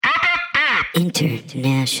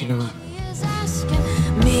International.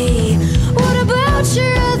 Me, what about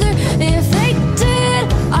your other? If they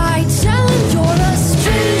did, I'd tell them you're a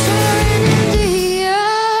stranger in India.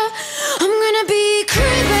 I'm gonna be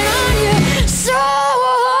creeping on you so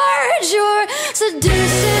hard. You're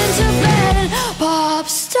seducing Tibetan pop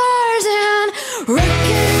stars and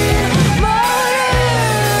wrecking motor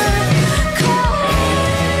cars.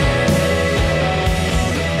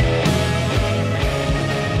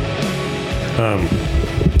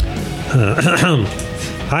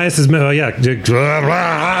 Hi, this is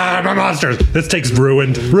monsters. This takes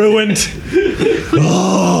ruined.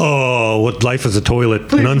 Oh, what life is a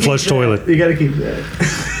toilet, an unflushed toilet. You gotta keep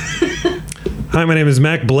that. Hi, my name is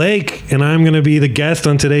Mac Blake, and I'm going to be the guest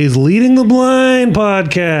on today's Leading the Blind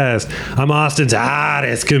podcast. I'm Austin's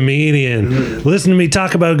hottest comedian. Listen to me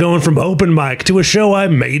talk about going from open mic to a show I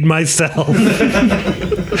made myself.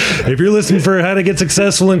 If you're listening for how to get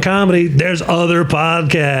successful in comedy, there's other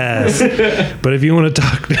podcasts. But if you want to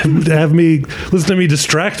listen to me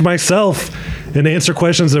distract myself and answer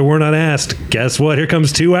questions that were not asked, guess what? Here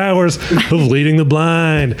comes 2 hours of Leading the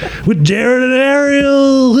Blind with Jared and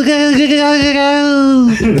Ariel.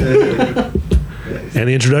 And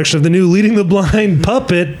the introduction of the new Leading the Blind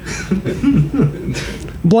puppet,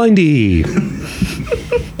 Blindy.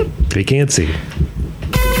 He can't see.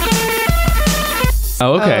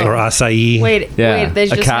 Oh, okay. Or acai. Wait, they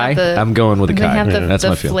just Acai? have the... I'm going with They acai. have That's the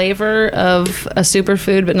my feel. flavor of a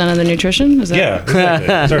superfood, but none of the nutrition? Is that, Yeah,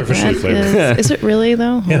 exactly. It's artificially that flavored. is it really,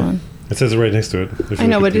 though? Hold on. It says it right next to it. I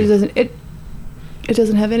know, but it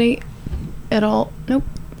doesn't have any at all. Nope.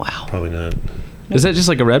 Wow. Probably not. Is that just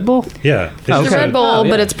like a Red Bull? Yeah. It's a Red Bull, Oh, yeah.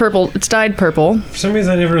 but it's purple. It's dyed purple. For some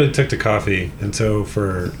reason, I never really took to coffee, and so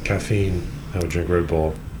for caffeine, I would drink Red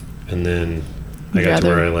Bull, and then I got to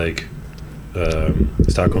where I like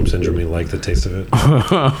Stockholm Syndrome. I like the taste of it,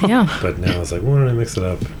 Yeah. but now I was like, why don't I mix it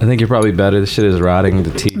up? I think you're probably better. This shit is rotting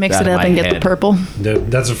the teeth. Mix out it of up my and get the head. purple.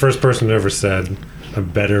 That's the first person who ever said I'm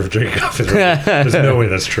better for drinking coffee. There's no way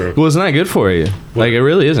that's true. Well, it's not good for you. Like, it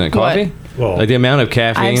really isn't. Coffee? What? Well, Like the amount of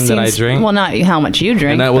caffeine that I drink. Well, not how much you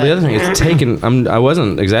drink. And that, well, the but- other thing, it's taken. I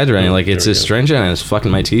wasn't exaggerating. Like, it's There we go. astringent and it's fucking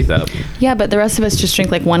my teeth up. Yeah, but the rest of us just drink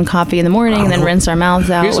like one coffee in the morning and then rinse our mouths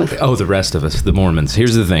out. Here's With, the rest of us, the Mormons.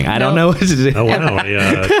 Here's the thing. I don't know what to do. oh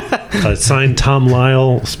wow, a signed Tom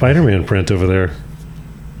Lyle Spider-Man print over there.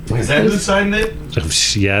 Is that who signed it?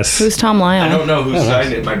 Yes, who's Tom Lyle? I don't know who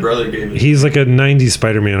signed it. My brother gave it. he's like a '90s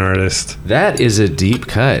Spider-Man artist. That is a deep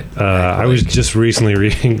cut. I was just recently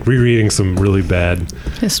rereading some really bad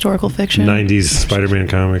Historical fiction. '90s Spider-Man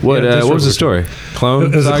comic. What Yeah, what was the story?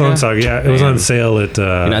 Clone It was Saga? a Clone Saga. Yeah, it was on Damn. sale at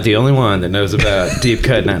You're not the only one that knows about deep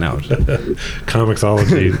cut. No.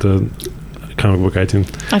 Comixology, the comic book iTunes.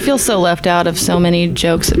 I feel so left out of so many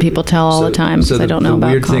jokes that people tell all the time because I don't know about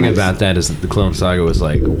The weird thing comics. about that is that the Clone Saga was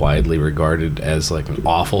like widely regarded as like an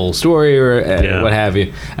awful story or Yeah. what have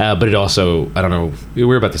you. But it also, I don't know,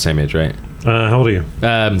 we're about the same age, right? How old are you?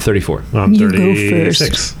 34. Oh, I'm You go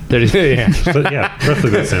 36. 30, yeah. But yeah,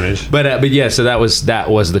 roughly the same age. But yeah, so that was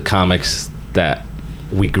the comics that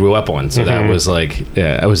we grew up on. So that was like,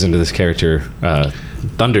 I was into this character,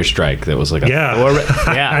 Thunderstrike. That was like Yeah.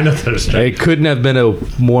 I know Thunderstrike. It couldn't have been a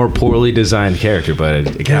more poorly designed character, but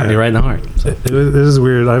it got me right in the heart. So. This is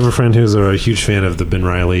weird. I have a friend who's a huge fan of the Ben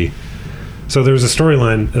Reilly. So there was a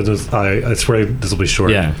storyline. I swear this will be short.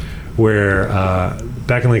 Yeah. Where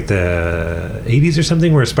back in like the 80s or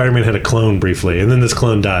something, where Spider-Man had a clone briefly, and then this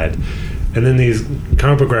clone died. And then these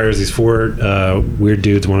comic book writers, these four weird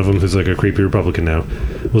dudes, one of them who's like a creepy Republican now,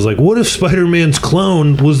 was like, what if Spider-Man's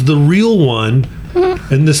clone was the real one,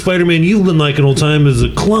 and the Spider-Man you've been liking all the time is a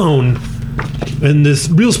clone, and this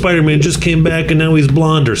real Spider-Man just came back and now he's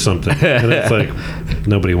blonde or something. And it's like,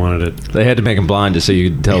 nobody wanted it. They had to make him blind just so you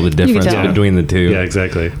could tell the difference tell. between the two. Yeah,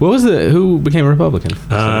 exactly. Who became a Republican?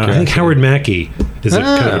 I think Howard Mackey is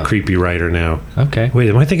kind of a creepy writer now. Okay. Wait,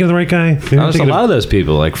 am I thinking of the right guy? Maybe I'm There's a thinking lot of those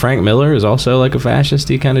people. Like Frank Miller is also like a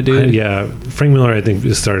fascist-y kind of dude. yeah, Frank Miller, I think,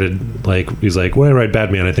 just started like, he's like, when I write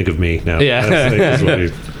Batman, I think of me now. Yeah. That's what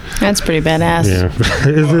he- That's pretty badass. yeah.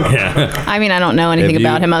 Is it? Yeah. I mean, I don't know anything If you-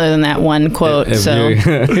 about him other than that one quote. If So you-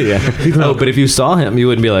 yeah. Oh, but if you saw him, you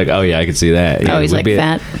wouldn't be like, oh yeah, I could see that. Yeah, Oh, it he's would like be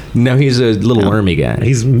fat? No, he's a little wormy guy.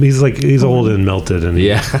 He's old and melted, and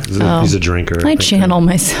Yeah. he's a drinker. I think. channel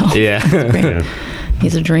myself. Yeah. Yeah.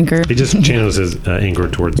 He's a drinker. He just channels his anger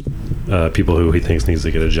towards people who he thinks needs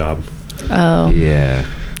to get a job. Oh, Yeah.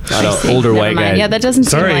 lot of See, older never white mind. guys. Yeah, that doesn't seem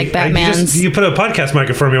Sorry, like Batman's. you put a podcast mic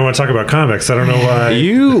in front of me. I want to talk about comics. I don't know why.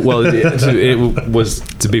 It was,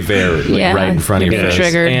 to be fair, like Yeah, right in front of you're your face.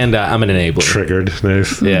 triggered. And I'm an enabler. Triggered.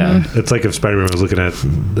 Nice. Yeah. It's like if Spider-Man was looking at,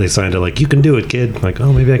 they signed it like, you can do it, kid. Like,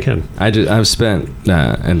 oh, maybe I can. I've spent,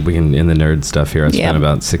 and we can, in the nerd stuff here, I've Yeah. spent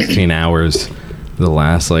about 16 hours the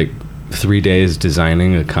last, 3 days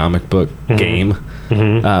designing a comic book game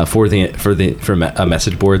for a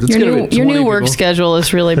message board. It's gonna be Your 20 new work people. schedule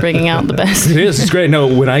is really bringing out the best. It is. It's great. No,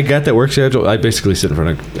 when I got that work schedule, I basically sit in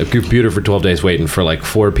front of a computer for 12 days waiting for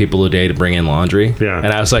 4 people a day to bring in laundry. Yeah. And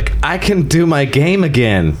I was like, I can do my game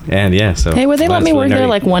again. And yeah, so. Hey, would they let that's me work really there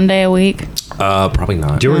nerdy. 1 day a week? Probably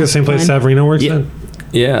not. Do you work at the same place fine. Savarino works Yeah. at?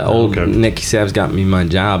 Yeah, old Okay. Nicky Sav's got me my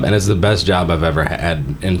job, and it's the best job I've ever had.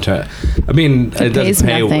 I mean, it pays doesn't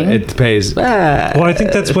pay. nothing. It pays. Well, I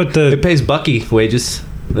think that's what It pays Bucky wages.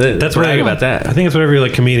 That's brag what about that. I think that's what every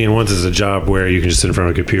comedian wants is a job where you can just sit in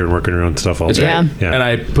front of a computer and work on your own stuff all day. Yeah. Yeah. And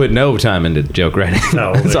I put no time into joke writing.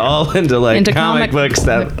 No, It's yeah. all into Into comic book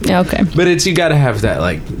stuff. Yeah, okay. But you got to have that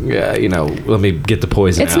let me get the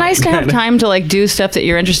poison. It's out. nice to have time to do stuff that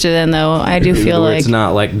you're interested in, though. I do feel Where like it's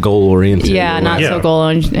not goal oriented. yeah, not Yeah. so goal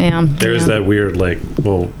oriented. Yeah, There's yeah. that weird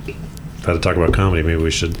well, if I had to talk about comedy, maybe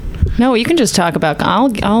we should. No, you can just talk about. I'll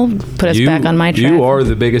put us back on my track. You are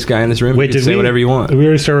the biggest guy in this room. Wait, you can did say we whatever you want. Did we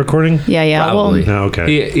already start recording? Yeah, yeah. Probably. Oh,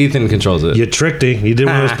 okay. Ethan controls it. You tricked me. You did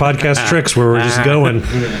one of those podcast tricks where we're just going.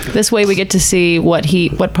 Well, this way we get to see what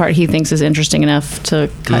part he thinks is interesting enough to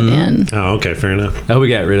cut in. Oh, okay, fair enough. I hope we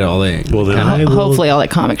got rid of all that. Well, then I will- Hopefully, all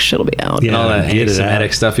that comic shit will be out. Yeah. all that get it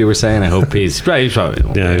anti-Semitic out. stuff you were saying. I hope he's probably.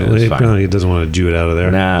 Yeah, it's fine. he doesn't want to Jew it out of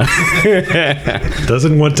there. Nah.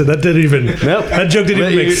 Doesn't want to. That didn't even. Nope. That joke didn't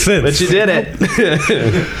even make sense. But you did it.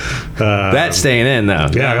 That's staying in though.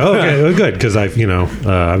 Yeah. Okay. Well, good because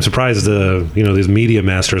I'm surprised. These media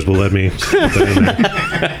masters will let me. Put that in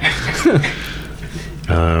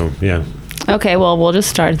there. Yeah. Okay, well, we'll just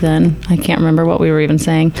start then. I can't remember what we were even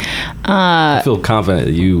saying. I feel confident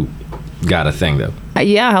that you got a thing though.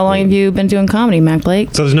 Yeah, how long have you been doing comedy, Mac Blake?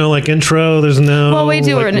 So there's no intro. There's no. Well, we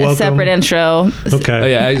do a welcome? separate intro. Okay. Oh,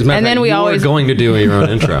 yeah, as a matter of And then fact, we you always- are going to do your own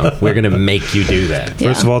intro. We're going to make you do that. Yeah.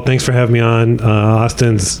 First of all, thanks for having me on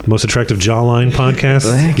Austin's Most Attractive Jawline podcast.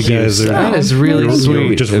 Thank you. guys are That is really you're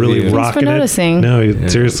sweet. just of really you. for rocking it. noticing. No,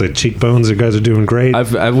 seriously, cheekbones. You guys are doing great.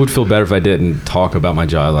 I would feel better if I didn't talk about my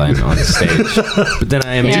jawline on stage. But then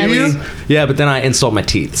I immediately, Yeah. but then I insult my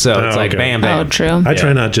teeth. So it's like okay. bam, bam. Oh, true. I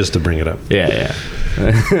try not just to bring it up. Yeah.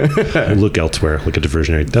 Look elsewhere. Look at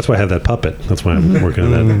diversionary. That's why I have that puppet. That's why I'm working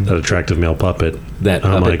on that attractive male puppet. That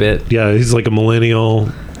I'm puppet bit? Yeah, he's like a millennial,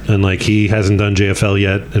 and he hasn't done JFL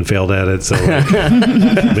yet and failed at it. So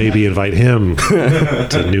maybe invite him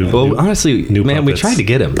to new. Well, honestly, new man, we puppets. tried to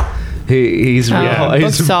get him. He's Oh, real,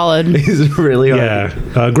 looks solid. He's really hard.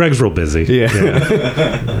 Yeah, Greg's real busy.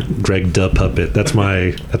 Yeah. Greg the puppet. That's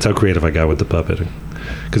how creative I got with the puppet,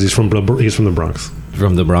 because he's from the Bronx.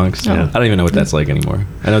 From the Bronx. Oh. Yeah. I don't even know what that's like anymore.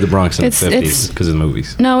 I know the Bronx in It's- the 50s it's- because of the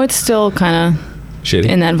movies. No, it's still kind of Shitty.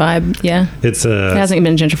 in that vibe. Yeah, It's it hasn't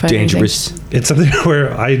been gentrified. or anything. Dangerous. It's something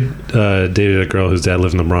where I dated a girl whose dad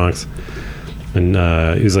lived in the Bronx, and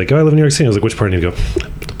he was like, "Oh, I live in New York City." I was like, "Which part?" And he'd go,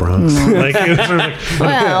 "The Bronx." Like it was sort of like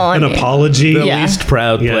Well, an I mean, apology. The Yeah. least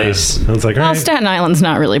proud Yeah. place. I was like, "All Well, right." Staten Island's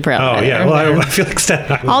not really proud. Oh either. yeah. Well, They're- I feel like Staten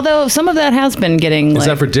Island. although some of that has been getting. Is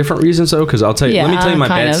that for different reasons though? Because I'll tell you. let me Yeah, tell you my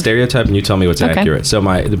kind bad of. stereotype, and you tell me what's Okay. accurate. So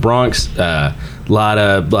the Bronx, lot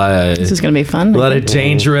of This is going to be fun. a lot of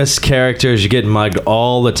dangerous characters. You're getting mugged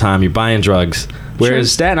all the time. You're buying drugs. Whereas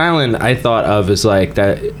Sure. Staten Island, I thought of as like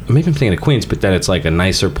that. Maybe I'm thinking of Queens, but that it's like a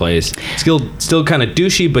nicer place. Still kind of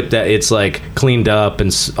douchey, but that it's like cleaned up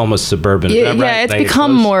and almost suburban. Is Yeah, that right? it's Like,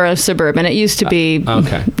 become close? more of suburban. It used to be.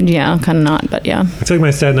 Okay. Yeah, kind of not, but yeah. I feel like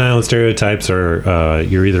my Staten Island stereotypes are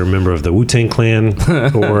you're either a member of the Wu-Tang Clan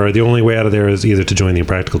or the only way out of there is either to join the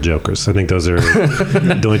Impractical Jokers. I think those are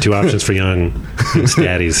the only two options for young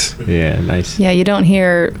statties. Yeah, nice. Yeah, you don't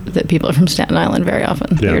hear that people are from Staten Island very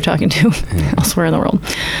often that Yeah. you're talking to elsewhere in the world.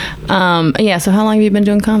 Yeah, so how long have you been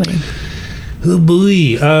doing comedy? Oh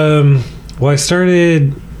boy. Well, I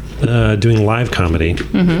started doing live comedy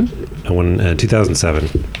when 2007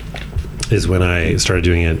 is when I started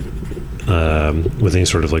doing it with any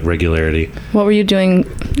sort of regularity. What were you doing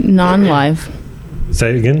non-live? Say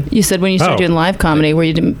it again. You said when you started Oh. doing live comedy, were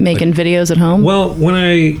you making videos at home? Well, when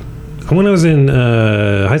I was in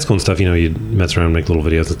high school and stuff, you'd mess around, make little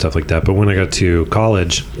videos and stuff like that. But when I got to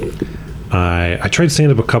college, I tried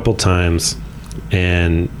stand up a couple times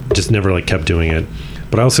and just never kept doing it.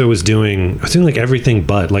 But I also was doing everything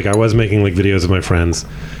but I was making videos with my friends.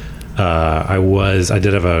 I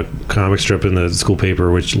did have a comic strip in the school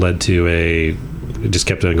paper, which led to a just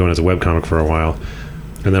kept it going as a webcomic for a while.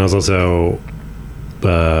 And then I was also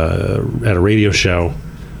at a radio show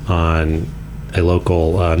on a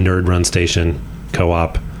local nerd run station,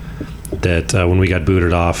 Co-op, that when we got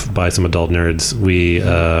booted off by some adult nerds, we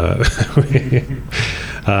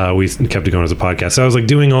kept it going as a podcast. So I was like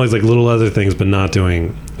doing all these like little other things, but not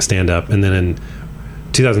doing stand-up. And then in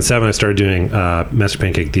 2007, I started doing Master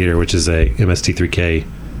Pancake Theater, which is a MST3K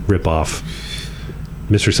ripoff.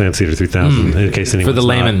 Mystery Science Theater 3000. In case anyone's For the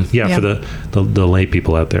layman. for the lay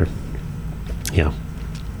people out there. Yeah.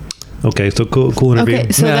 Okay, so cool interview.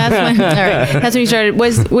 Okay, so that's when. All right, that's when you started.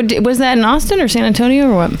 Was that in Austin or San Antonio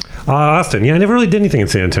or what? Austin. Yeah, I never really did anything in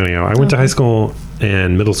San Antonio. I went to high school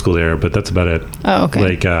and middle school there, but that's about it. Oh, okay.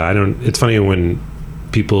 Like I don't. It's funny when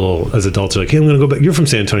people as adults are like, "Hey, I'm gonna go back." You're from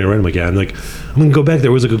San Antonio, right? I'm like, "Yeah." I'm like, "I'm gonna go back there.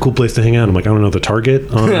 It was like a cool place to hang out." I'm like, "I don't know, the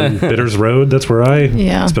Target on Bitters Road. That's where I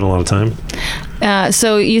spent a lot of time."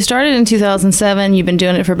 So you started in 2007. You've been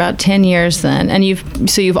doing it for about 10 years then, and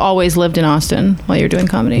you've always lived in Austin while you're doing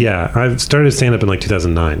comedy. Yeah, I started stand up in like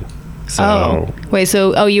 2009. So wait,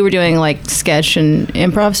 so you were doing like sketch and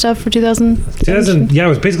improv stuff for 2000? Yeah, I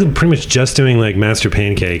was basically pretty much just doing like Master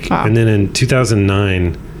Pancake, and then in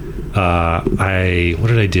 2009, what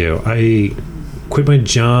did I do? I quit my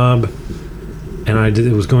job, and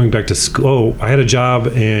it was going back to school. I had a job,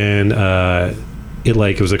 and it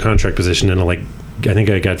was a contract position, and I think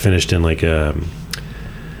I got finished in like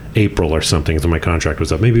April or something, so my contract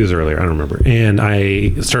was up. Maybe it was earlier, I don't remember. And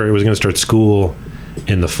I was going to start school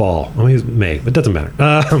in the fall. I mean, it was May, but it doesn't matter.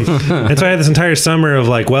 And so I had this entire summer of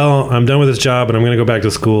like, well, I'm done with this job, and I'm going to go back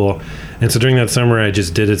to school. And so during that summer, I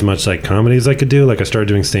just did as much like comedy as I could do. Like I started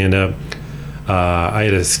doing stand up. I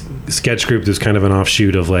had a sketch group that was kind of an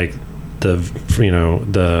offshoot of like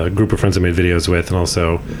the group of friends I made videos with, and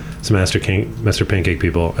also some Master Pancake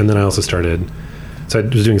people. And then I also started, so I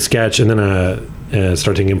was doing sketch, and then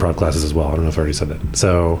started taking improv classes as well. I don't know if I already said that.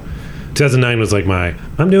 So 2009 was like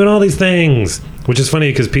I'm doing all these things, which is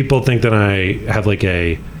funny because people think that I have like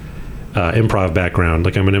a improv background.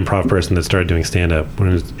 Like I'm an improv person that started doing stand up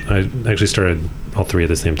when I actually started all three at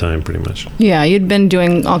the same time, pretty much. Yeah, you'd been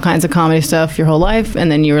doing all kinds of comedy stuff your whole life,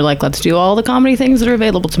 and then you were like, let's do all the comedy things that are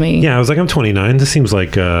available to me. Yeah, I was like, I'm 29. This seems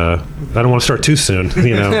like I don't want to start too soon,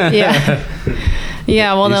 you know? Yeah.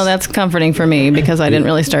 Yeah, well, no, that's comforting for me because I didn't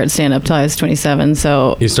really start stand up till I was 27.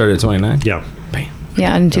 So You started at 29? Yeah.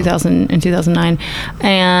 Yeah, in 2009.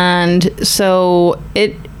 And so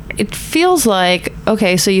it feels like,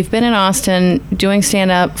 okay, so you've been in Austin doing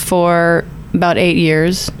stand up for about 8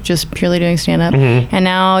 years, just purely doing stand up. Mm-hmm. And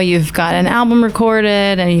now you've got an album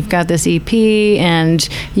recorded and you've got this EP and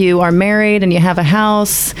you are married and you have a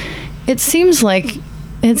house. It seems like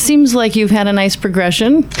you've had a nice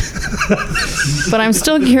progression, but I'm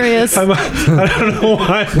still curious. I don't know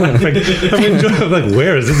why. I'm like,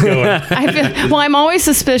 where is this going? I'm always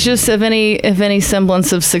suspicious of any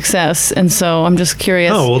semblance of success, and so I'm just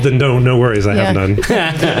curious. Oh, well, then no worries. I have none.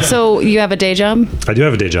 So you have a day job? I do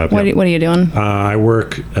have a day job. What are you doing?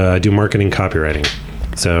 I do marketing copywriting.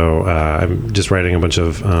 So I'm just writing a bunch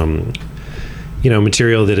of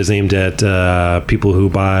material that is aimed at people who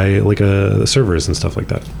buy like servers and stuff like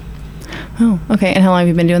that. Oh, okay. And how long have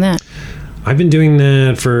you been doing that? I've been doing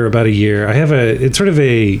that for about a year. It's sort of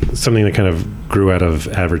something that kind of grew out of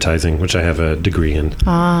advertising, which I have a degree in.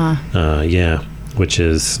 Yeah, which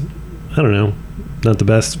is, I don't know, not the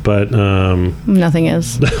best, but nothing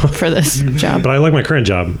is for this job. But I like my current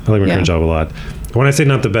job. Current job a lot. When I say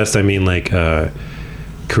not the best, I mean like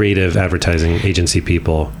creative advertising agency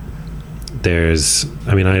people. I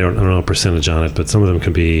don't know a percentage on it, but some of them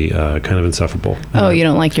can be kind of insufferable. Oh, you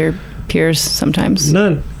don't like your peers sometimes?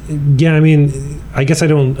 Yeah, I mean, I guess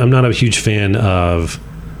I'm not a huge fan of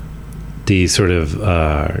the sort of,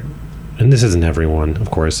 and this isn't everyone, of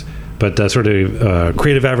course, but the sort of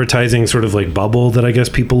creative advertising sort of like bubble that I guess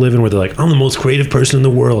people live in where they're like, I'm the most creative person in the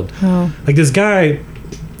world. Oh. Like this guy,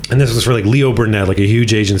 and this was for like Leo Burnett, like a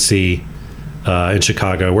huge agency in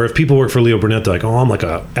Chicago, where if people work for Leo Burnett, they're like, oh, I'm like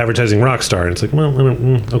a advertising rock star. And it's like, well,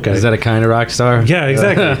 okay. Is that a kind of rock star? Yeah,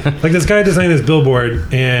 exactly. Like this guy designed this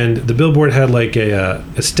billboard, and the billboard had like a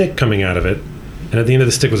stick coming out of it. And at the end of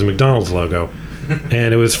the stick was a McDonald's logo.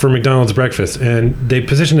 And it was for McDonald's breakfast. And they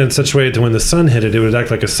positioned it in such a way that when the sun hit it, it would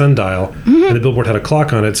act like a sundial. Mm-hmm. And the billboard had a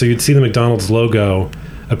clock on it. So you'd see the McDonald's logo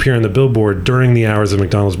appear on the billboard during the hours of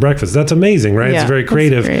McDonald's breakfast. That's amazing, right? Yeah, it's very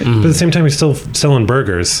creative. But at the same time, he's still selling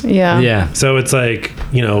burgers. Yeah. So it's like,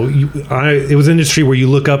 it was an industry where you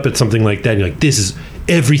look up at something like that and you're like, this is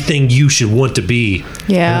everything you should want to be.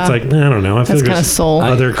 Yeah. And it's like, I don't know. I feel That's like kinda there's soul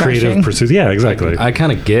other creative crushing. pursuits. Yeah, exactly. I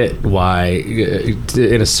kind of get why,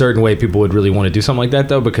 in a certain way, people would really want to do something like that,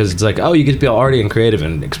 though, because it's like, oh, you get to be all arty and creative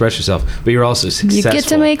and express yourself, but you're also You successful. get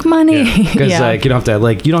to make money. Because Yeah. like you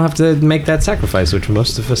don't have to make that sacrifice, which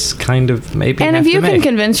most of us kind of maybe. And have if you to can make.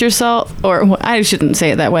 convince yourself, or well, I shouldn't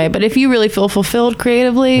say it that way, but if you really feel fulfilled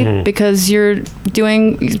creatively because you're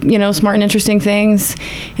doing, smart and interesting things,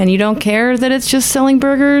 and you don't care that it's just selling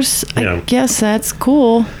burgers, Yeah. I guess that's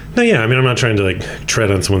cool. No, yeah. I mean, I'm not trying to like tread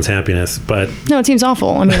on someone's happiness, but No, it seems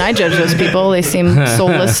awful. I mean, I judge those people; they seem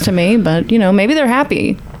soulless to me. But maybe they're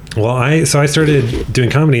happy. well, I started doing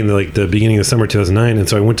comedy in the beginning of summer 2009, and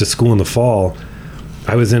so I went to school in the fall.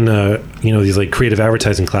 I was in these like creative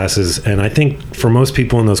advertising classes, and I think for most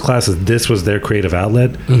people in those classes, this was their creative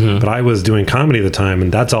outlet. But I was doing comedy at the time,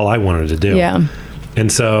 and that's all I wanted to do. Yeah. And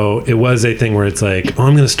so it was a thing where it's like, oh,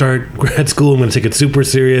 I'm going to start grad school. I'm going to take it super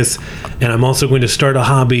serious, and I'm also going to start a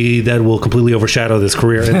hobby that will completely overshadow this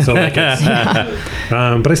career. And so, like,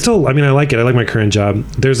 but I still, I mean, I like it. I like my current job.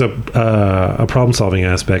 There's a problem-solving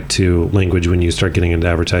aspect to language when you start getting into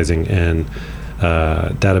advertising, and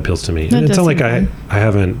that appeals to me. That And it's does not like seem I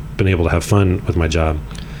haven't been able to have fun with my job.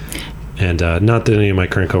 And not that any of my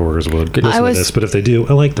current coworkers would listen to this, but if they do,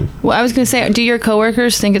 I like them. Well, I was going to say, do your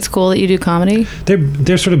coworkers think it's cool that you do comedy?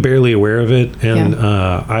 They're sort of barely aware of it, and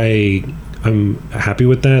I'm happy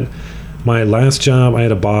with that. My last job, I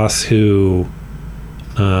had a boss who,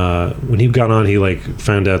 when he got on, he like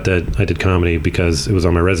found out that I did comedy because it was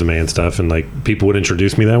on my resume and stuff, and like people would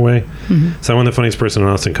introduce me that way. So I won the funniest person in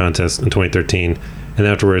Austin contest in 2013, and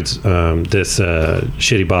afterwards, this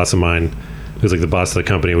shitty boss of mine, who was like the boss of the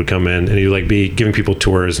company, would come in and he'd like be giving people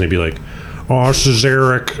tours, and he'd be like, oh, this is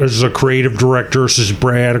Eric. This is a creative director. This is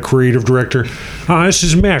Brad, a creative director. Oh, this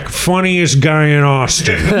is Mick, funniest guy in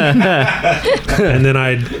Austin. And then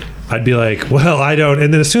I'd be like, well, I don't.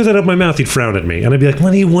 And then as soon as I'd open my mouth, he'd frown at me. And I'd be like,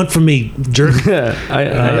 what do you want from me, jerk?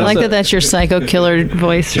 I like that that's your psycho killer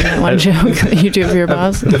voice from that one joke that you do for your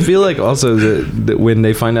boss. I feel like also that when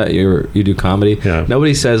they find out you do comedy,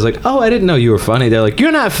 nobody says like, "Oh, I didn't know you were funny." They're like,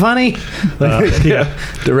 "You're not funny."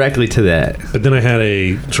 Directly to that. But then I had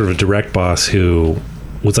a sort of a direct boss who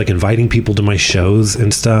was like inviting people to my shows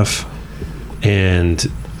and stuff, and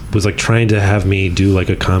was like trying to have me do like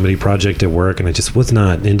a comedy project at work, and I just was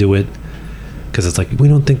not into it because it's like, we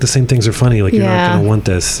don't think the same things are funny. Like, you're not going to want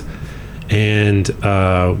this. And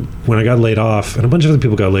when I got laid off, and a bunch of other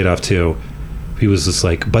people got laid off too, he was just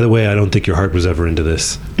like, by the way, I don't think your heart was ever into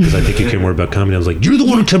this because I think you care more about comedy. I was like, you're the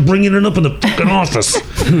one who kept bringing it up in the fucking office.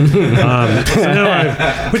 So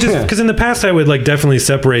now which is because in the past I would like definitely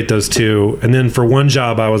separate those two, and then for one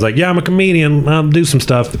job I was like, yeah, I'm a comedian, I'll do some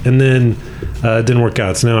stuff, and then it didn't work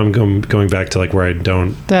out. So now I'm going back to like where I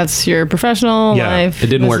don't. That's your professional life. It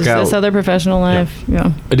didn't work out. This other professional life.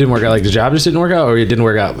 Yeah. It didn't work out. Like the job just didn't work out, or it didn't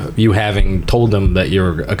work out you having told them that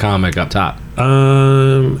you're a comic up top.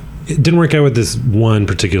 It didn't work out with this one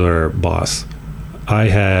particular boss. I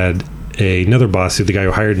had another boss, the guy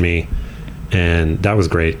who hired me, and that was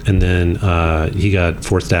great. And then he got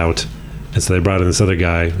forced out, and so they brought in this other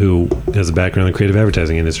guy who has a background in the creative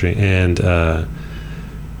advertising industry. And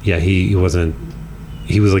he wasn't.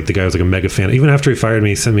 He was like the guy who was like a mega fan. Even after he fired me,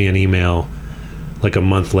 he sent me an email like a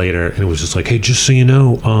month later, and it was just like, hey, just so you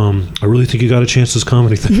know, I really think you got a chance this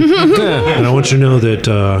comedy thing. And I want you to know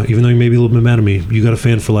that even though you may be a little bit mad at me, you got a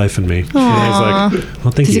fan for life in me. And I was like,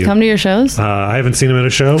 well, thank you. Does he come to your shows? I haven't seen him at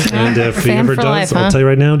a show, and if he Fan ever for does, life, I'll huh? tell you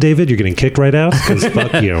right now, David, you're getting kicked right out because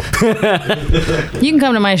fuck you. You can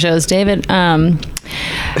come to my shows, David.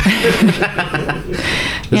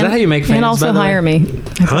 Is that how you make fans? And also by the way? hire me.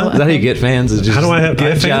 Huh? Is that how you get fans? Is just How do I have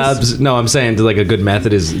get fans? jobs? No, I'm saying like a good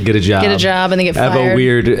method is get a job. Get a job and then get have fired. a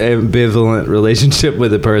weird ambivalent relationship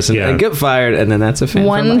with a person and get fired, and then that's a fan.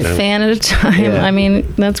 One for life. fan at a time. Yeah. I mean,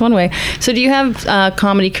 that's one way. So, do you have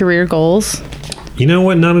comedy career goals? You know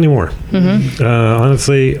what? Not anymore.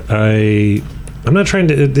 Honestly, I'm not trying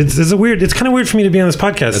to. It's a weird. It's kind of weird for me to be on this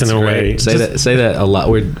podcast That's in a great. way. Say that a lot.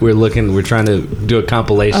 We're trying to do a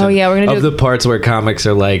compilation. Oh, yeah, we're gonna of do the parts where comics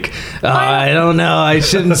are like, I don't know, I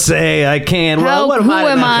shouldn't say, I can't. Well, what who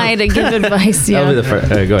am I to give advice? I'll be Yeah. the first.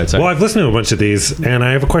 Go ahead. Sorry. Well, I've listened to a bunch of these, and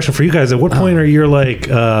I have a question for you guys. At what point are you like,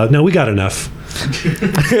 no, we got enough?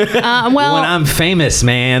 Well, when I'm famous,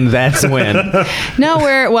 man, that's when. no,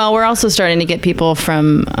 we're also starting to get people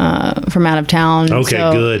from out of town. Okay,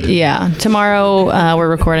 So, good. Yeah, tomorrow we're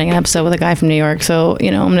recording an episode with a guy from New York, so I'm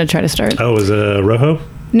going to try to start. Oh, is it Rojo?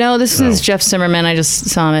 No, this is Jeff Zimmerman. I just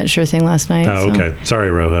saw him at Sure Thing last night. Oh, so- okay. Sorry,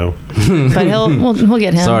 Rojo. But we'll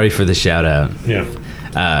get him. Sorry for the shout out. Yeah.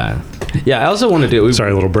 Yeah, I also want to do.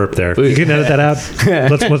 Sorry, a little burp there. You can edit that out.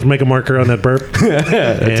 Let's make a marker on that burp. And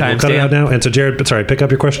we'll cut it out now. And so, Jared, sorry, pick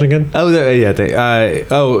up your question again. Oh, yeah.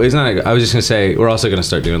 It's not. I was just gonna say we're also gonna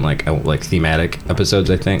start doing like thematic episodes.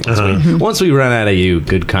 I think once we run out of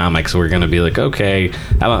good comics, we're gonna be like, okay,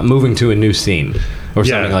 how about moving to a new scene or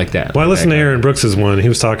something like that. Well, I listened to Aaron Brooks's one. He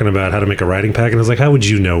was talking about how to make a writing pack, and I was like, how would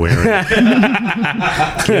you know, Aaron?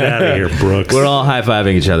 Get out of here, Brooks. We're all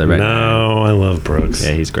high-fiving each other right now. No, I love Brooks.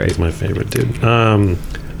 Yeah, he's great. He's my favorite dude.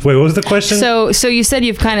 Wait, what was the question? So you said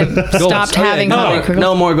you've kind of stopped having comedy career.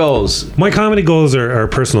 No more goals. My comedy goals are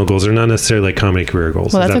personal goals. They're not necessarily like comedy career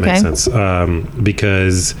goals. Well, if that that's makes sense.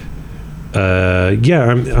 Because,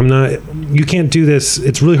 I'm not. You can't do this.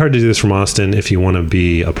 It's really hard to do this from Austin if you want to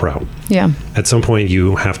be a pro. Yeah. At some point,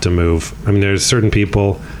 you have to move. I mean, there's certain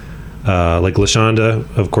people. Like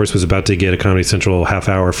LaShonda, of course, was about to get a Comedy Central half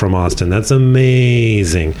hour from Austin. That's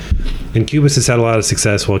amazing. And Cubis has had a lot of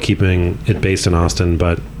success while keeping it based in Austin,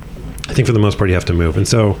 but I think for the most part you have to move. And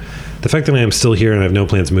so the fact that I am still here and I have no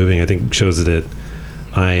plans moving, I think shows that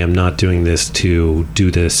I am not doing this to do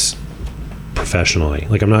this professionally.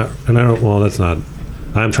 Like I'm trying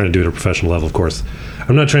to do it at a professional level, of course.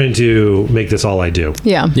 I'm not trying to make this all I do.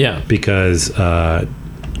 Yeah. Yeah. Because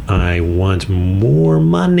I want more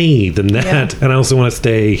money than that. And I also want to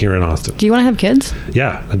stay here in Austin. Do you want to have kids?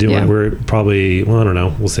 Yeah, I do. Yeah. We're probably, I don't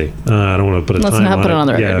know. We'll see. I don't want to put a Let's time not on put it on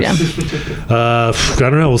the record. I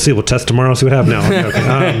don't know. We'll see. We'll test tomorrow, see what happens. No,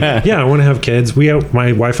 okay. I want to have kids.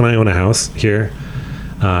 My wife and I own a house here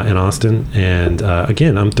in Austin. And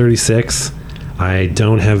again, I'm 36. I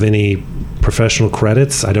don't have any professional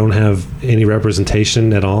credits. I don't have any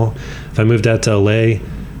representation at all. If I moved out to LA,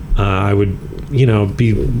 I would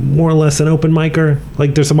be more or less an open micer.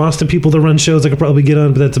 Like there's some Austin people that run shows I could probably get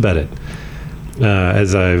on, but that's about it.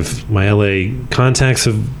 As my LA contacts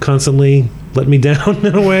have constantly let me down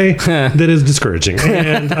in a way that is discouraging.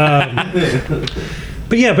 And,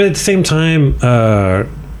 but at the same time, I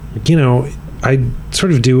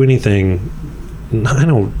sort of do anything. I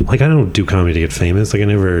don't do comedy to get famous. Like I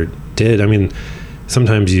never did. I mean,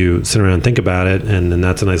 sometimes you sit around and think about it, and then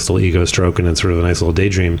that's a nice little ego stroke, and it's sort of a nice little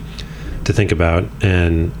daydream to think about.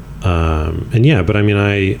 And but I mean,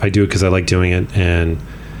 I do it because I like doing it, and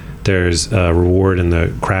there's a reward in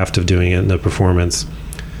the craft of doing it and the performance,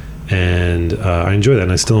 and I enjoy that,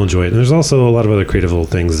 and I still enjoy it. And there's also a lot of other creative little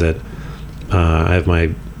things that I have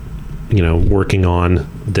my working on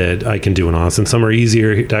that I can do in Austin. Some are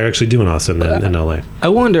easier to actually do in Austin than in LA. I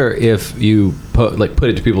wonder if you put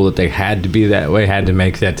it to people that they had to be that way, had to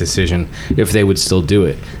make that decision, if they would still do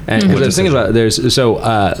it. And because I was thinking about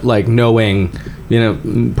it, knowing,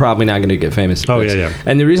 probably not going to get famous. Oh, yeah.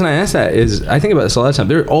 And the reason I ask that is I think about this a lot of time.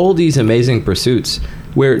 There are all these amazing pursuits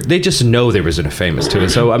where they just know there was a famous to it.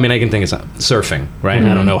 So, I mean, I can think it's surfing, right?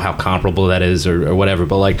 I don't know how comparable that is or whatever,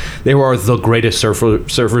 but like there are the greatest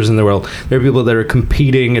surfers in the world. There are people that are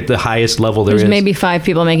competing at the highest level there is. There's maybe 5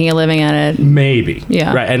 people making a living at it. Maybe.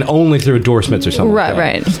 Yeah. Right. And only through endorsements or something like that.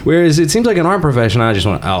 Right. Whereas it seems like in our profession,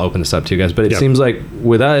 I'll open this up to you guys, but it seems like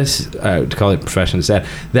with us, to call it profession is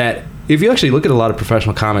that if you actually look at a lot of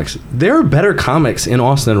professional comics, there are better comics in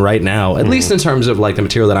Austin right now, at least in terms of like the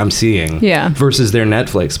material that I'm seeing versus their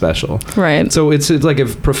Netflix special. Right. So it's like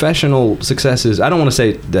if professional success is, I don't want to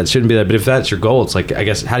say that shouldn't be that, but if that's your goal, it's like, I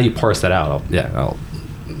guess, how do you parse that out?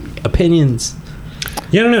 Opinions.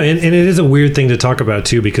 Yeah, I don't know. And it is a weird thing to talk about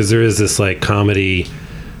too, because there is this like comedy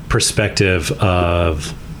perspective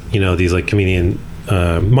of, these like comedian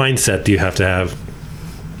mindset that you have to have,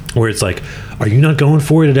 where it's like, are you not going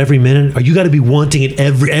for it at every minute? Or you got to be wanting it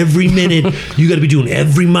every minute? You got to be doing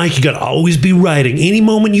every mic. You got to always be writing. Any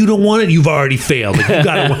moment you don't want it, you've already failed. Like, you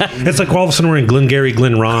got to. It's like all of a sudden we're in Glengarry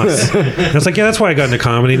Glen Ross. And it's like, yeah, that's why I got into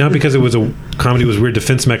comedy. Not because comedy was a weird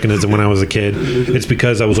defense mechanism when I was a kid. It's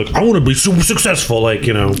because I was like, I want to be super successful. Like,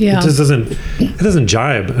 it just doesn't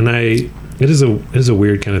jibe. And it is a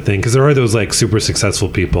weird kind of thing, because there are those like super successful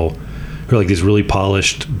people who are like these really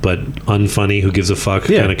polished but unfunny, who gives a fuck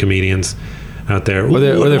kind of comedians out there. Or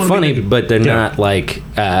they're funny, but they're not like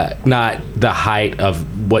not the height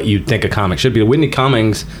of what you'd think a comic should be. Whitney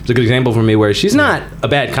Cummings is a good example for me, where she's not a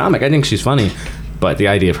bad comic. I think she's funny, but the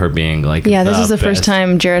idea of her being like this is the first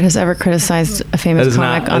time Jared has ever criticized a famous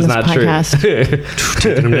comic on this podcast.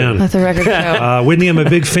 Taking him down. Let the record show. Whitney, I'm a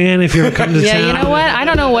big fan. If you ever come to town, you know what? I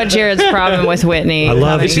don't know what Jared's problem with Whitney. I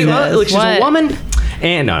love it. She's a woman.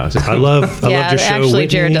 And I love your show. Actually, Whitney.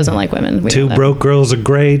 Jared doesn't like women. Two Broke Girls are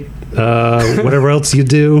great. whatever else you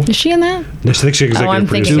do. Is she in that? I think she's executive I'm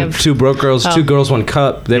producer. thinking of- Two broke girls, Oh. Two Girls, One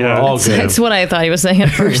Cup. They were Yeah. all good. That's what I thought he was saying at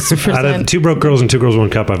first. Out of Two Broke Girls and Two Girls, One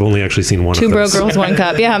Cup, I've only actually seen one Two of broke those. girls, one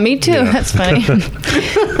cup. Yeah, me too. Yeah. That's funny.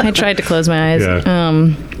 I tried to close my eyes.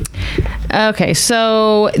 Yeah. Okay,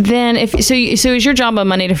 so then so is your job a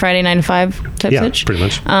Monday to Friday 9 to 5 type Yeah, pitch? pretty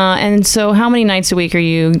much. And so how many nights a week are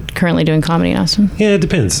you currently doing comedy in Austin? Yeah, it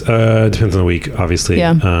depends. Depends on the week, obviously.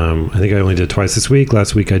 Yeah. I think I only did twice this week.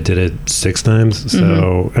 Last week I did it 6 times. So,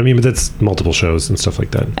 Mm-hmm. I mean, but that's multiple shows and stuff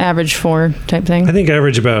like that. Average 4 type thing? I think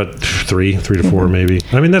average about 3 to 4 Mm-hmm. maybe.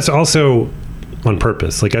 I mean, that's also on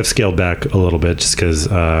purpose. Like I've scaled back a little bit just because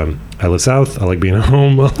I live south. I like being at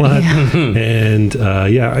home a lot. And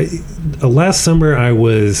last summer I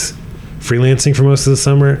was freelancing for most of the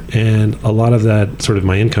summer, and a lot of that sort of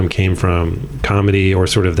my income came from comedy or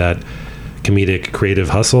sort of that comedic creative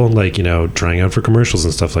hustle, like, you know, trying out for commercials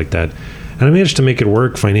and stuff like that. And I managed to make it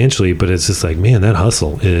work financially, but it's just like, man, that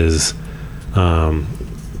hustle is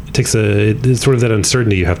it's sort of that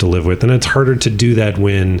uncertainty you have to live with, and it's harder to do that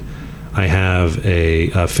when I have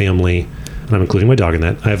a family, and I'm including my dog in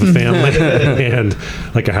that. I have a family and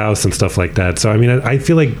like a house and stuff like that. So I mean, I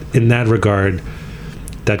feel like in that regard,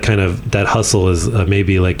 that hustle is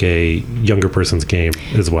maybe like a younger person's game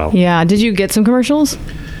as well. Yeah. Did you get some commercials?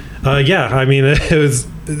 Yeah, I mean, it was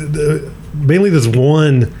mainly this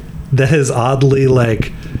one that has oddly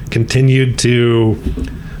like continued to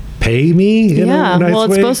pay me in Yeah. a nice Well,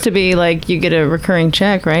 it's way. supposed to be like you get a recurring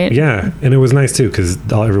check, right? Yeah, and it was nice too because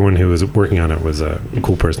everyone who was working on it was a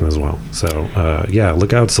cool person as well. So yeah,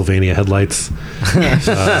 look out, Sylvania headlights.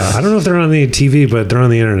 I don't know if they're on the TV, but they're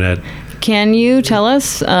on the internet. Can you tell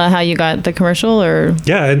us how you got the commercial or?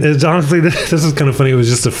 Yeah, and it's honestly, this is kind of funny. It was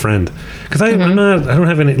just a friend because I don't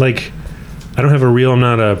have any I don't have I'm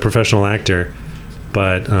not a professional actor,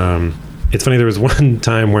 but it's funny. There was one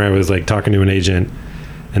time where I was like talking to an agent,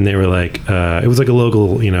 and they were like, it was like a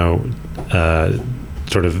local, you know,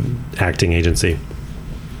 sort of acting agency,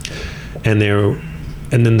 and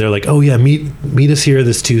then they're like, oh yeah, meet us here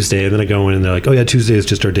this Tuesday, and then I go in and they're like, oh yeah, Tuesday is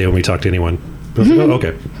just our day when we talk to anyone. I was like, oh,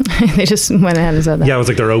 okay. They just went ahead and said that. Yeah, it was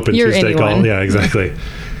like their open You're Tuesday anyone. call. Yeah, exactly.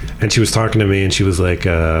 And she was talking to me, and she was like,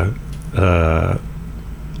 oh,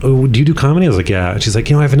 do you do comedy? I was like, yeah. And she's like,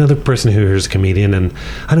 you know, I have another person who is a comedian, and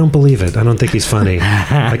I don't believe it. I don't think he's funny.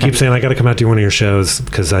 I keep saying I got to come out to one of your shows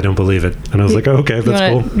because I don't believe it. And I was like, oh, okay, that's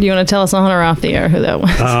cool. Do you want to tell us on or off the air who that was?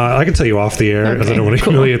 I can tell you off the air because I don't want to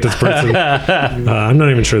humiliate this person. I'm not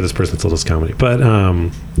even sure this person still does comedy. But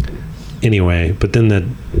anyway, but then that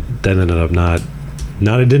ended up not.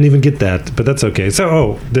 I didn't even get that, but that's okay.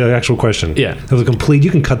 So, the actual question. Yeah. That was a complete, you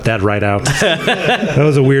can cut that right out. That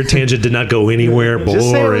was a weird tangent, did not go anywhere, boring. Just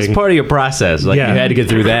say it was part of your process. Like Yeah. you had to get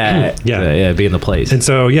through that. Yeah. Be in the place. And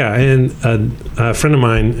so, yeah, and a friend of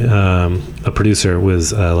mine, a producer,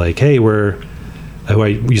 was like, hey, who I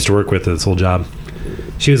used to work with at this whole job.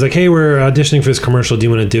 She was like, hey, we're auditioning for this commercial. Do you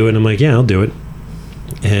want to do it? And I'm like, yeah, I'll do it.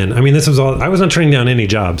 And I mean, this was all, I was not turning down any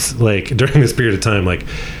jobs like during this period of time. Like,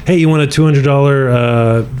 hey, you want a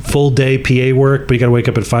 $200 full day PA work, but you got to wake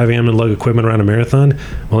up at 5 a.m. and lug equipment around a marathon?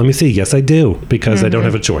 Well, let me see. Yes, I do, because I don't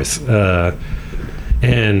have a choice.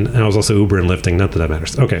 And I was also Uber and lifting. Not that that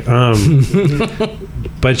matters. Okay.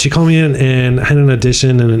 But she called me in and I had an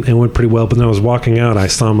audition and it went pretty well. But then I was walking out, I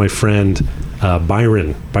saw my friend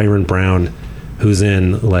Byron Brown, who's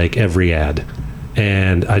in like every ad.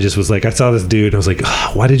 And I just was like, I saw this dude. I was like,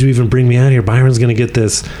 oh, why did you even bring me out here? Byron's going to get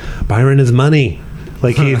this. Byron is money.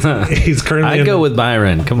 Like he's currently I'd go with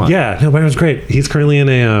Byron. Come on. Yeah, no, Byron's great. He's currently in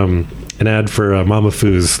an ad for Mama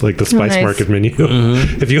Foo's, like the Spice nice. Market menu.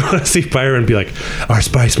 If you want to see Byron, be like, our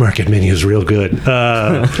Spice Market menu is real good.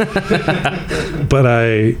 But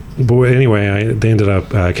anyway, they ended up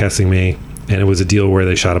casting me, and it was a deal where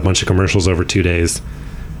they shot a bunch of commercials over 2 days,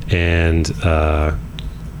 and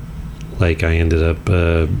like I ended up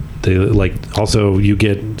they like also you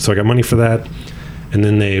get so I got money for that, and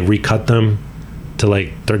then they recut them to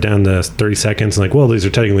like they're down to 30 seconds, and like, well, these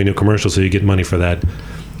are technically new commercials, so you get money for that.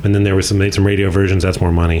 And then there was made some radio versions, that's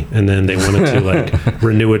more money. And then they wanted to like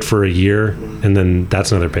renew it for a year, and then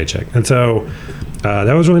that's another paycheck. And so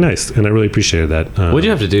that was really nice, and I really appreciated that. What'd you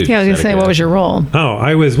have to do? Yeah, I was gonna say, what was your role?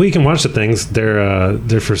 Well, you can watch the things.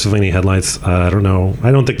 They're for Sylvania Headlights. I don't know.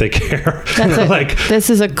 I don't think they care. Like, This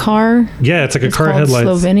is a car. yeah, it's like It's a car called headlight.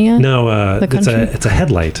 Slovenia? No, The country? it's a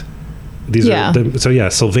headlight. These Yeah. are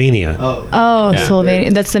Sylvania. Oh, Yeah.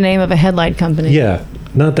 Slovenia. That's the name of a headlight company. Yeah,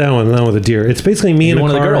 not that one. Not with a deer. It's basically me You're and a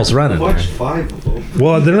one car. of the girls running. Watch 5 of them.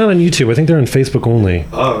 Well, they're not on YouTube. I think they're on Facebook only.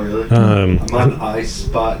 Oh, really? I'm on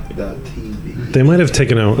iSpot.tv. They might have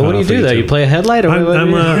taken out. But what do you do though? You play a headlight, or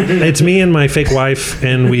it's me and my fake wife,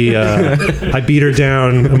 and we. I beat her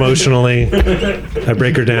down emotionally. I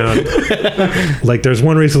break her down. Like there's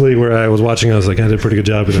one recently where I was watching. I was like, I did a pretty good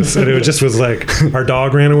job of this, and it just was like our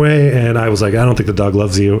dog ran away, and I was like, I don't think the dog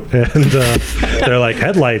loves you, and they're like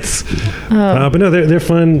headlights. But no, they're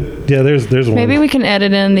fun. Yeah, there's one. Maybe we can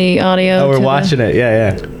edit in the audio. Oh, we're to watching it.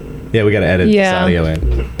 Yeah. Yeah, we got to edit this audio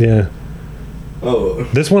in. Yeah. Oh.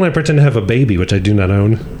 This one I pretend to have a baby, which I do not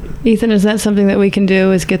own. Ethan, is that something that we can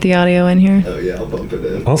do? Is get the audio in here? Oh yeah, I'll bump it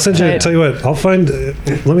in. I'll send you. Right. Tell you what. I'll find.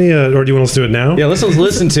 Let me. Or do you want us to do it now? Yeah, let's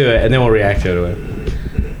listen to it, and then we'll react to it.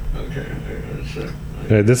 Okay.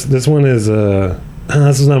 All right, this one is.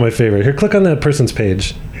 This is not my favorite. Here, click on that person's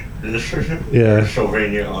page. Yeah.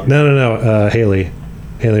 Sylvania. No. Haley,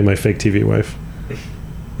 my fake TV wife.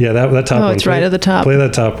 Yeah, that top Oh, one. it's right at the top. Play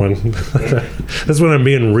that top one. That's when I'm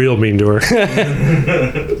being real mean to her.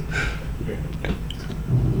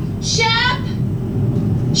 Shep!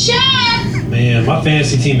 Shep! Man, my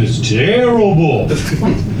fantasy team is terrible.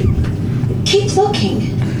 Keep looking.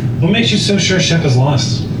 What makes you so sure Shep is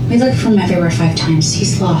lost? We looked from everywhere 5 times.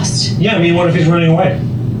 He's lost. Yeah, I mean, what if he's running away?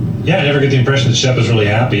 Yeah, I never get the impression that Shep is really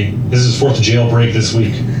happy. This is his 4th jailbreak this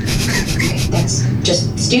week. Okay, that's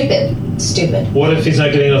just stupid. Stupid. What if he's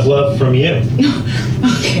not getting enough love from you?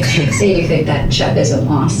 Okay, so you think that Shep isn't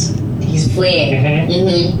lost? He's fleeing.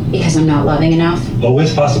 Mm-hmm. Because I'm not loving enough? Oh,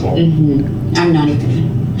 it's possible. Mm-hmm. I'm not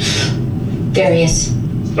even. There he is.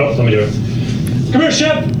 Oh, let me do it. Come here,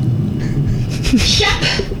 Shep!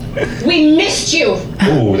 Shep! We missed you!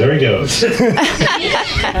 Oh, there he goes.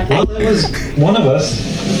 Well, that was one of us.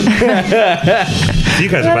 You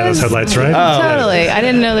guys buy those headlights, right? Totally. I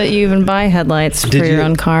didn't know that you even buy headlights for your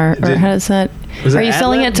own car. Or how does that? Was Are it you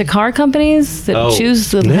selling ad-lib? it to car companies that choose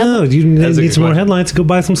the No, you That's a need good some more question. headlights. Go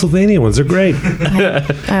buy some Sylvania ones. They're great. Well,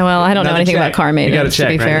 I don't know Another anything check. about car You gotta maintenance, to check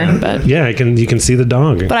be right fair. now. But Yeah, you can see the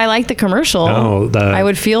dog. I like the commercial. Oh, I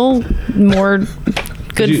would feel more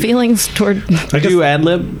good you- feelings toward. I Did you ad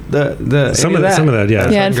lib the some of that, yeah.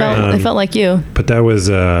 Yeah, it felt like you. But that was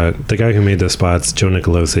the guy who made the spots. Joe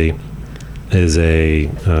Nicolosi is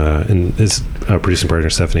and his producing partner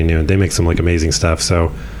Stephanie New. They make some like amazing stuff.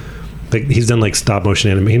 So like he's done like stop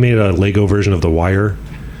motion anime. He made a Lego version of The Wire.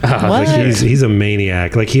 What? Like he's a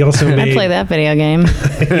maniac. Like he also made. I play that video game.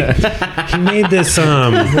 He made this.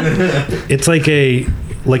 It's like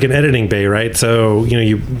an editing bay, right? So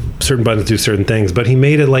you certain buttons do certain things, but he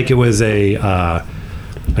made it like it was a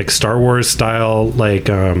like Star Wars style, like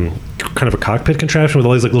kind of a cockpit contraption with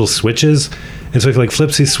all these like little switches. And so if he like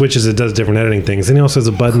flips these switches, it does different editing things. And he also has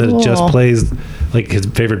a button that just Cool. plays like his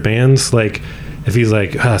favorite bands. Like if he's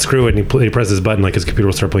like screw it, and he presses his button, like his computer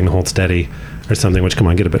will start playing the Hold Steady or something. Which come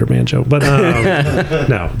on, get a better banjo. But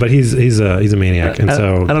no, but he's a maniac. And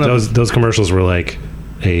so I don't know. those commercials were like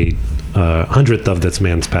a 100th of this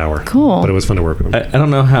man's power. Cool. But it was fun to work with him. I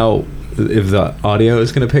don't know how if the audio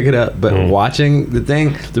is going to pick it up, but watching the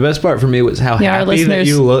thing, the best part for me was how Yeah, our happy that listeners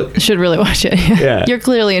you look. should really watch it. Yeah. You're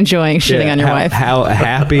clearly enjoying shitting on your how, wife. How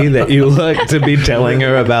happy that you look to be telling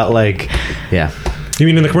her about yeah. You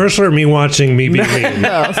mean in the commercial or me watching me be mean?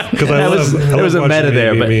 Oh. Because There was a meta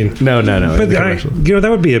there, but no. But in the I, commercial.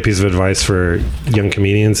 that would be a piece of advice for young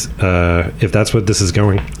comedians if that's what this is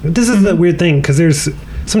going. This is the weird thing because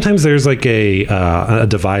sometimes there's like a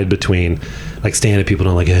divide between like stand-up people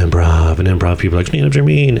don't like improv, and improv people like stand-ups are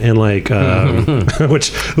mean, and like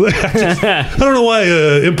which I don't know why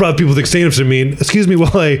improv people think stand-ups are mean. Excuse me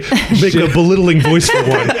while I make a belittling voice for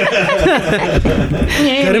one. That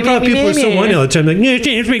improv people are so whiny all the time. Like, yeah,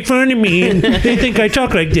 stand-ups make fun of me, and they think I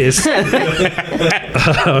talk like this. But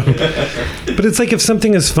it's like if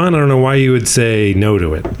something is fun, I don't know why you would say no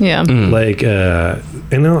to it. Yeah. Like,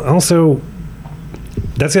 and also,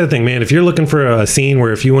 that's the other thing, man. If you're looking for a scene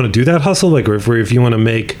where if you want to do that hustle, like, or if you want to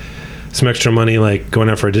make some extra money, like going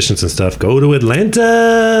out for auditions and stuff, go to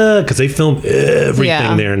Atlanta because they film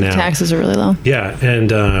everything there now. Taxes are really low. Yeah,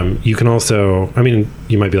 and you can also, I mean,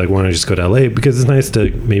 you might be like, why don't you just go to LA? Because it's nice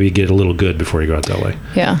to maybe get a little good before you go out to LA.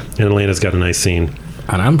 Yeah. And Atlanta's got a nice scene.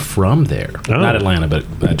 And I'm from there. Oh. Not Atlanta, but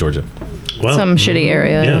Georgia. Well, Some shitty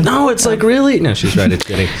area. Yeah. No, it's like really. No, she's right. It's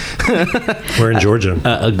shitty. we're in Georgia.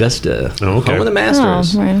 Augusta. Oh, okay. Home of the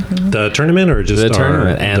Masters. Oh, right. The tournament or just The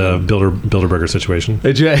tournament the and- Bilderberger situation?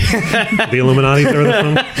 Did you- The Illuminati throw the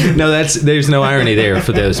film? No, there's no irony there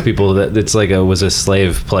for those people. It's like was a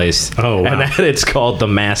slave place. Oh, wow. And that it's called the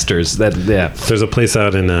Masters. There's a place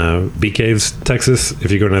out in Bee Caves, Texas. If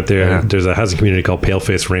you're going out there, Yeah. there's a housing community called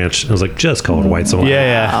Paleface Ranch. I was like, just call it White Sawyer.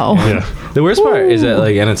 Yeah. Wow. Yeah. The worst part is that,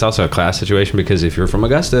 like, and it's also a class situation because if you're from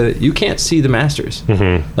Augusta, you can't see the Masters.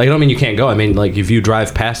 Mm-hmm. Like, I don't mean you can't go. I mean, like, if you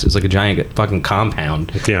drive past, it's like a giant fucking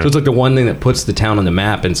compound. Yeah. So it's like the one thing that puts the town on the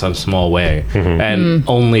map in some small way. Mm-hmm. And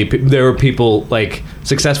only there are people, like,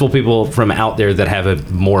 successful people from out there that have a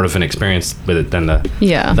more of an experience with it than the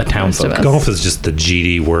town most of folk. us. Golf is just the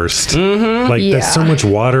GD worst. Mm-hmm. Like, there's so Yeah. much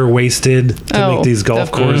water wasted to Oh, make these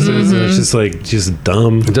golf definitely. courses, and it's just like just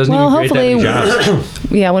dumb. It doesn't Well, even create that many hopefully,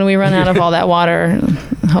 jobs. yeah, when we run out of all that water,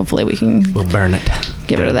 hopefully we can We'll burn it.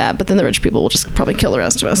 get rid of that. But then the rich people will just probably kill the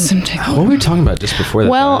rest of us. And take What were we talking about just before that?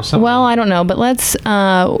 well, I don't know, but let's.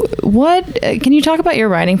 Can you talk about your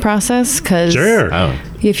writing process? Because Sure. Oh.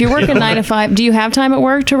 if you're working 9 to 5, do you have time at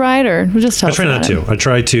work to write, or just tell I us try not about to. it I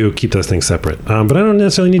try to keep those things separate, but I don't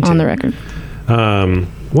necessarily need to. on the record?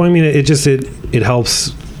 Well, I mean, it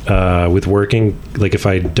helps with working. Like, if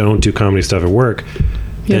I don't do comedy stuff at work,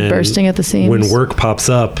 You're then bursting at the seams. When work pops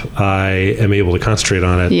up, I am able to concentrate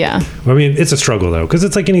on it. Yeah. I mean, it's a struggle though, because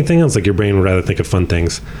it's like anything else. Like, your brain would rather think of fun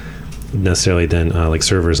things necessarily than like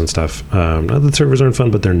servers and stuff. Not that servers aren't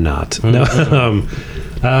fun, but they're not. No.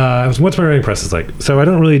 What's my writing process like? So I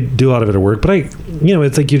don't really do a lot of it at work, but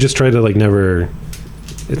it's like you just try to like never.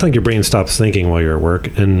 It's like your brain stops thinking while you're at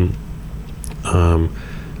work, and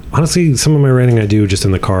honestly, some of my writing I do just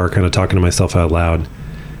in the car, kind of talking to myself out loud.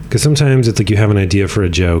 Because sometimes it's like you have an idea for a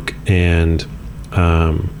joke, and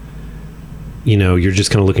you're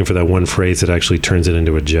just kind of looking for that one phrase that actually turns it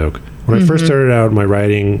into a joke. When I first started out, my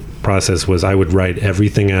writing process was I would write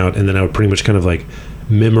everything out, and then I would pretty much kind of like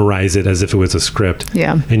memorize it as if it was a script.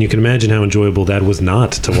 Yeah. And you can imagine how enjoyable that was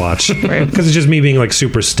not to watch, Right. because it's just me being like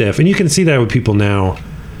super stiff. And you can see that with people now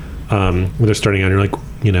when they're starting out. You're like,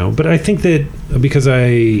 but I think that because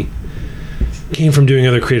I came from doing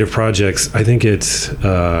other creative projects, I think it's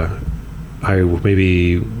I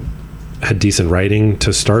maybe had decent writing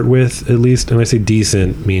to start with, at least. And I say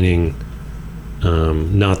decent meaning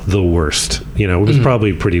not the worst. It was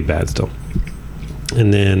probably pretty bad still.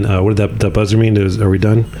 And then what did that buzzer mean? Are we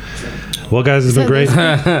done? Well, guys, it's been great.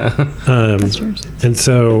 That's yours. And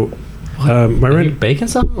so my Are you writing. baking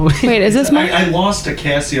something? Wait, is this my? I lost a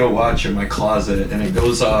Casio watch in my closet, and it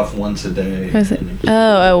goes off once a day. Is it? and keeps-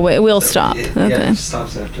 Oh, wait, we'll stop. It, Okay. Yeah, it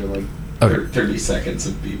stops after like Okay. 30 seconds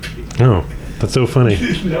of beeping. Oh, that's so funny.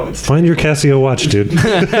 No, it's Find your Casio watch, dude.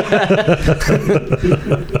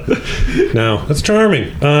 No, that's charming.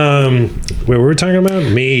 Wait, we were talking about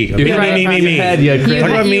me. Me. You had Talk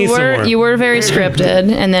about me some more. You were very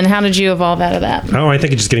scripted, and then how did you evolve out of that? Oh, I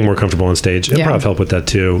think it's just getting more comfortable on stage. Improv Yeah. helped with that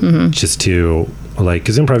too. Just to like,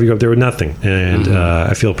 because improv, you go up there with nothing, and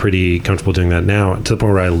I feel pretty comfortable doing that now, to the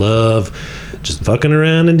point where I love just fucking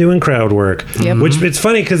around and doing crowd work. Yep. Which it's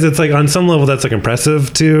funny because it's like on some level that's like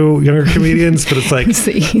impressive to younger comedians, but it's like It's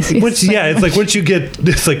the easiest once thing. it's like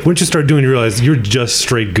once you start doing, it, you realize you're just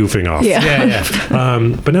straight goofing off. Yeah.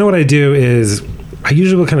 But now what I do is I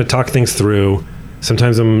usually will kind of talk things through.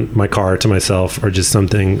 Sometimes in my car to myself, or just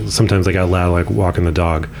sometimes like out loud, like walking the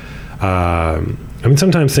dog. I mean,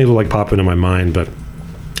 sometimes things will like pop into my mind, but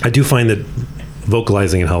I do find that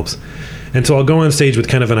vocalizing it helps. And so I'll go on stage with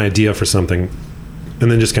kind of an idea for something, and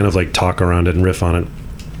then just kind of like talk around it and riff on it.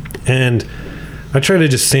 And I try to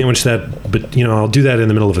just sandwich that, but I'll do that in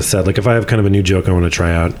the middle of a set. Like if I have kind of a new joke I want to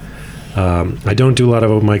try out. I don't do a lot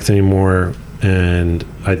of open mics anymore, and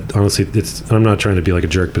I honestly, I'm not trying to be like a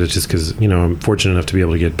jerk, but it's just because I'm fortunate enough to be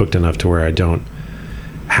able to get booked enough to where I don't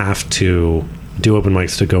have to do open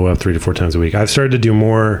mics to go up 3 to 4 times a week. I've started to do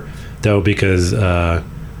more though because like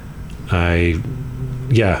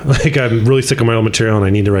I'm really sick of my old material and I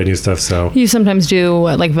need to write new stuff. So You sometimes do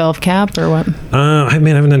what, like Velv Cap or what? I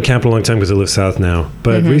haven't done Cap in a long time because I live south now.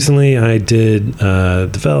 But recently I did the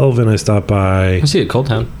Velv, and I stopped by. I see it, Cold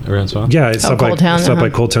Town around as well. Yeah, I stopped by Cold Town, by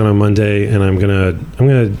Cold Town on Monday, and I'm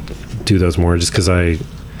gonna do those more just because I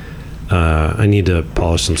need to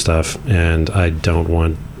polish some stuff, and I don't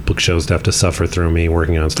want book shows to have to suffer through me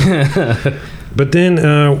working on stuff. But then,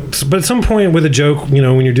 but at some point with a joke, when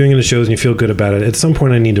you're doing it in the shows and you feel good about it, at some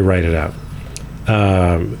point I need to write it out.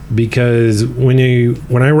 Because when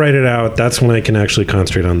I write it out, that's when I can actually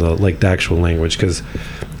concentrate on the actual language. Because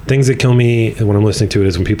things that kill me when I'm listening to it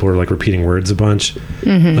is when people are like repeating words a bunch.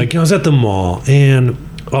 Like, I was at the mall and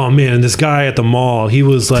oh man, this guy at the mall, he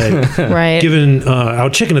was like Right. giving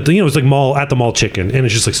out chicken at the, it's like mall at the mall chicken, and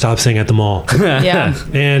it's just like stop saying at the mall. Yeah.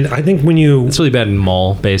 And I think when you It's really bad in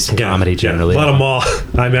mall-based comedy generally. a lot of mall.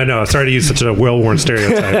 I mean, I know. Sorry to use such a well-worn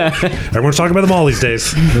stereotype. Everyone's talking about the mall these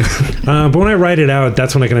days. But when I write it out,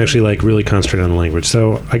 that's when I can actually like really concentrate on the language.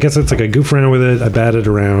 So I guess it's like I goof around with it, I bat it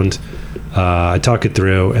around, I talk it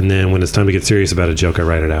through, and then when it's time to get serious about a joke, I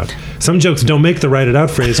write it out. Some jokes don't make the write it out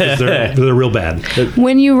phrase because they're real bad.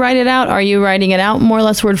 When you write it out, are you writing it out more or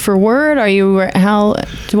less word for word? Are you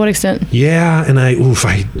to what extent? Yeah, and I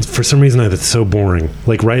for some reason that's so boring.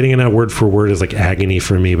 Like writing it out word for word is like agony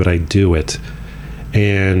for me, but I do it,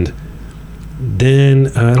 and then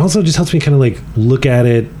it also just helps me kind of like look at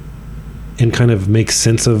it and kind of make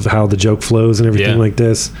sense of how the joke flows and everything like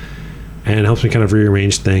this. And it helps me kind of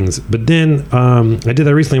rearrange things. But then I did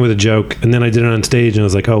that recently with a joke, and then I did it on stage, and I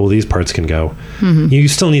was like, oh, well, these parts can go. Mm-hmm. You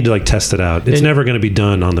still need to like test it out. It's never going to be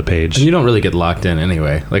done on the page. And you don't really get locked in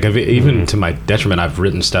anyway. Like even to my detriment, I've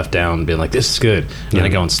written stuff down, being like, this is good. And then I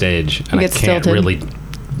go on stage, and I can't stilted. Really...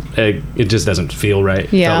 it just doesn't feel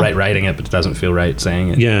right. Yeah. Felt right writing it, but it doesn't feel right saying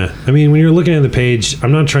it. Yeah. I mean, when you're looking at the page,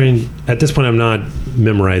 I'm not trying... At this point, I'm not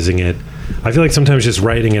memorizing it. I feel like sometimes just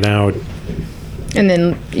writing it out... And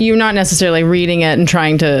then you're not necessarily reading it and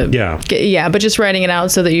trying to... but just writing it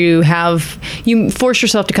out so that you force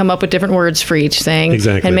yourself to come up with different words for each thing.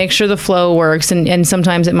 Exactly. And make sure the flow works. And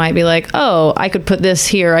sometimes it might be like, oh, I could put this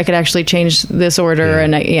here. I could actually change this order.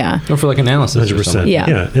 Or for like analysis 100%.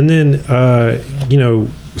 Yeah. And then,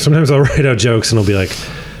 sometimes I'll write out jokes and I'll be like,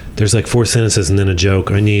 there's like 4 sentences and then a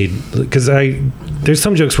joke. I need... Because there's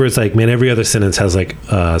some jokes where it's like, man, every other sentence has like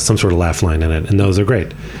some sort of laugh line in it. And those are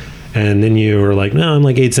great. And then you were like, no, I'm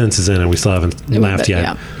like 8 sentences in and we still haven't laughed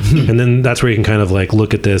yet. Yeah. And then that's where you can kind of like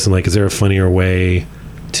look at this and like, is there a funnier way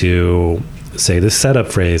to say this setup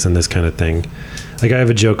phrase and this kind of thing? Like I have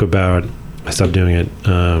a joke about, I stopped doing it,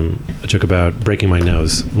 a joke about breaking my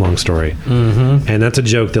nose, long story. Mm-hmm. And that's a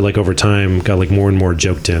joke that like over time got like more and more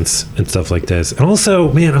joke dense and stuff like this. And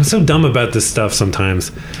also, man, I'm so dumb about this stuff sometimes.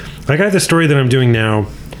 Like I have this story that I'm doing now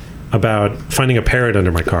about finding a parrot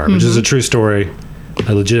under my car, which is a true story.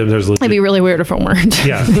 It'd be really weird if it weren't.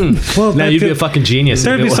 Yeah. Well, now you'd be a fucking genius.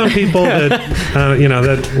 There'd be some people that,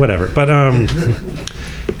 that whatever. But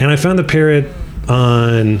and I found the parrot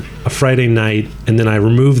on a Friday night, and then I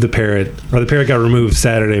removed the parrot, or the parrot got removed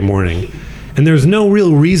Saturday morning, and there's no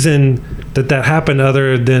real reason that happened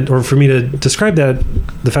other than, or for me to describe that,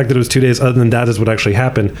 the fact that it was 2 days, other than that is what actually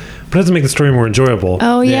happened. But it doesn't make the story more enjoyable.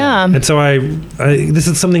 Oh yeah. And so this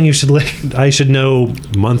is something I should know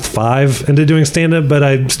month 5 into doing stand-up, but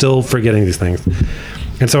I'm still forgetting these things.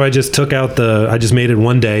 And so I just took out I just made it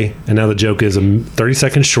one day, and now the joke is 30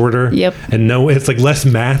 seconds shorter. Yep. And no, it's like less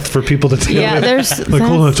math for people to tell. Yeah, there's... Like,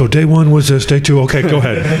 hold on, so day 1 was this, day 2, okay, go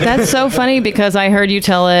ahead. That's so funny because I heard you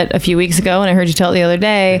tell it a few weeks ago, and I heard you tell it the other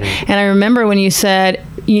day, and I remember when you said...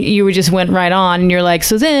 You just went right on, and you're like,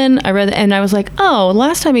 so then I read, and I was like, oh,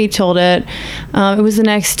 last time he told it, it was the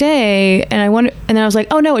next day, and I wonder, and then I was like,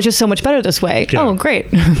 oh no, it's just so much better this way. Yeah. Oh, great.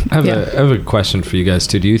 I have a question for you guys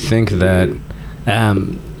too. Do you think that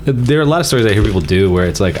there are a lot of stories I hear people do where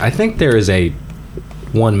it's like, I think there is a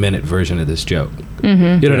 1 minute version of this joke.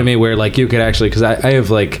 Mm-hmm. You know what I mean? Where like you could actually, because I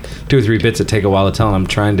have like 2 or 3 bits that take a while to tell, and I'm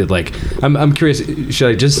trying to like, I'm curious, should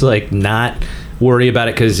I just like not worry about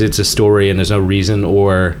it because it's a story and there's no reason,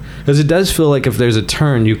 or because it does feel like if there's a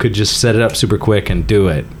turn you could just set it up super quick and do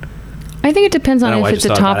it? I think it depends on if it's a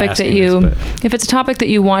topic if it's a topic that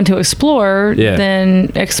you want to explore,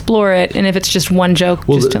 then explore it, and if it's just one joke.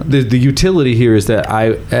 Well, the utility here is that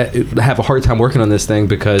I have a hard time working on this thing,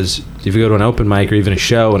 because if you go to an open mic or even a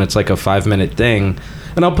show and it's like a 5-minute thing,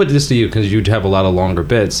 and I'll put this to you because you'd have a lot of longer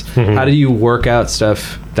bits. Mm-hmm. How do you work out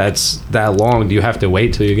stuff that's that long? Do you have to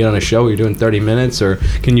wait till you get on a show where you're doing 30 minutes, or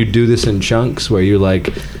can you do this in chunks where you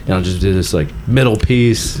like, just do this like middle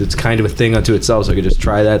piece? It's kind of a thing unto itself, so I could just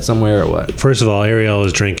try that somewhere, or what? First of all, Ariel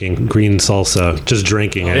is drinking green salsa, just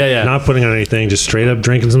drinking it. Yeah. Not putting on anything, just straight up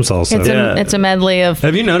drinking some salsa. It's a medley of...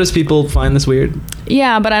 Have you noticed people find this weird?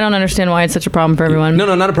 Yeah, but I don't understand why it's such a problem for everyone.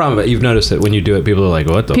 No, not a problem, but you've noticed it when you do it. People are like,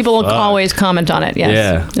 what the People fuck? will always comment on it, yes.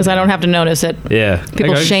 Yeah. Because I don't have to notice it. Yeah.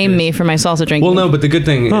 People shame me for my salsa drinking. Well, no, but the good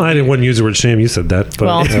thing... Oh, I wouldn't use the word shame. You said that. But,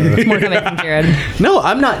 well, it's more coming from Jared. No,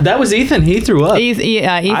 I'm not. That was Ethan. He threw up.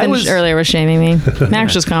 Ethan earlier was shaming me.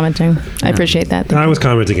 Max was commenting. I appreciate that. I was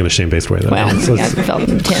commenting in a shame-based way, though. Well, I felt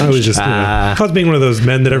I was just... I was being one of those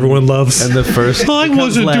men that everyone loves. And the first... I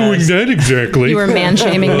wasn't doing that exactly. You were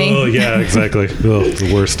man-shaming me. Oh, yeah, exactly. Oh,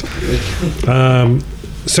 the worst.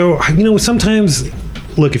 So, sometimes...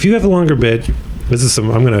 Look, if you have a longer bit...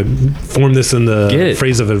 I'm going to form this in the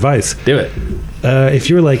phrase of advice. Do it. If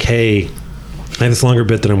you're like, hey, I have this longer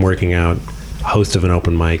bit that I'm working out, host of an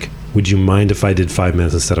open mic, would you mind if I did 5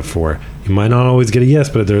 minutes instead of 4? You might not always get a yes,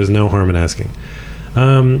 but there is no harm in asking.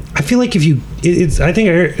 I feel like I think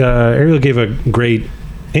Ariel gave a great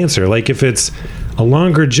answer. Like if it's a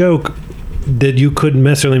longer joke, that you couldn't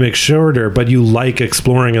necessarily make shorter, but you like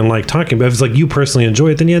exploring and like talking. But if it's like you personally enjoy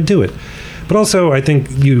it, then yeah, do it. But also, I think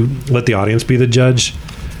you let the audience be the judge.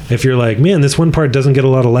 If you're like, man, this one part doesn't get a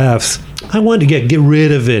lot of laughs, I want to get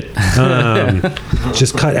rid of it.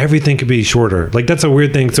 Just cut everything could be shorter. Like that's a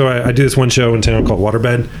weird thing. So I do this one show in town called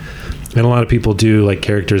Waterbed, and a lot of people do like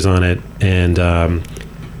characters on it, and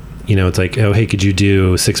it's like, oh hey, could you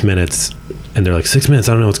do 6 minutes? And they're like, 6 minutes?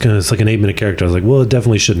 I don't know. It's like an 8-minute character. I was like, well, it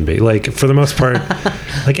definitely shouldn't be. Like, for the most part,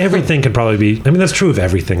 like everything can probably be. I mean, that's true of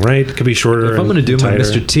everything, right? It could be shorter. If I'm going to do tighter. my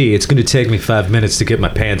Mr. T, it's going to take me 5 minutes to get my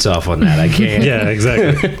pants off on that. I can't. Yeah,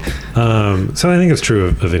 exactly. So I think it's true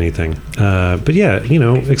of anything. But yeah,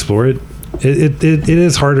 explore it. It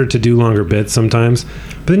is harder to do longer bits sometimes.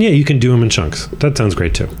 But then, yeah, you can do them in chunks. That sounds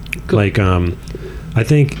great, too. Cool. Like, I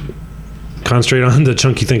think concentrate on the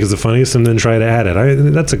chunk you think is the funniest and then try to add it.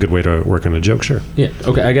 That's a good way to work on a joke, sure. Yeah.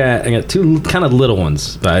 Okay, I got two kind of little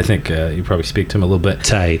ones, but I think you probably speak to them a little bit.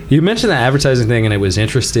 Tight. You mentioned that advertising thing, and it was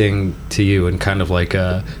interesting to you in kind of like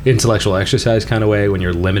a intellectual exercise kind of way when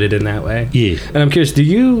you're limited in that way. Yeah. And I'm curious, do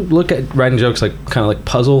you look at writing jokes like kind of like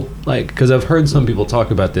puzzle? Like, because I've heard some people talk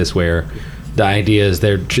about this where the idea is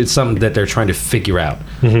it's something that they're trying to figure out.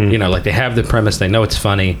 Mm-hmm. Like they have the premise, they know it's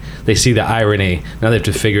funny, they see the irony, now they have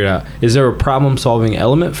to figure it out. Is there a problem-solving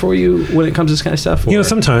element for you when it comes to this kind of stuff? Or?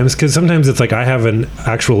 Sometimes, because sometimes it's like I have an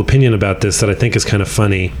actual opinion about this that I think is kind of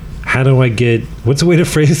funny. How do I what's a way to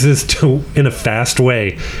phrase this in a fast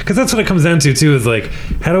way? Because that's what it comes down to, too, is like,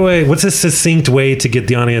 what's a succinct way to get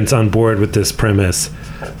the audience on board with this premise?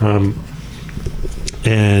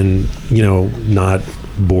 And, not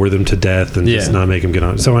bore them to death and just not make them get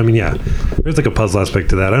on. So, I mean, yeah, there's like a puzzle aspect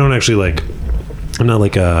to that. I don't actually I'm not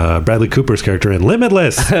like Bradley Cooper's character in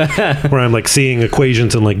Limitless, where I'm like seeing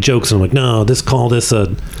equations and like jokes and I'm like, no, call this a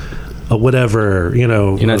whatever, You're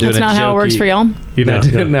not doing That's not how it works for y'all. We're not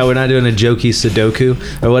doing a jokey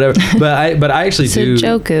Sudoku or whatever. But I actually do.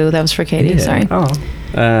 Sudoku, that was for Katie, sorry.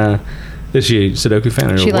 Oh. Is she a Sudoku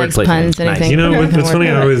fan? Or she likes puns, anything. Nice. What's funny,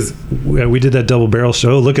 we did that double barrel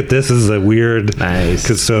show. Look at this. This is a weird. Nice.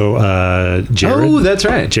 Because Jared. Oh, that's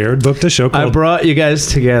right. Jared booked a show called I brought you guys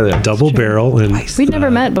together. Double Barrel. And We'd never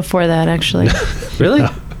met before that, actually. Really?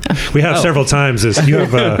 We have several times. You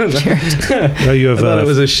have. I thought it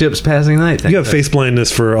was a ship's passing night. You have face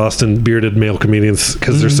blindness for Austin bearded male comedians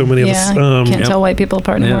because there's so many of us. Can't tell white people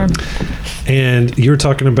apart anymore. And you were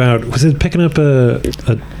talking about, was it picking up a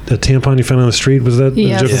tampon you found on the street? Was that the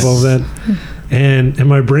joke of all of that? And in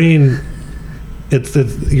my brain,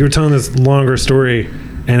 you were telling this longer story,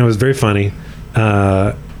 and it was very funny.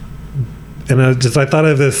 And I thought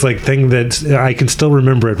of this like thing that I can still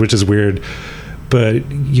remember it, which is weird.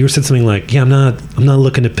 But you said something like, "Yeah, I'm not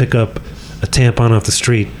looking to pick up a tampon off the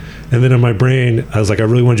street." And then in my brain, I was like, I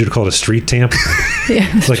really wanted you to call it a street tamp.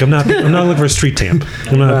 It's like I'm not looking for a street tamp.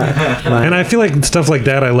 And I feel like stuff like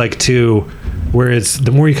that I like too, where it's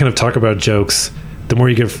the more you kind of talk about jokes, the more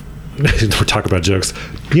you give. Talk about jokes,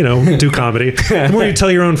 do comedy. The more you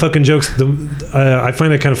tell your own fucking jokes, I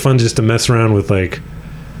find it kind of fun just to mess around with like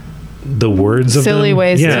the words of silly them.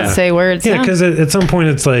 ways to say words. Yeah, because at some point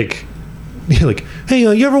it's like. You're like, hey,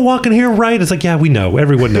 you ever walk in here, right? It's like, yeah, we know.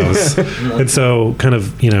 Everyone knows. And so kind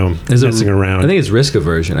of, messing around. I think it's risk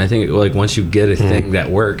aversion. I think like once you get a thing that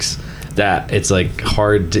works, that it's like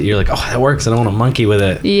hard to, you're like, oh, that works. I don't want to monkey with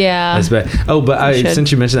it. Yeah. That's bad. Oh, but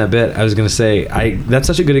since you mentioned that bit, I was going to say, that's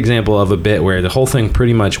such a good example of a bit where the whole thing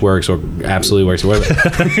pretty much works or absolutely works. Or whatever.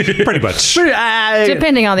 Pretty much.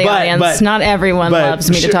 Depending on the audience. Not everyone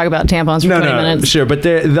loves me to talk about tampons for 20 minutes. Sure, but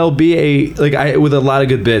there'll be with a lot of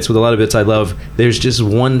good bits, I love, there's just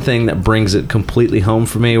one thing that brings it completely home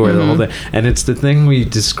for me where the whole thing, and it's the thing where you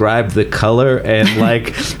describe the color and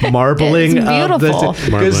like marbling. It's beautiful.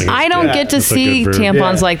 I don't get to see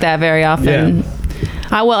tampons like that very often.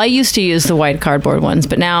 I used to use the white cardboard ones,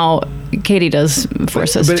 but now Katie does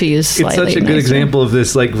force us to use slightly It's such a good example of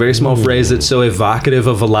this like very small phrase that's so evocative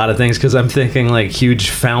of a lot of things, because I'm thinking like huge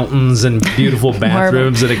fountains and beautiful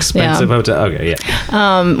bathrooms and expensive hotel. Okay,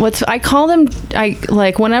 I call them,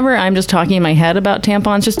 whenever I'm just talking in my head about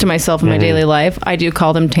tampons just to myself in my daily life, I do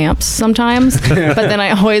call them tamps sometimes, but then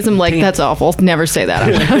I always am like, that's awful, never say that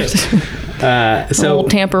out loud. Old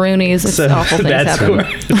tamperoonies, it's awful things happen.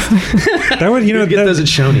 That would, get those at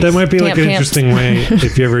Shoney's. That might be like an interesting way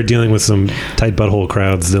if you're ever dealing with some tight butthole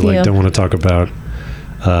crowds that don't want to talk about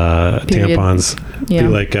tampons. Yeah. Be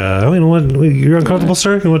like, oh, you know what? You're uncomfortable,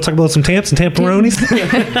 sir? You want to talk about some tamps and tamperonis?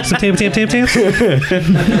 Some tamps?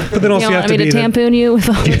 But then also You you have want to me be to tampoon you with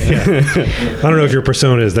all this? I don't know if your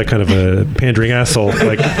persona is that kind of a pandering asshole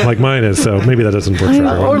like mine is, so maybe that doesn't work for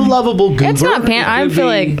Or everyone. lovable goober. It's not I feel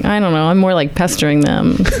like, I don't know, I'm more like pestering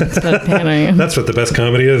them instead of pandering. That's what the best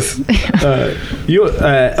comedy is. Here,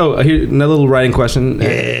 another little writing question.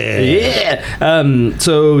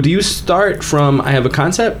 So do you start from I have a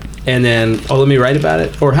concept and then let me write about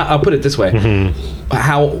it, or I'll put it this way: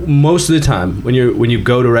 how most of the time when you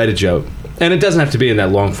go to write a joke, and it doesn't have to be in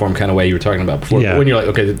that long form kind of way you were talking about before. Yeah. But when you're like,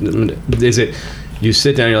 okay, is it? You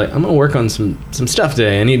sit down, you're like, I'm gonna work on some stuff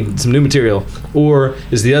today. I need some new material. Or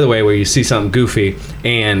is the other way where you see something goofy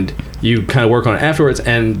and you kind of work on it afterwards?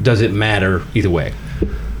 And does it matter either way?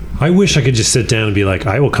 I wish I could just sit down and be like,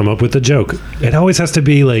 I will come up with a joke. It always has to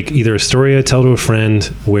be like either a story I tell to a friend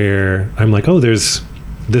where I'm like, oh, this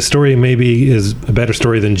story maybe is a better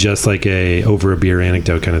story than just like a over a beer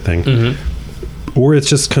anecdote kind of thing. Or it's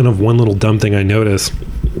just kind of one little dumb thing I notice.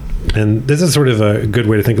 And this is sort of a good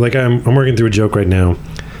way to think. Like I'm working through a joke right now,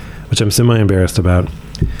 which I'm semi-embarrassed about,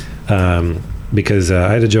 because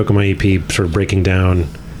I had a joke on my EP sort of breaking down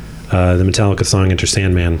the Metallica song Enter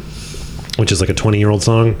Sandman, which is like a 20-year-old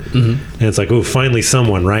song. And it's like, oh, finally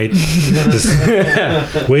someone, right? This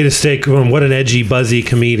way to stake what an edgy, buzzy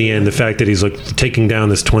comedian, the fact that he's like taking down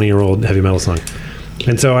this 20-year-old heavy metal song.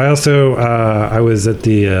 And so I also, I was at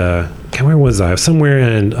the, where was I? I was somewhere,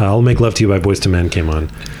 and I'll Make Love to You by Boyz II Men came on.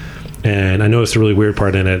 And I noticed a really weird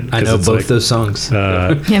part in it. I know it's both like, those songs.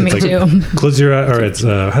 Yeah, me it's like, too. Close your eyes, or it's,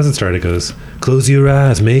 how's it start? It goes, close your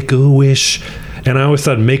eyes, make a wish. And I always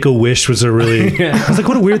thought make a wish was a really, I was like,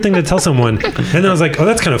 what a weird thing to tell someone. And then I was like, oh,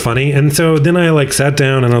 that's kind of funny. And so then I like sat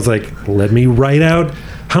down and I was like, let me write out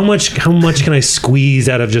how much can I squeeze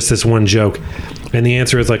out of just this one joke? And the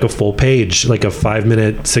answer is like a full page, like a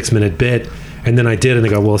 5-minute, 6-minute bit. And then I did, and they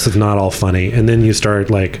go, well, this is not all funny. And then you start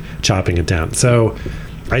like chopping it down. So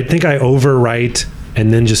I think I overwrite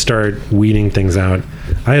and then just start weeding things out.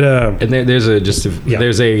 I had and there's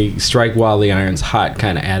a strike while the iron's hot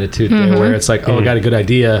kind of attitude there, where it's like, oh, I got a good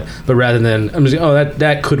idea, but rather than I'm just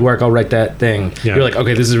that could work, I'll write that thing. Yeah. You're like,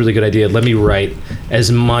 okay, this is a really good idea. Let me write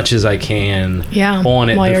as much as I can on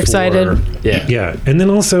it while you're before- excited. Yeah. And then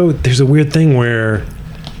also there's a weird thing where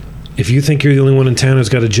if you think you're the only one in town who's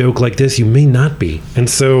got a joke like this, you may not be. And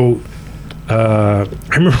so I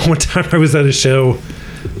remember one time I was at a show.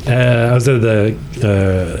 I was at the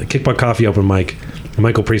Kickbutt Coffee open mic.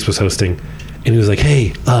 Michael Priest was hosting, and he was like,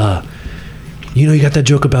 "Hey, you got that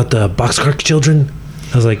joke about the boxcar children?"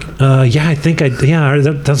 I was like, "Yeah, I think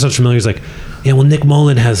that sounds familiar." He's like, "Yeah, well, Nick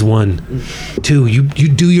Mullen has one too. You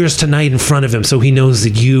do yours tonight in front of him, so he knows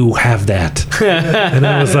that you have that." And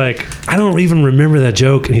I was like, "I don't even remember that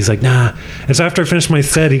joke." And he's like, "Nah." And so after I finished my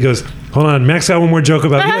set, he goes, "Hold on, Max got one more joke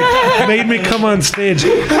about me." Like, made me come on stage.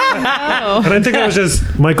 And I think that was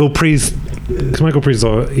just Michael Priest. Because Michael Priest,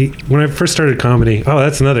 when I first started comedy,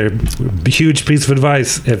 that's another huge piece of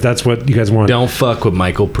advice, if that's what you guys want. Don't fuck with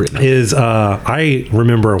Michael Priest. Is I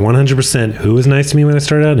remember 100% who was nice to me when I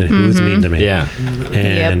started out and who was mean to me. Yeah.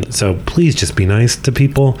 And so please just be nice to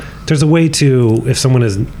people. There's a way to, if someone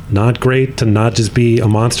is not great, to not just be a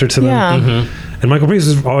monster to them. Yeah. And Michael Priest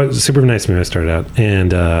was always super nice to me when I started out,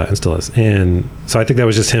 and still is. And so I think that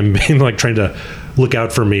was just him being like trying to look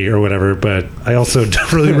out for me or whatever. But I also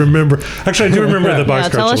don't really remember. Actually, I do remember the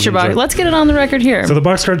boxcar Tell us your children joke. Let's get it on the record here. So the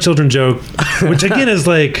boxcar children joke, which again is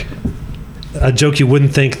like a joke you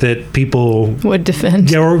wouldn't think that people would defend.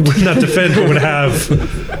 Yeah, or would not defend, but would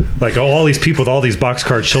have like all these people with all these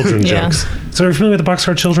boxcar children Yeah. jokes. So are you familiar with the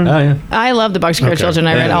boxcar children? Oh yeah. I love the Boxcar Okay. Children.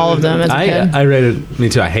 I read all of them as a kid. I read it. Me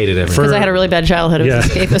too. I hated it. Because I had a really bad childhood. It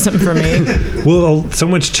was Yeah. escapism for me. Well, so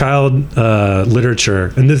much child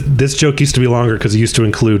literature, and this joke used to be longer because it used to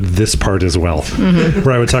include this part as well,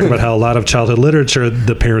 where I would talk about how a lot of childhood literature,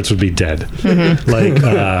 the parents would be dead,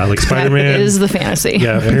 like Spider-Man. That is the fantasy.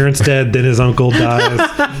 Yeah, parents dead, then his uncle dies.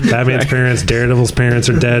 Batman's parents, Daredevil's parents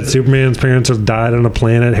are dead. Superman's parents have died on a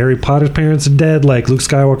planet. Harry Potter's parents are dead. Like Luke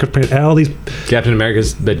Skywalker's parents. All these. Captain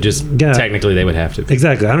America's, but just technically they would have to.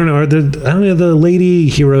 Exactly. I don't know. I don't know the lady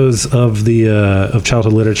heroes of the of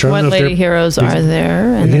childhood literature. I What don't know if lady heroes are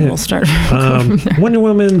there? And then we'll start. Wonder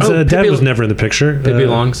Woman's dad Pippi- was never in the picture. Pippi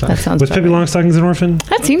Longstocking. That sounds Was Pippi about right. Longstockings an orphan?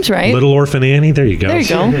 That seems right. Little Orphan Annie. There you go. There you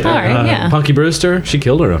go. All right. Yeah. Punky Brewster, she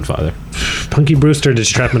killed her own father. Punky Brewster did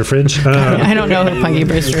she trap him in a fridge. I don't know who Punky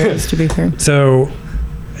Brewster is, to be fair. So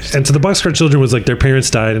the boxcar children was like their parents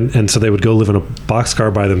died, and so they would go live in a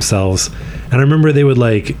boxcar by themselves. And I remember they would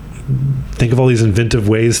like think of all these inventive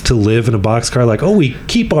ways to live in a boxcar. Like, oh, we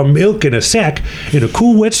keep our milk in a sack in a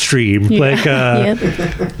cool wet stream, like,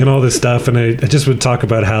 and all this stuff. And I just would talk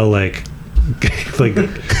about how like I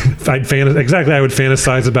would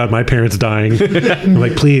fantasize about my parents dying. I'm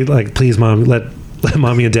like, please, mom, let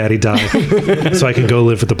mommy and daddy die so I can go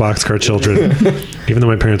live with the boxcar children, even though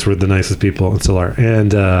my parents were the nicest people and still are.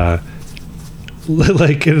 And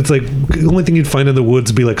like, and it's like the only thing you'd find in the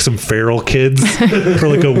woods would be like some feral kids or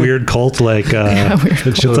like a weird cult, like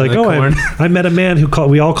it's like, oh, I met a man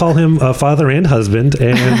we all call him father and husband,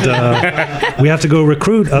 and we have to go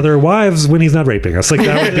recruit other wives when he's not raping us. Like,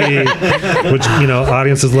 that would be, which, you know,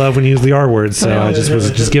 audiences love when you use the R word. So I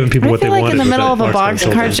was just giving people what they wanted. Like in the middle of a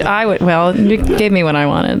boxcar, I would. Well, you gave me what I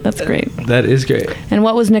wanted. That's great. That is great. And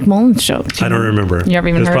what was Nick Mullen's show? I don't remember. You ever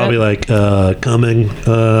even heard probably it? Like coming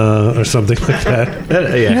or something like that.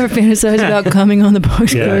 You ever fantasize about coming on the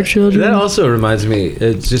boxcar children? That also reminds me.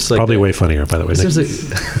 It's just like probably way funnier, by the way.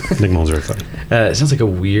 Nick Mullen's very funny. It sounds like a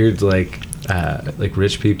weird like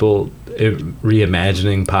rich people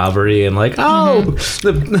reimagining poverty and like,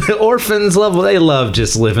 the orphans they love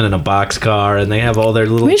just living in a boxcar and they have all their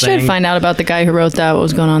little. We should find out about the guy who wrote that. What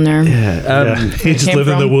was going on there? Yeah, he just lived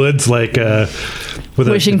in the woods, like with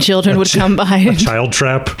wishing children would come by. A child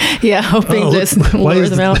trap. Yeah, hoping this lure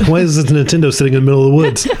them out. Why is this Nintendo sitting in the middle of the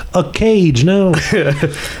woods? A cage, no.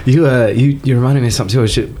 You reminded me of something too. I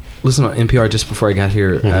should listen on NPR just before I got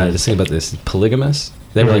here to say about this polygamous.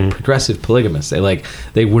 They were like progressive polygamists.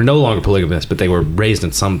 They were no longer polygamists, but they were raised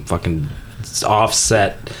in some fucking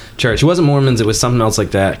offset church. It wasn't Mormons, it was something else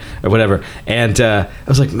like that or whatever. And I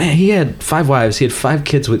was like, man, he had 5 wives. He had 5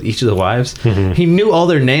 kids with each of the wives. He knew all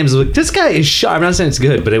their names. I was like, this guy is sharp. I'm not saying it's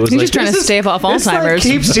good, but it was He's like just trying to stave off Alzheimer's. This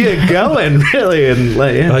like keeps you going, really. And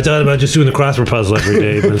like, yeah. I thought about just doing the crossword puzzle every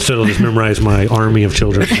day, but instead I'll just memorize my army of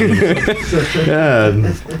children.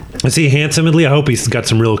 I see handsomely. I hope he's got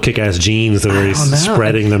some real kick-ass genes that he's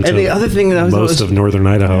spreading them to the other thing that most of northern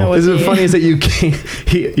Idaho. Isn't it funny is that you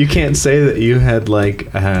can't say that you had like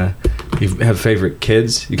you have favorite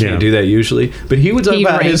kids. You can't do that usually. But he would talk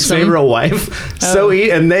about his favorite wife.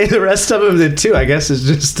 And the rest of them did too. I guess it's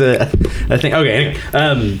just a thing. Okay.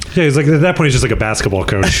 Anyway, he's like, at that point he's just like a basketball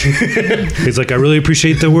coach. He's like, I really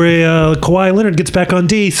appreciate the way Kawhi Leonard gets back on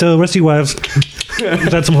D. So rest of you wives,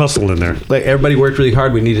 had some hustle in there. Like, everybody worked really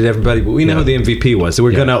hard. We needed everybody, but we know who the MVP was. So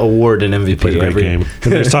we're gonna award an MVP Played a great game.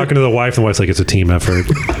 And he's talking to the wife, and the wife's like, it's a team effort.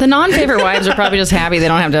 The non-favorite wives are probably just happy they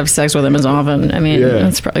don't have to have sex with him as often. I mean,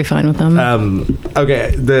 that's probably fine with them.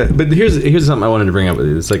 Okay, but here's something I wanted to bring up with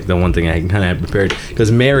you. It's like the one thing I kind of had prepared,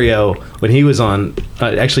 because Mario, when he was on,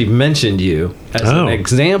 actually mentioned you as an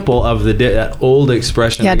example of the old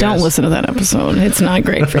expression. Yeah, don't listen to that episode. It's not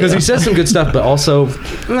great for you. Because he says some good stuff, but also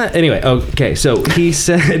anyway. Okay, so he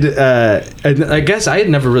said, and I guess I had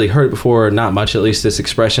never really heard it before, not much at least, this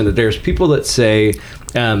expression that there's people that say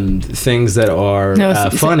things that are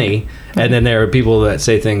funny, and then there are people that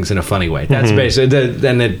say things in a funny way. That's basically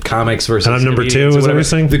the comics versus. And I'm number 2. Is that what you're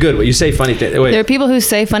saying? The good way. You say funny things. There are people who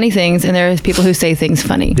say funny things, and there are people who say things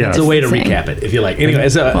funny. Yeah, it's a way to recap it, if you like. Anyway,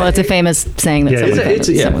 it's a famous saying that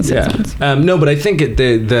someone says. No, but I think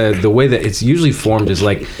the way that it's usually formed is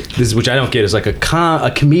like this, which I don't get, is like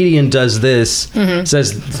a comedian does this,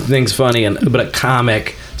 says things funny, but a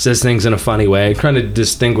comic says things in a funny way, trying to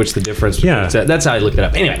distinguish the difference. That's how I looked it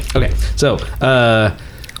up. Anyway, okay, so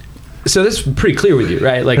this is pretty clear with you,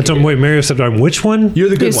 right? Like, wait, Mario said, "I'm which one?" You're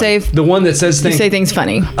the good one, the one that says things. You say things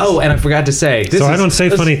funny. Oh, and I forgot to say. I don't say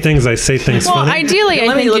funny things. I say things funny. Well, ideally,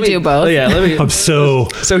 I think you do both. Yeah, I'm so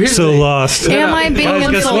lost. Am I being guys,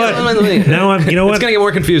 guess what? Now I'm. You know what? It's gonna get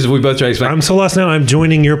more confused if we both try to explain. I'm so lost now. I'm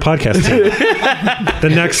joining your podcast team.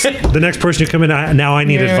 the next person you come in, now I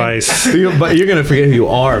need advice. But you're gonna forget who you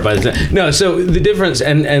are by the time. No, so the difference,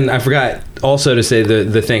 and I forgot also to say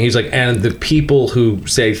the thing. He's like, and the people who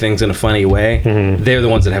say things in a funny way, they're the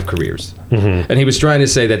ones that have careers. And he was trying to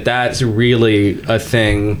say that that's really a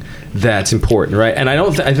thing that's important, right? And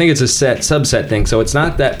I think it's a subset thing. So it's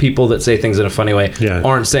not that people that say things in a funny way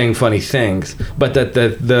aren't saying funny things, but that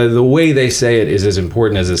the way they say it is as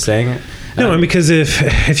important as saying it. No, because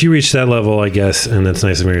if you reach that level, I guess, and that's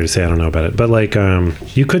nice of me to say, I don't know about it, but like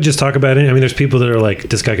you could just talk about it. I mean, there's people that are like,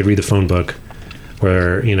 this guy could read the phone book,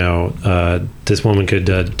 where this woman could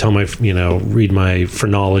tell read my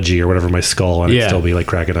phrenology or whatever, my skull, and I'd still be like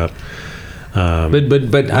cracking up.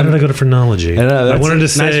 But How did I go to phrenology? I know, I that's wanted a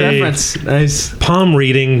to nice say reference. Nice. palm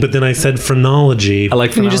reading, but then I said phrenology. I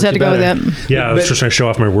like You just had to go with better. that. Yeah, I was But- just trying to show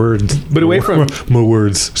off my words. But away from- my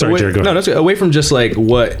words. Sorry, Away- Jared. Go no, ahead. that's good. Away from just like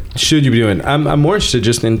what should you be doing. I'm more interested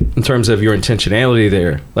just in terms of your intentionality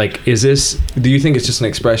there. Like, do you think it's just an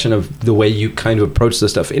expression of the way you kind of approach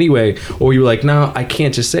this stuff anyway, or you were like, no, I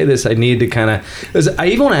can't just say this. I need to kind of. I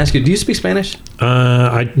even want to ask you, do you speak Spanish?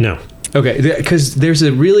 No. Okay, because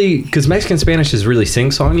because Mexican Spanish is really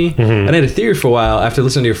sing-songy, and I had a theory for a while after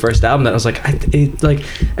listening to your first album that I was like,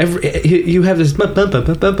 you have this,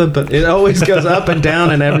 it always goes up and down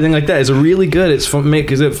and everything like that. It's really good. It's fun,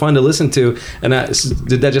 is it fun to listen to? And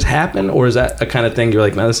did that just happen, or is that a kind of thing you're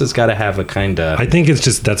like, no, this has got to have a kind of? I think it's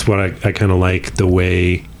just that's what I kind of like the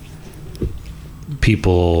way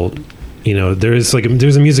people, there's a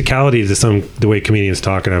musicality to the way comedians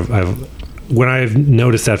talk, and when I've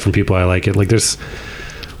noticed that from people, I like it. Like there's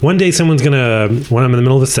one day someone's gonna, when I'm in the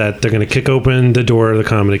middle of a set, they're gonna kick open the door of the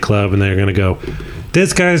comedy club and they're gonna go,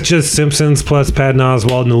 this guy's just Simpsons plus Patton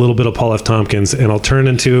Oswalt and a little bit of Paul F. Tompkins, and I'll turn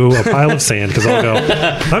into a pile of sand because I'll go,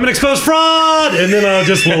 I'm an exposed fraud, and then I'll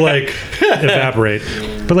just will like evaporate.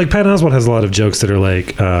 But like Patton Oswalt has a lot of jokes that are like,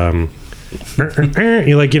 he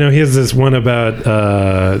has this one about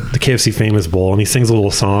the KFC Famous Bowl, and he sings a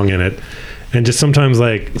little song in it. And just sometimes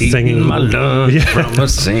like singing my lunch from a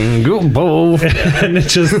single bowl. And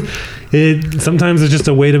sometimes it's just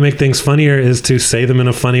a way to make things funnier is to say them in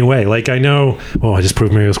a funny way. Like I know, I just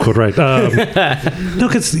proved Mario's quote right. No,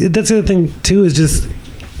 because that's the other thing too, is just,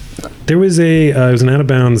 there was it was an Out of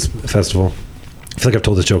Bounds festival. I feel like I've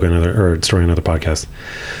told this joke story on another podcast.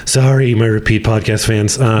 Sorry, my repeat podcast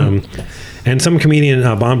fans. And some comedian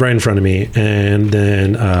bombed right in front of me. And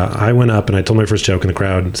then I went up and I told my first joke, and the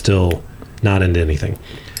crowd still not into anything.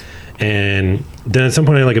 And then at some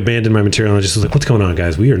point I like abandoned my material and I just was like, what's going on,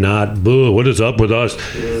 guys? We are not, what is up with us?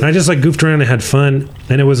 And I just like goofed around and had fun.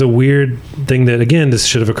 And it was a weird thing that, again, this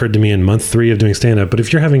should have occurred to me in month 3 of doing stand-up, but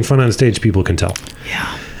if you're having fun on stage, people can tell.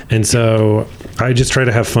 Yeah. And so I just try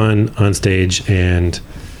to have fun on stage, and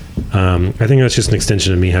I think that's just an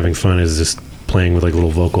extension of me having fun, is just playing with like little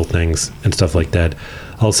vocal things and stuff like that.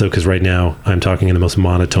 Also, because right now I'm talking in the most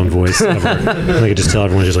monotone voice ever. And I could just tell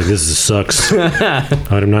everyone just like, this sucks.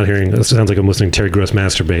 I'm not hearing, it sounds like I'm listening to Terry Gross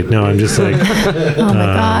masturbate. No, I'm just like, Oh my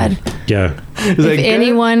God. yeah. If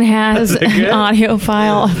anyone has an audio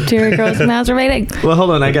file of Terry Gross masturbating. Well,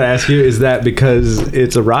 hold on. I gotta ask you: is that because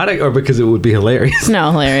it's erotic, or because it would be hilarious?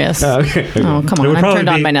 No, hilarious. Oh, okay. Oh, come It on. would I'm probably turned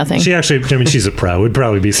on by nothing. She actually, she's a pro. It would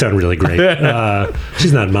probably sound really great.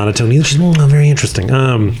 She's not monotone either. She's very interesting.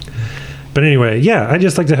 But anyway, yeah, I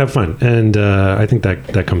just like to have fun, and I think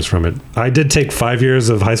that comes from it. I did take 5 years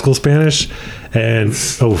of high school Spanish, and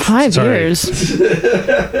 5 years.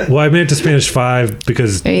 Well, I made it to Spanish 5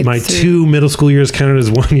 because 8 my through- 2 middle school years counted as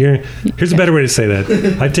 1 year. Here's a better way to say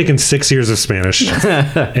that: I've taken 6 years of Spanish,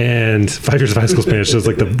 and 5 years of high school Spanish is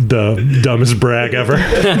like the dumbest brag ever.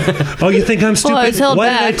 Oh, you think I'm stupid? Well, it's held Why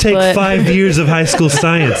back, did I take but- 5 years of high school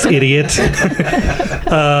science, idiot?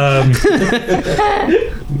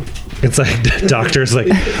 It's like doctors like,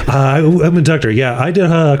 I'm a doctor. Yeah, I did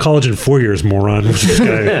college in 4 years, moron. This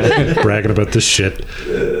guy bragging about this shit.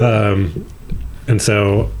 And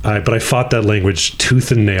so, but I fought that language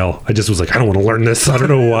tooth and nail. I just was like, I don't want to learn this. I don't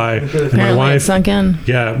know why. And my Apparently it wife, sunk in.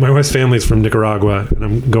 yeah, my wife's family is from Nicaragua, and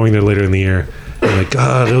I'm going there later in the year. I'm like,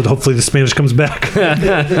 God, hopefully the Spanish comes back. So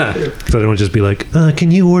I don't just be like, can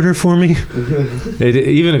you order for me?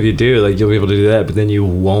 Even if you do, like, you'll be able to do that, but then you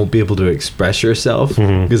won't be able to express yourself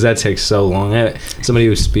because that takes so long. Somebody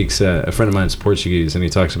who speaks, a friend of mine is Portuguese, and he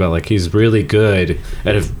talks about like he's really good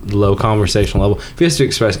at a low conversational level. If he has to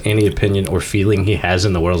express any opinion or feeling he has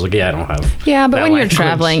in the world, it's like, I don't have. Yeah, but that when you're language.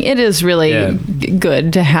 traveling, it is really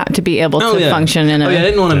good to be able to function in a I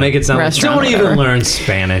didn't want to make it sound like, restaurant don't or even whatever. learn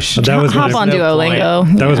Spanish. That was Hop my- on no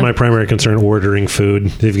Duolingo. That was Yeah. my primary concern, ordering food.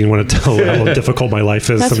 If you want to tell how difficult my life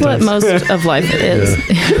is That's sometimes. what most of life is.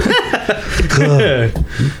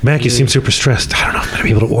 Mac, you seem super stressed. I don't know if I'm going to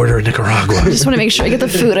be able to order in Nicaragua. I just want to make sure I get the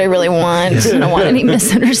food I really want. I don't want any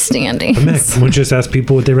misunderstandings. Mac, why don't you just ask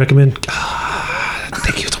people what they recommend?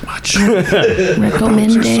 Thank you so much.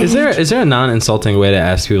 Recommending. Is there a non-insulting way to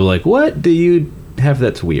ask people like, what do you have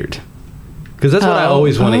that's weird? Because that's what I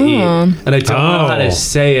always want to eat, and I don't know how to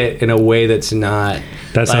say it in a way that's not.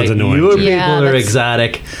 That sounds like, annoying. Your Yeah, people are that's-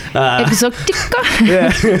 exotic.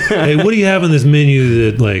 Exotica. Hey, what do you have in this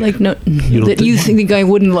menu that Like no, don't that you think I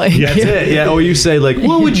wouldn't like. Yeah, That's it. Yeah, or you say like,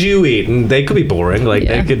 "What would you eat?" And they could be boring. Like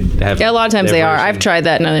Yeah. they could have. Yeah, a lot of times their they are. version. I've tried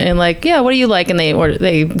that and like, yeah, what do you like? And they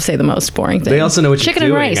say the most boring thing. They also know what Chicken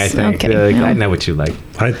you're and doing. rice. I think. Okay. They're like, yeah. I know what you like.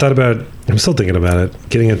 I thought about, I'm still thinking about it,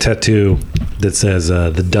 getting a tattoo that says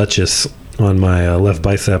the Duchess on my left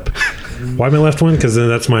bicep. Why my left one? Because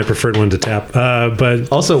that's my preferred one to tap.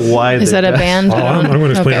 But Also, why Is that a band? I'm going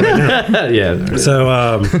to explain it right now. yeah.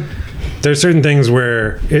 So there's certain things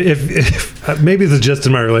where if maybe it's just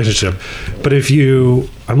in my relationship, but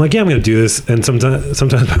I'm like, yeah, I'm going to do this, and sometimes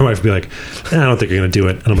my wife will be like, I don't think you're going to do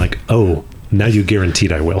it, and I'm like, oh, now you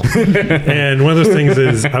guaranteed I will. And one of those things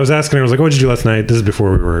is, I was asking her, I was like, what did you do last night? This is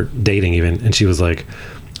before we were dating even, and she was like,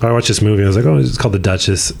 oh, I watched this movie. I was like, oh, it's called The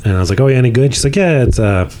Duchess, and I was like, oh yeah, any good? She's like, yeah, it's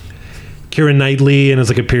Keira Knightley, and it's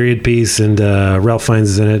like a period piece, and Ralph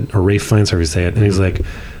Fiennes is in it, or Rafe Fiennes, however you say it, and he's like,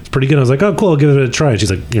 pretty good. I was like, oh, cool, I'll give it a try. And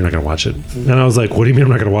she's like, you're not going to watch it. And I was like, what do you mean I'm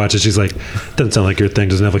not going to watch it? She's like, doesn't sound like your thing.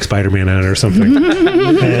 Doesn't have like Spider-Man in it or something. And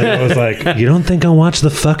I was like, you don't think I'll watch the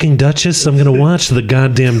fucking Duchess? I'm going to watch the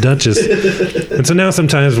goddamn Duchess. And so now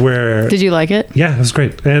sometimes where... Did you like it? Yeah, it was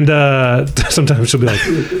great. And sometimes she'll be like,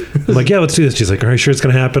 I'm like, yeah, let's do this. She's like, are you sure it's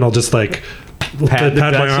going to happen? I'll just like... pat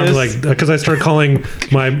my arm, like, because I start calling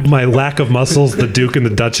my lack of muscles the Duke and the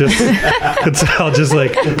Duchess. And so I'll just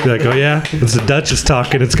like be like, oh yeah, it's the Duchess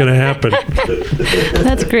talking, it's gonna happen.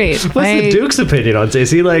 That's great. What's the Duke's opinion on it? Is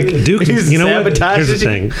he like Duke? he's You know what? Here's the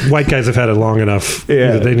sabotaging- thing: white guys have had it long enough.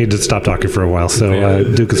 Yeah. They need to stop talking for a while. So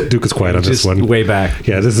Duke is quiet on Just this one. way back.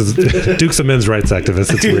 Yeah, this is Duke's a men's rights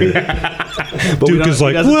activist. It's weird. But we Duke don't- is he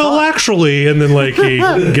like, doesn't well, talk. actually, and then like he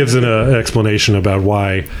gives an explanation about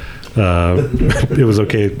why. It was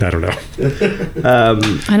okay. I don't know.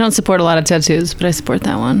 I don't support a lot of tattoos, but I support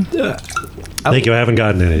that one. Thank you. I haven't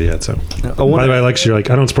gotten any yet. So, I by the way, Alex, you're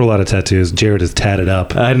like, I don't support a lot of tattoos. Jared is tatted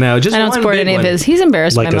up I know. Just I don't one support big any one. of his. He's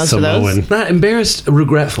embarrassed like by a most of Samoan. those. Not embarrassed,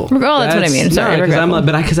 regretful. Oh, that's what I mean. Sorry, because I'm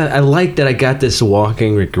regretful. because I like that I got this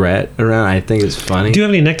walking regret around. I think it's funny. Do you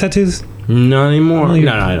have any neck tattoos? Not anymore. Well, you-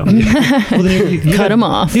 no, I don't. Well, then you Cut got- 'em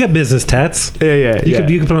off. You got business tats. Yeah.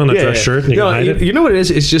 You could put on a dress shirt and you no, can hide it. You know what it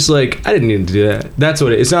is? It's just like I didn't need to do that. That's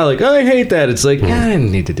what it is. It's not like, oh, I hate that. It's like, yeah, I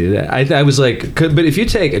didn't need to do that. I was like, but if you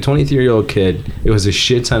take a 23-year-old kid, it was a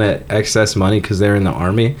shit ton of excess money because they're in the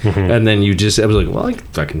army, and then I was like, well, I can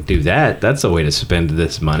fucking do that. That's a way to spend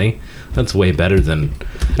this money. That's way better than.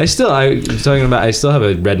 I still have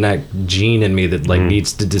a redneck gene in me that like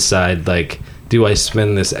needs to decide like. Do I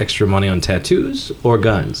spend this extra money on tattoos or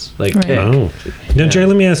guns? Like, Right. pick. Oh. Now, Jerry,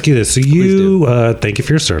 let me ask you this. So you, thank you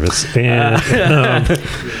for your service. And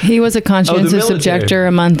He was a conscientious military. objector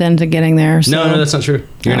a month into getting there. So No, that's not true.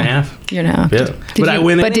 Year and a Oh. half. Year and a half. Yeah. Did But I you-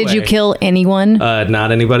 win But did you anyway. kill anyone?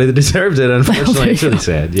 Not anybody that deserves it, unfortunately. It's really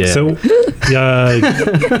sad. Yeah. so,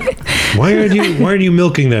 why aren't you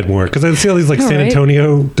milking that more? Because I see all these like San Right.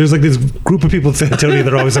 Antonio. There's like this group of people in San Antonio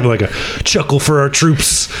that are always having like a chuckle for our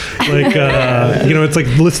troops. Like it's like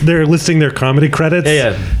they're listing their comedy credits.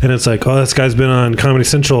 Yeah. And it's like, oh, this guy's been on Comedy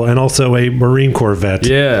Central and also a Marine Corps vet.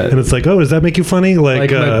 Yeah. And it's like, oh, does that make you funny? like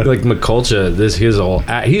McCulture,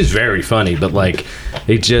 he's very funny, but like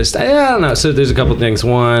it just I don't know. So there's a couple things.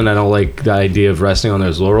 One, I don't like the idea of resting on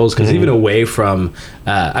those laurels because even away from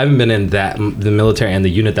I haven't been in the military and the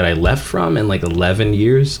unit that I left from in like 11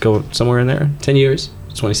 years, going somewhere in there, 10 years.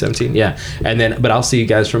 2017, yeah, and then but I'll see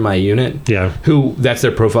guys from my unit, Yeah. who that's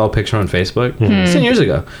their profile picture on Facebook 10 years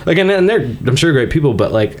ago. Like, and they're I'm sure great people,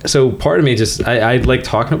 but like, so part of me just I like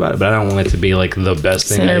talking about it, but I don't want it to be like the best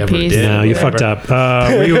thing I ever Centerpiece. did. No, you whatever. fucked up.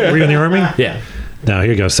 Were you in the Army? Yeah. No,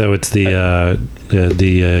 here you go. So it's you have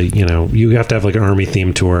to have like an Army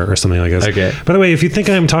themed tour or something like this. Okay. By the way, if you think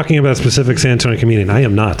I'm talking about a specific San Antonio comedian, I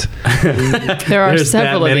am not. There are There's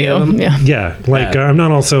several that of many you. of them? Yeah. Yeah, like Yeah. I'm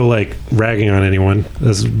not also like ragging on anyone.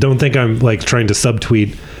 Don't think I'm like trying to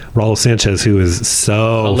subtweet Raul Sanchez, who is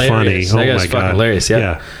so Hilarious. funny. That Oh guy's my fucking god, hilarious.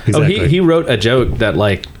 Yeah. exactly. Oh, he wrote a joke that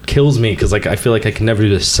like kills me because like I feel like I can never do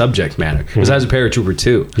the subject matter because I was a paratrooper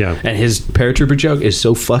too. Yeah. And his paratrooper joke is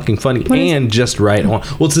so fucking funny What is and just right on.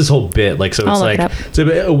 Well, it's this whole bit like so I'll it's look like it up. so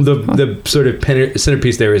the sort of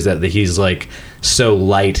centerpiece there is that he's like so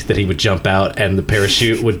light that he would jump out and the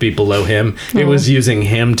parachute would be below him. It was using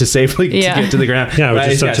him to safely Yeah. to get to the ground. Yeah, which Right?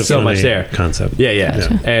 is He's such got a so funny much there. concept.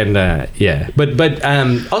 Yeah. And but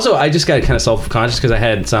also I just got kind of self-conscious because I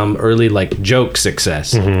had some early like joke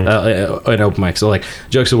success in open mic. So like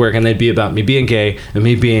jokes at work, and they'd be about me being gay and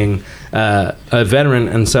me being a veteran,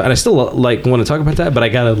 and I still like want to talk about that, but I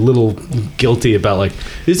got a little guilty about like,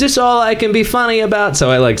 is this all I can be funny about? So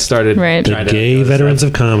I like started Right. The trying to Gay Veterans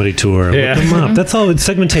of Comedy Tour. Yeah. Look them up. That's all. It's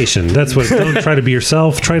segmentation. That's what. Don't try to be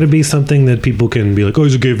yourself. Try to be something that people can be like, oh,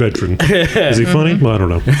 he's a gay veteran. Is he funny? Well, I don't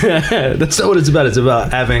know. That's not what it's about. It's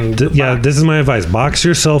about having Yeah, this is my advice. Box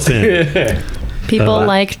yourself in. People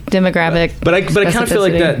like demographic. But I kind of feel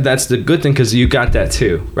like specificity. that's the good thing because you got that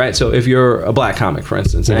too, right? So if you're a black comic, for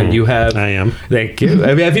instance, and you have, I am. Thank you.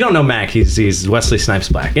 I mean, if you don't know Mac, he's Wesley Snipes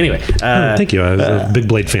black. Anyway, Thank you. I was a big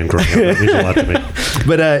Blade fan growing up. That means a lot to me.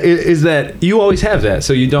 but is that you always have that,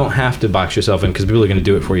 so you don't have to box yourself in because people are going to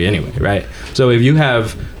do it for you anyway, right? So if you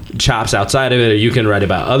have chops outside of it, or you can write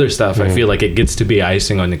about other stuff, I feel like it gets to be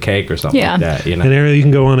icing on the cake or something Yeah. like that. You know. And Ariel, you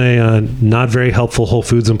can go on a not very helpful Whole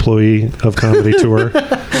Foods employee of comedy tour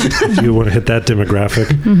if you want to hit that demographic.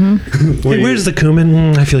 Hey, where's the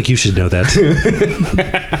cumin? I feel like you should know that.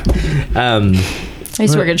 I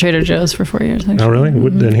used to work at Trader Joe's for 4 years. Actually. Oh, really?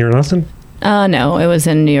 And here in Austin? No, it was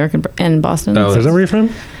in New York and Boston. Oh, Is that where you're from?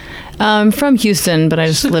 I'm from Houston, but I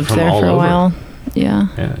just lived From there all for a over. while. Yeah.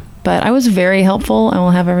 Yeah. But I was very helpful. I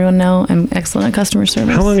will have everyone know I'm excellent at customer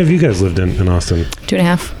service. How long have you guys lived in Austin?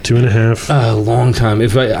 2.5. 2.5. A long time.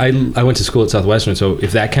 If I went to school at Southwestern, so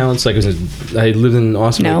if that counts, like I lived in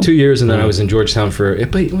Austin for No. 2 years, and then I was in Georgetown for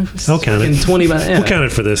I'll count it. 20. Yeah. We'll count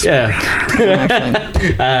it for this. Yeah.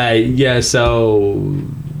 Actually. Yeah. So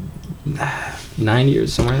 9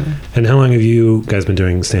 years, somewhere in there. And how long have you guys been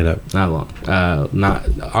doing stand-up? Not long. Not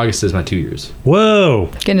August is my 2 years. Whoa.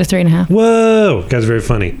 Getting to 3.5. Whoa. Guys are very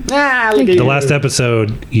funny. Thank you. The last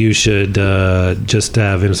episode, you should just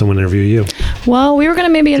have someone interview you. Well, we were going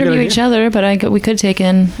to maybe good interview idea. each other, but we could take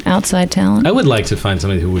in outside talent. I would like to find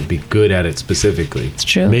somebody who would be good at it specifically. It's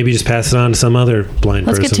true. Maybe just pass it on to some other blind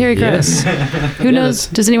Let's person. get Terry Gross. Yes. Who knows?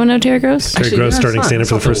 Does anyone know Terry Gross? Terry Actually, Gross yeah, starting it's stand-up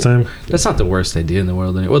for the not first time. That's not the worst idea in the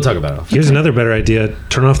world. Anyway. We'll talk about it. Off. Here's another better idea.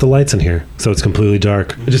 Turn off the lights in here so it's completely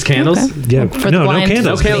dark. Just candles. Okay. Yeah. For the no blind.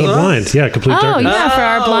 candles. No candles at all? Blind. Yeah, complete Oh, darkness. yeah, for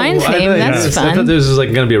our blind I fame. thought- That's I fun. thought this was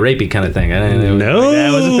like going to be a rapey kind of thing. I didn't know. No.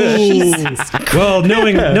 Well,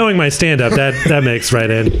 knowing my stand-up, that makes right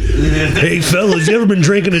in. Hey, fellas, you ever been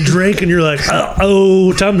drinking a drink and you're like,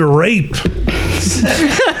 oh, time to rape?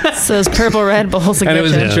 It's those purple Red Bulls. And it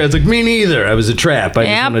was again. a trap. It's like me neither. I was a trap. I just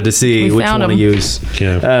Yep. wanted to see We which found one to 'em. use.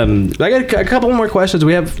 Yeah. I got a couple more questions.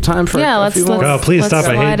 We have time for Yeah, a few more. Oh, please Let's stop.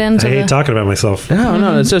 I slide hate into the- talking about myself.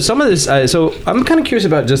 No. So some of this. So I'm kind of curious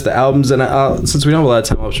about just the albums, and since we don't have a lot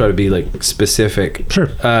of time, I'll try to be like specific. Sure.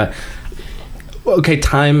 Okay,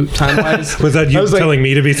 time wise. Was that you I was like- telling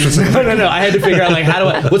me to be specific? No. I had to figure out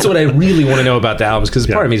like what's what I really want to know about the albums because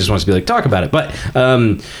Yeah. part of me just wants to be like talk about it. But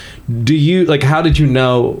do you like? How did you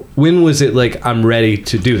know? When was it like I'm ready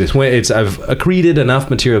to do this? When I've accreted enough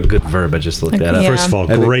material. Good verb. I just looked that up. Yeah. First of all, I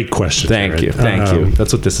think- great question. Thank Jared. you. Thank you.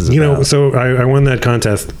 That's what this is about. You know, so I won that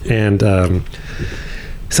contest, and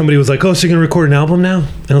somebody was like, "Oh, so you're gonna record an album now?"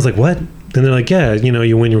 And I was like, "What?" And they're like, "Yeah,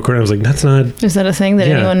 you win, you record." I was like, "That's not." Is that a thing that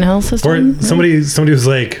Yeah. anyone else has Or done? somebody was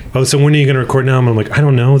like, "Oh, so when are you gonna record an album?" I'm like, "I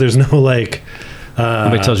don't know. There's no like."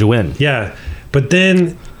 Nobody tells you when. Yeah, but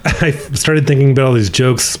then I started thinking about all these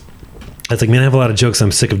jokes. I was like, man, I have a lot of jokes I'm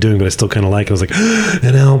sick of doing, but I still kind of like it. I was like,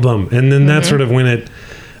 an album. And then that's sort of when it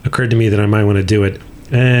occurred to me that I might want to do it.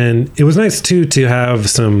 And it was nice, too, to have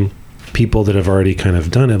some people that have already kind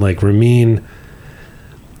of done it. Like Ramin,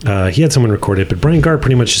 he had someone record it, but Brian Gart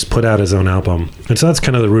pretty much just put out his own album. And so that's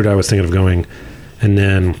kind of the route I was thinking of going. And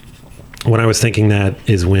then when I was thinking that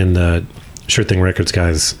is when the Sure Thing Records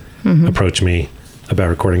guys approached me about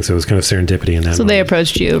recording, so it was kind of serendipity in that So they moment.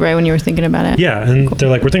 approached you right when you were thinking about it. Yeah, and they're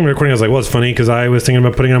like, we're thinking of recording. I was like, well, it's funny because I was thinking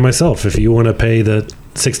about putting it on myself. If you want to pay the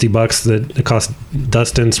 $60 that it cost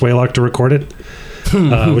Dustin Swaylock to record it,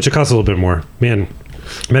 which it costs a little bit more. Man,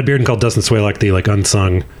 Matt Bearden called Dustin Swaylock the like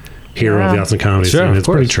unsung hero of the Austin comedy Sure, scene. of It's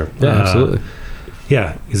pretty course. true. Yeah, absolutely.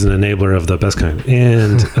 Yeah, he's an enabler of the best kind.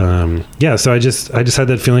 And yeah, so I just had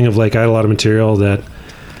that feeling of like I had a lot of material that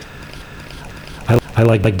I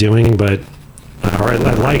like doing, but or I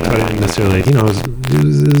liked, but I didn't necessarily, I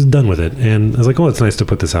was done with it. And I was like, oh, it's nice to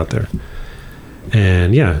put this out there.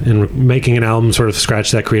 And yeah, and making an album sort of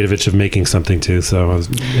scratched that creative itch of making something too. So I was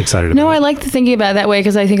excited No, about I it. like thinking about it that way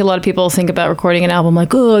because I think a lot of people think about recording an album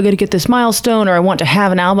like, oh, I got to get this milestone or I want to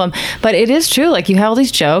have an album. But it is true. Like you have all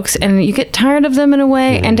these jokes and you get tired of them in a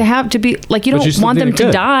way. And to have to be like, you But don't you still want think them it to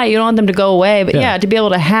could. die. You don't want them to go away. But Yeah. yeah, to be able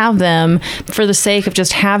to have them for the sake of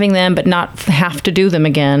just having them, but not have to do them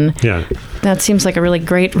again. Yeah. That seems like a really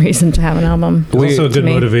great reason to have an album. It's also a good to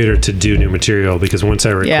me. motivator to do new material because once I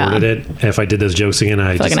recorded Yeah. it, if I did those jokes again,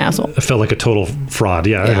 I feel like an asshole. I felt like a total fraud.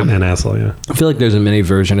 Yeah, Yeah. an asshole. Yeah. I feel like there's a mini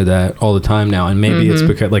version of that all the time now, and maybe it's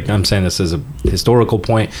because, like, I'm saying this as a historical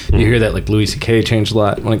point. You hear that, like, Louis C.K. changed a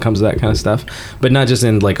lot when it comes to that kind of stuff, but not just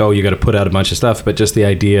in like, oh, you got to put out a bunch of stuff, but just the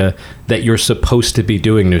idea that you're supposed to be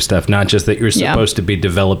doing new stuff, not just that you're Yeah. supposed to be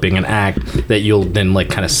developing an act that you'll then like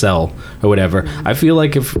kind of sell or whatever. I feel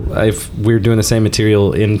like if we're doing the same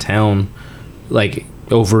material in town, like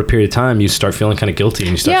over a period of time, you start feeling kind of guilty,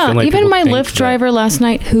 and you start feeling like even people my think Lyft that- driver last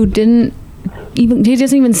night who he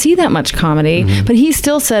doesn't even see that much comedy, but he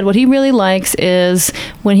still said what he really likes is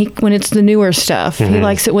when it's the newer stuff. He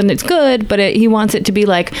likes it when it's good, but he wants it to be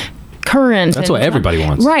like current. That's and what everybody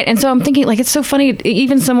wants. Right. And so I'm thinking, like, it's so funny,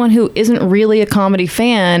 even someone who isn't really a comedy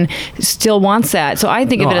fan still wants that. So I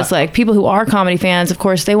think of it as like people who are comedy fans, of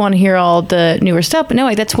course, they want to hear all the newer stuff, but no,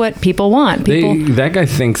 like, that's what people want. That guy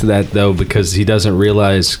thinks that, though, because he doesn't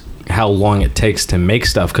realize how long it takes to make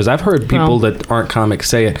stuff. Because I've heard people that aren't comics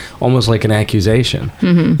say it almost like an accusation.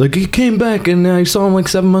 Like, he came back and I saw him like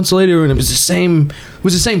 7 months later and it was the same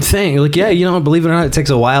thing. Like, yeah, you know, believe it or not, it takes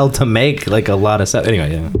a while to make like a lot of stuff.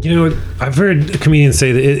 Anyway, yeah. You know, I've heard comedians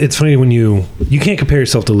say that it's funny when you can't compare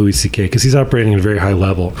yourself to Louis C.K. because he's operating at a very high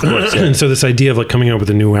level. Of course, yeah. And so this idea of like coming up with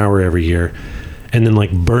a new hour every year and then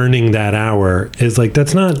like burning that hour is like,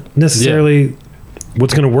 that's not necessarily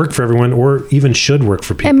what's going to work for everyone or even should work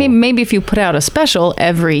for people. And maybe if you put out a special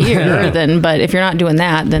every year, but if you're not doing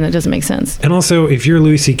that, then it doesn't make sense. And also, if you're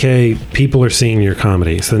Louis C.K., people are seeing your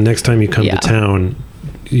comedy. So the next time you come to town,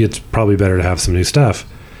 it's probably better to have some new stuff.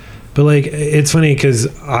 But like, it's funny because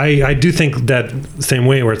I do think that same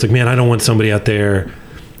way where it's like, man, I don't want somebody out there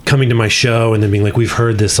coming to my show and then being like, we've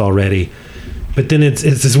heard this already. But then it's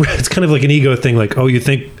kind of like an ego thing. Like, oh, you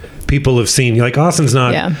think people have seen you? Like, Austin's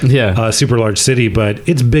not a super large city, but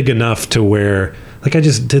it's big enough to where, like, I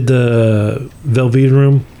just did the Velveeta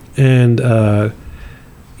Room and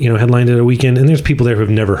headlined it a weekend, and there's people there who have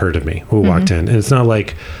never heard of me who walked in, and it's not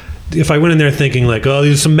like if I went in there thinking like, oh,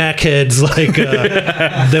 these are some Mac heads, like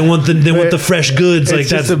they want the fresh goods. It's like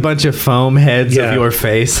just that's a bunch of foam heads of your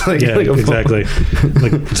face. Like, yeah, like a foam- exactly.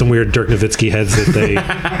 Like some weird Dirk Nowitzki heads that they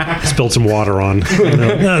spilled some water on. You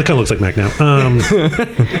know? No, it kind of looks like Mac now.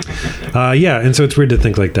 And so it's weird to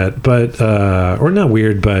think like that, but or not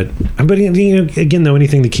weird, but again though,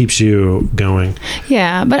 anything that keeps you going.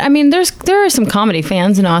 Yeah, but I mean, there are some comedy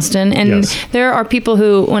fans in Austin, and there are people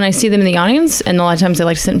who, when I see them in the audience, and a lot of times they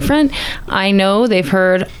like to sit in front, I know they've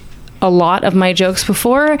heard a lot of my jokes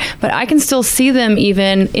before, but I can still see them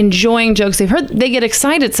even enjoying jokes they've heard. They get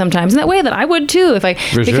excited sometimes in that way that I would too but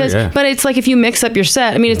it's like if you mix up your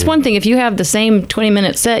set. I mean, it's one thing if you have the same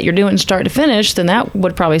 20-minute set you're doing start to finish, then that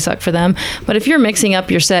would probably suck for them. But if you're mixing up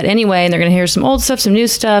your set anyway and they're going to hear some old stuff, some new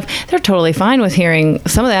stuff, they're totally fine with hearing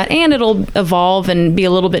some of that, and it'll evolve and be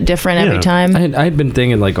a little bit different every time. I'd been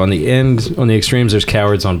thinking like on the extremes, there's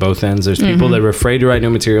cowards on both ends. There's people that are afraid to write new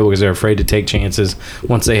material because they're afraid to take chances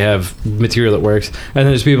once they have material that works, and then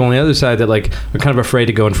there's people on the other side that like are kind of afraid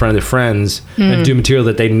to go in front of their friends and do material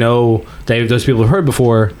that they know those people have heard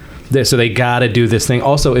before. So they gotta do this thing.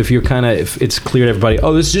 Also, if it's clear to everybody,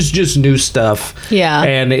 oh, this is just new stuff,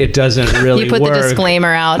 and it doesn't really you put work. the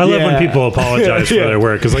disclaimer out. I love when people apologize for their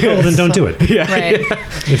work. It's like, oh, then don't do it. Right.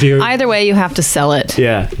 If you either way, you have to sell it.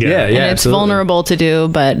 Yeah. And it's absolutely. vulnerable to do,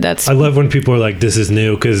 but that's. I love when people are like, this is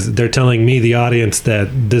new, because they're telling me, the audience, that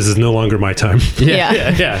this is no longer my time.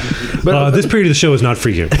 Yeah. But this period of the show is not for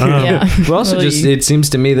you. But also, it seems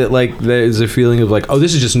to me that like there's a feeling of like, oh,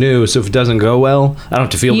 this is just new, so if it doesn't go well, I don't have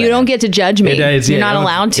to feel you bad. don't get to judge me. You're not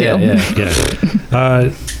allowed to.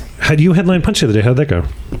 Had you headline Punch the other day? How'd that go?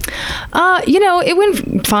 It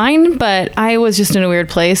went fine, but I was just in a weird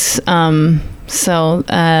place. So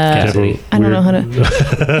I don't know how to.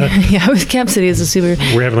 Yeah, it was Cap City is a super.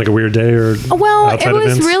 Were you having like a weird day or? Well, it was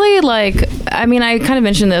events? really like. I mean, I kind of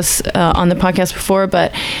mentioned this on the podcast before,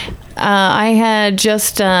 but. I had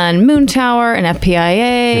just done Moon Tower and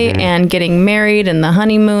FPIA and getting married and the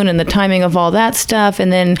honeymoon and the timing of all that stuff,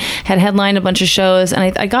 and then had headlined a bunch of shows,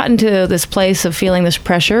 and I got into this place of feeling this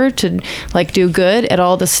pressure to like do good at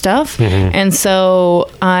all this stuff, and so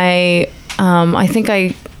I think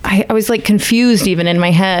I was like confused even in my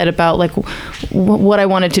head about like what I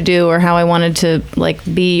wanted to do or how I wanted to like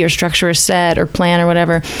be or structure a set or plan or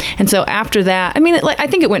whatever. And so after that, I mean, I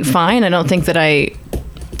think it went fine. I don't think that I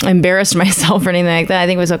embarrassed myself or anything like that. I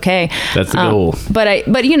think it was okay. That's the goal. But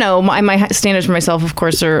my standards for myself, of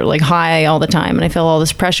course, are like high all the time, and I feel all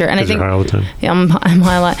this pressure. And I think you're high all the time. Yeah, I'm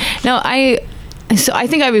high a lot. No, So I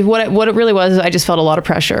think what it really was, I just felt a lot of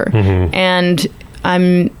pressure, and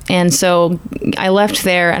so I left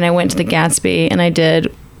there and I went to the Gatsby and I did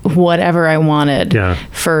whatever I wanted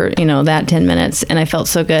for that 10 minutes, and I felt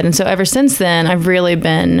so good. And so ever since then, I've really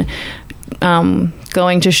been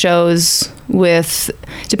going to shows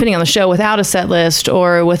depending on the show, without a set list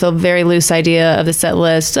or with a very loose idea of the set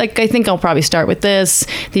list. Like, I think I'll probably start with this.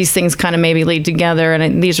 These things kind of maybe lead together,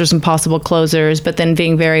 and these are some possible closers, but then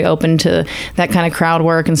being very open to that kind of crowd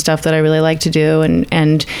work and stuff that I really like to do,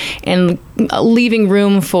 and leaving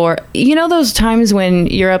room for, those times when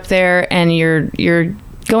you're up there and you're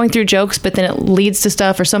going through jokes, but then it leads to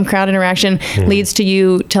stuff, or some crowd interaction leads to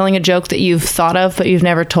you telling a joke that you've thought of but you've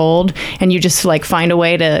never told, and you just like find a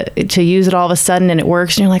way to use it all of a sudden, and it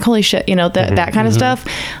works, and you're like, holy shit, that kind of stuff.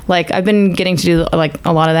 Like, I've been getting to do like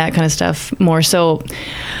a lot of that kind of stuff more. So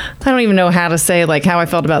I don't even know how to say like how I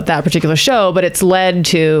felt about that particular show, but it's led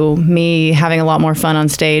to me having a lot more fun on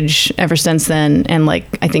stage ever since then, and like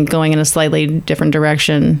I think going in a slightly different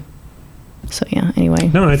direction. So yeah. Anyway,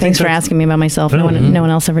 thanks for asking me about myself. No one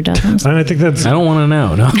else ever does. I think that's. I don't want to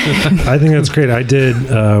know. No. I think that's great. I did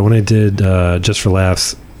when I did Just for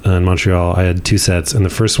Laughs in Montreal. I had 2 sets, and the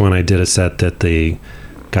first one I did a set that the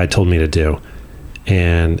guy told me to do,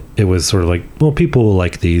 and it was sort of like, well, people will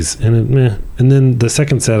like these, and then the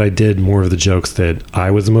second set I did more of the jokes that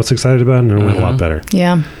I was the most excited about, and it went a lot better.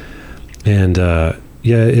 Yeah. And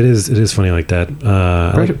yeah, it is funny like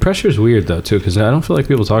that. Pressure is weird though too, because I don't feel like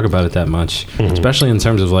people talk about it that much, especially in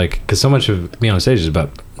terms of like, because so much of being on stage is about,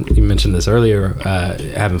 you mentioned this earlier,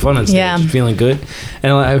 having fun on stage, feeling good,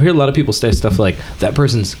 and I hear a lot of people say stuff like, that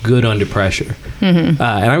person's good under pressure, and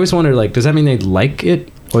I always wonder, like, does that mean they like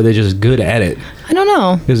it, or are they just good at it? I don't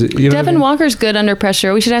know. Devin Walker's good under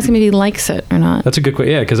pressure. We should ask him if he likes it or not. That's a good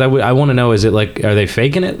question. Yeah, because I want to know, is it like, are they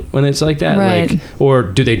faking it when it's like that? Right. Like, or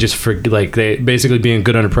do they just like, they basically being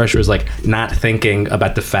good under pressure is like not thinking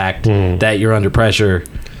about the fact that you're under pressure,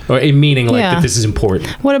 or a meaning like that this is important.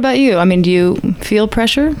 What about you? I mean, do you feel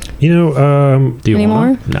pressure? Do you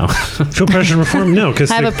anymore? No. Feel pressure and reform? No,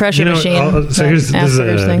 because I have a pressure machine. So this is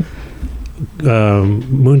a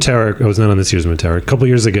Moon Tower. I was not on this year's Moon Tower. A couple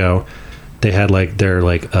years ago, they had like their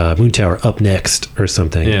Moon Tower up next or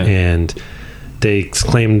something, and they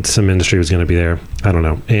claimed some industry was going to be there. I don't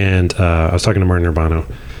know. And I was talking to Martin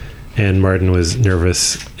Urbano, and Martin was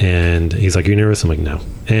nervous, and he's like, "Are you nervous?" I'm like, "No."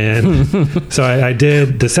 And so I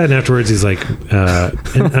did the set, and afterwards he's like,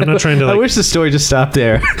 and I'm not trying to. Like, I wish the story just stopped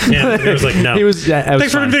there. Yeah, he was like, "No." He was.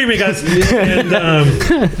 Thanks for inviting me, guys.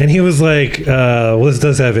 And he was like, "Well, this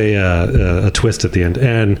does have a twist at the end."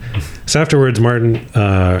 And so afterwards, Martin,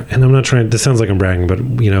 and I'm not trying. This sounds like I'm bragging, but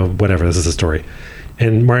whatever. This is a story.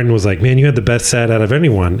 And Martin was like, "Man, you had the best set out of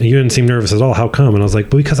anyone. You didn't seem nervous at all. How come?" And I was like,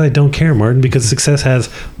 "Because I don't care, Martin, because success has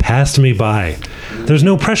passed me by. There's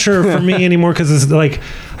no pressure for me anymore, because it's like,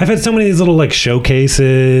 I've had so many of these little like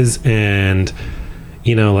showcases and,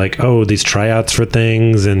 like, oh, these tryouts for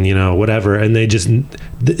things and, whatever. And they just,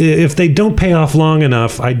 if they don't pay off long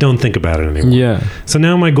enough, I don't think about it anymore. Yeah. So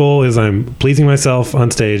now my goal is I'm pleasing myself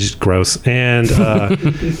on stage, gross. And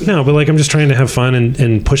no, but like, I'm just trying to have fun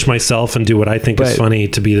and push myself and do what I think is funny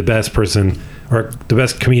to be the best person or the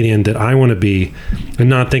best comedian that I want to be, and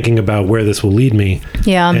not thinking about where this will lead me.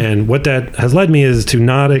 Yeah. And what that has led me is to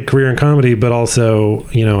not a career in comedy, but also,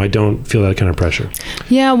 I don't feel that kind of pressure.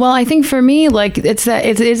 Yeah. Well, I think for me, like, it's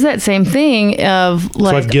that same thing of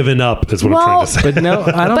like. So I've given up is what I'm trying to say. But no,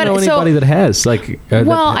 I don't know anybody that has like.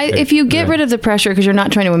 If you get rid of the pressure because you're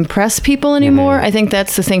not trying to impress people anymore, I think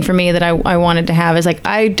that's the thing for me that I wanted to have, is like,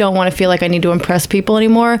 I don't want to feel like I need to impress people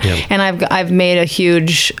anymore. Yep. And I've made a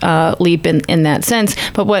huge leap in that sense.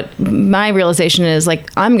 But what my realization is,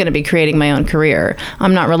 like, I'm going to be creating my own career.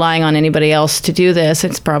 I'm not relying on anybody else to do this.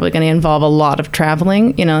 It's probably going to involve a lot of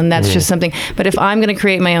traveling, and that's just something. But if I'm going to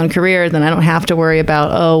create my own career, then I don't have to worry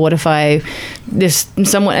about, what if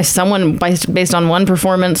someone based on one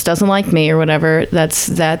performance doesn't like me or whatever.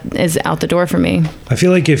 That is out the door for me. I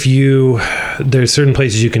feel like there's certain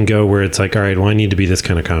places you can go where it's like, all right, well, I need to be this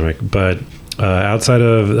kind of comic, but outside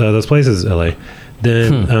of those places, LA,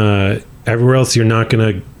 then everywhere else, you're not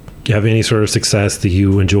going to have any sort of success that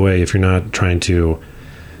you enjoy if you're not trying to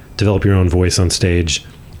develop your own voice on stage.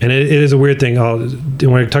 And it is a weird thing.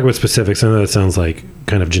 When I talk about specifics, I know that sounds like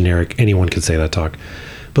kind of generic. Anyone could say that talk.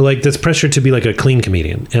 But like this pressure to be like a clean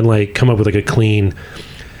comedian and like come up with like a clean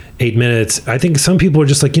 8 minutes. I think some people are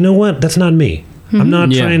just like, you know what? That's not me. I'm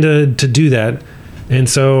not trying to do that. And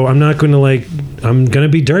so I'm not going to I'm going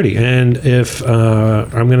to be dirty. And if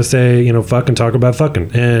I'm going to say, fuck and talk about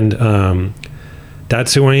fucking. And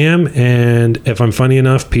that's who I am. And if I'm funny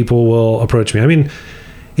enough, people will approach me. I mean,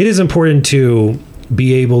 it is important to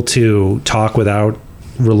be able to talk without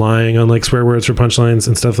relying on like swear words for punchlines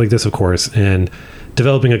and stuff like this, of course. And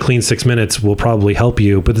developing a clean 6 minutes will probably help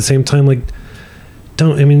you. But at the same time, like,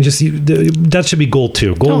 don't. I mean, that should be goal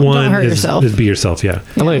 2. Goal Don't 1 hurt is yourself. be yourself. Yeah.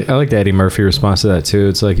 I like the Eddie Murphy response to that too.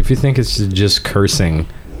 It's like, if you think it's just cursing,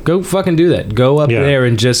 go fucking do that. Go up Yeah. there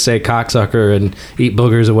and just say cocksucker and eat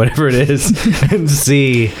boogers or whatever it is, and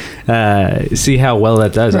see how well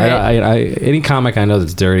that does. Right. I any comic I know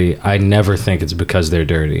that's dirty, I never think it's because they're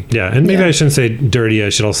dirty. Yeah, and maybe Yeah. I shouldn't say dirty. I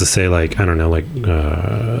should also say like, I don't know, like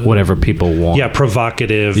Whatever people want. yeah,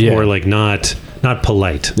 provocative Yeah. or like not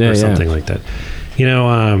polite Yeah, or yeah. something like that. You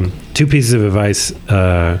know, 2 pieces of advice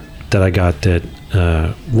that I got that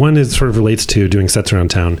one is sort of relates to doing sets around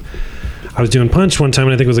town. I was doing Punch one time,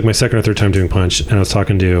 and I think it was like my second or third time doing Punch, and I was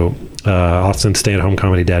talking to Austin's stay-at-home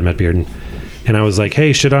comedy dad, Matt Bearden, and I was like, hey,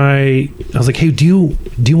 I was like, hey, do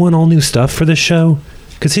you want all new stuff for this show?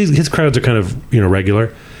 Because his crowds are kind of,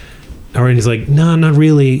 regular. And he's like, no, not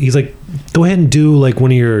really. He's like, go ahead and do like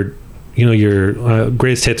one of your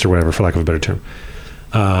greatest hits or whatever, for lack of a better term.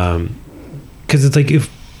 Because it's like, if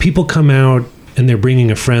people come out and they're bringing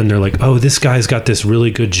a friend, they're like, oh, this guy's got this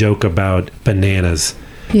really good joke about bananas.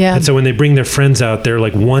 Yeah. And so when they bring their friends out, they're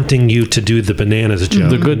like wanting you to do the bananas joke.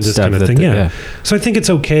 The good and this stuff kind of that thing. they- Yeah. yeah. So I think it's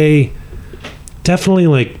okay. Definitely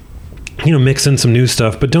like, mix in some new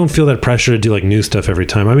stuff, but don't feel that pressure to do like new stuff every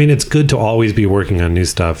time. I mean, it's good to always be working on new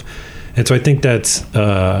stuff. And so I think that's,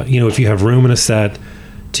 if you have room in a set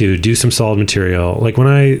to do some solid material, like when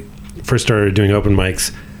I first started doing open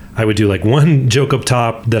mics, I would do like one joke up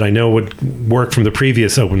top that I know would work from the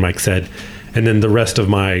previous open mic set. And then the rest of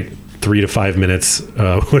my 3 to 5 minutes,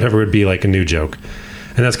 whatever would be like a new joke.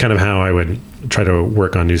 And that's kind of how I would try to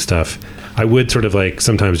work on new stuff. I would sort of like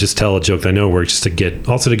sometimes just tell a joke that I know works just to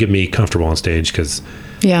get me comfortable on stage. Cause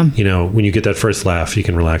Yeah. when you get that first laugh, you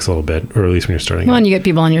can relax a little bit, or at least when you're starting. Well, out. and you get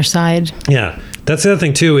people on your side. Yeah. That's the other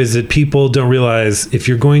thing too, is that people don't realize if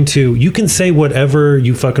you're going to, you can say whatever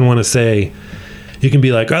you fucking want to say. You can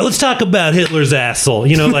be like, all right, let's talk about Hitler's asshole,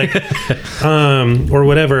 or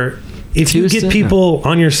whatever. If you get people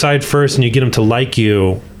on your side first and you get them to like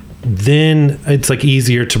you, then it's like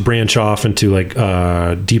easier to branch off into like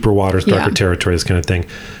deeper waters, darker Yeah. territory, this kind of thing.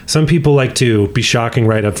 Some people like to be shocking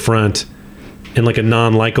right up front in like a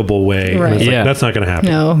non-likable way. Right. And it's like, Yeah. that's not going to happen.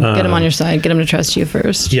 No, get them on your side. Get them to trust you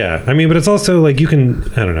first. Yeah, I mean, but it's also like you can,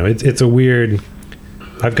 I don't know, it's a weird,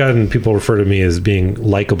 I've gotten people refer to me as being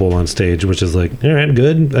likable on stage, which is like, all right,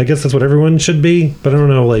 good. I guess that's what everyone should be, but I don't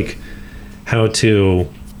know like how to,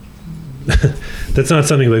 that's not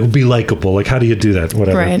something like be likable. Like, how do you do that?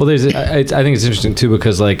 Whatever. Right. Well, I think it's interesting too,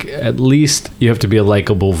 because like at least you have to be a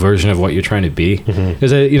likable version of what you're trying to be.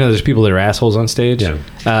 Because there's people that are assholes on stage, Yeah.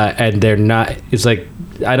 and they're not. It's like,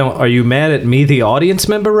 are you mad at me, the audience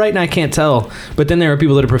member, right now? I can't tell. But then there are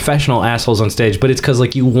people that are professional assholes on stage, but it's because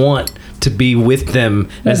like you want to be with them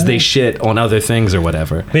as they shit on other things or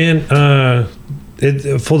whatever. Man,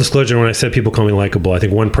 full disclosure, when I said people call me likable, I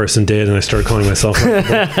think one person did, and I started calling myself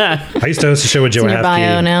likable. I used to host a show with Joe It's in your Hafke.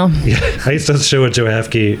 bio now. Yeah, I used to host a show with Joe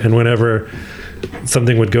Hafke, and whenever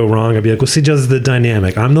something would go wrong, I'd be like, well, see, Joe's the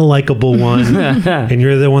dynamic. I'm the likable one, and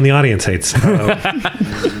you're the one the audience hates.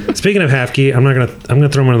 Speaking of Hafke, I'm gonna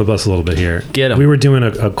throw him under the bus a little bit here. Get him. We were doing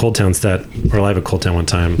a Cold Town set, or live at Cold Town one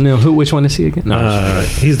time. No, which one is he again? No,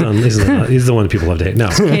 He's the one that people love to hate. No,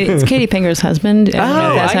 It's Katie Pinger's husband.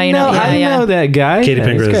 That's how you know. I Yeah, know that guy. Katie Yeah,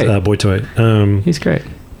 he's Pinger's great. Boy Toy. He's great.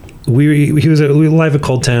 We were live at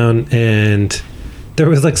Cold Town, and there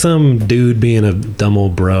was like some dude being a dumb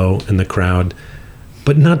old bro in the crowd,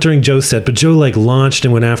 but not during Joe's set. But Joe like launched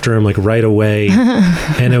and went after him like right away,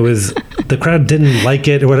 and it was the crowd didn't like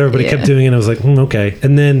it or whatever, but he kept doing it. And I was like, okay.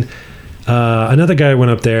 And then another guy went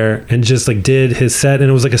up there and just like did his set, and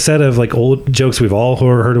it was like a set of like old jokes we've all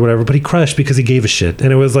heard or whatever, but he crushed because he gave a shit.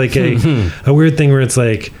 And it was like a weird thing where it's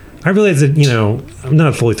like, I realize that, I'm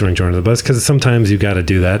not fully throwing Joe under the bus, because sometimes you got to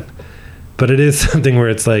do that, but it is something where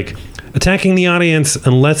it's like attacking the audience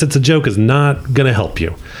unless it's a joke is not going to help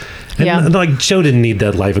you. And like Joe didn't need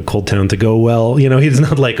that live at Cold Town to go well. He's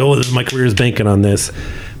not like, oh, my career is banking on this.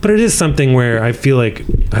 But it is something where I feel like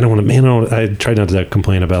I try not to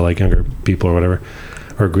complain about like younger people or whatever,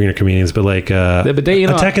 or greener comedians, but like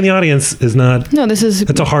attacking the audience is not. No, it's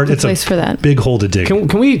a place for that. Big hole to dig. Can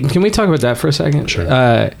we talk about that for a second? Sure.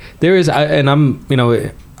 There is, and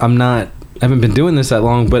I haven't been doing this that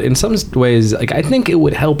long, but in some ways, like I think it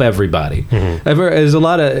would help everybody. There's a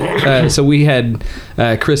lot of so we had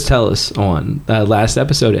Chris Tellis on last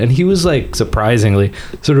episode, and he was like surprisingly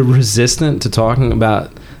sort of resistant to talking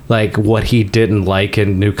about like what he didn't like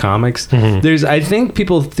in new comics. Mm-hmm. I think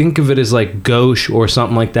people think of it as like gauche or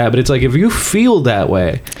something like that, but it's like if you feel that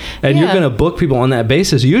way and you're Yeah. going to book people on that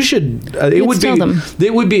basis, you should. It would tell be. them.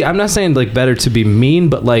 It would be. I'm not saying like better to be mean,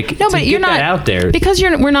 but like No, to but you're get not that out there. because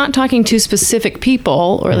we're not talking to specific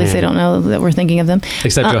people, or at least they don't know that we're thinking of them.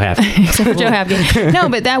 Except Joe Haffey. Except for Joe Haffey. No,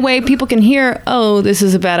 but that way people can hear, oh, this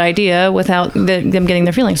is a bad idea without them getting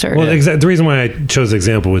their feelings hurt. Well, the reason why I chose the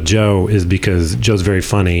example with Joe is because Joe's very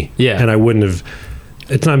funny. Yeah. And I wouldn't have.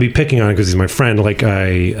 It's not me picking on him because he's my friend. Like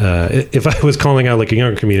if I was calling out like a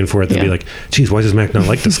younger comedian for it, they'd be Yeah. like, "Geez, why does Mac not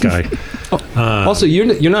like this guy?" Also,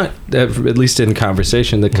 you're not at least in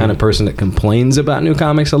conversation the kind of person that complains about new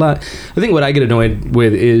comics a lot. I think what I get annoyed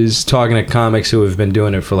with is talking to comics who have been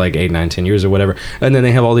doing it for like 8, 9, 10 years or whatever, and then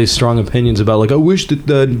they have all these strong opinions about like, I wish that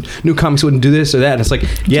the new comics wouldn't do this or that. And it's like, Tell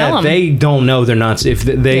yeah, 'em. they don't know. They're not. If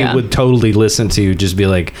they Yeah. would totally listen to you, just be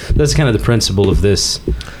like, that's kind of the principle of this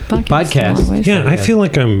podcast. always. Yeah, I feel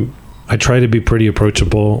like I try to be pretty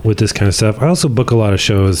approachable with this kind of stuff. I also book a lot of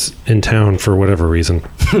shows in town for whatever reason.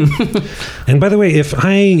 And by the way,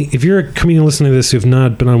 if you're a comedian listening to this who've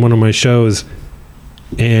not been on one of my shows,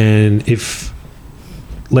 and if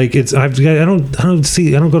like I don't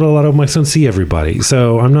go to a lot of them. I don't see everybody,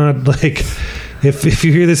 so I'm not like. If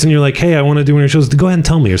you hear this and you're like, hey, I want to do one of your shows, go ahead and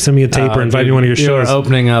tell me or send me a tape or invite me to one of your You're shows.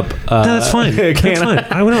 opening up. No, that's fine. That's fine.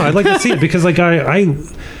 I don't know. I'd like to see it because, like, I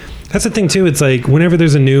that's the thing too. It's like whenever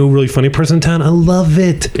there's a new really funny person in town, I love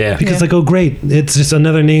it. Yeah. Because Yeah. like, oh great, it's just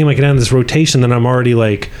another name I can add in this rotation. Then I'm already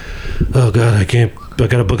like, oh god, I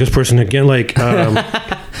gotta book this person again. Like,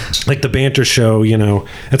 like the banter show. You know,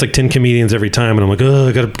 it's like 10 comedians every time, and I'm like, oh,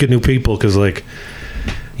 I gotta get new people because like,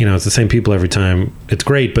 you know, it's the same people every time. It's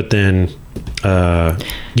great, but then.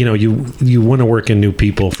 You know, you want to work in new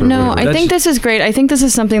people for No, whatever. I think this is great. I think this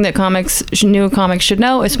is something that new comics should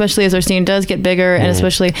know, especially as our scene does get bigger, and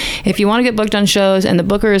especially if you want to get booked on shows and the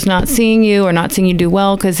booker is not seeing you or not seeing you do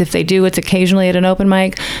well, because if they do, it's occasionally at an open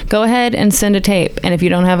mic. Go ahead and send a tape, and if you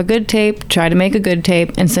don't have a good tape, try to make a good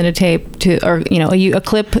tape and send a tape to, or you know, a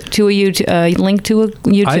clip to a YouTube, link to a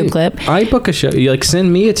YouTube clip. I book a show. You like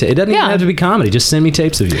send me a tape. It doesn't even Yeah. have to be comedy. Just send me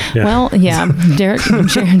tapes of you. Yeah. Well, yeah, Jared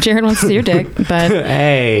wants to see your dick, but.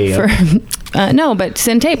 Hey. No, but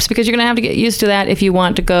send tapes because you're going to have to get used to that if you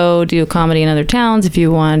want to go do comedy in other towns, if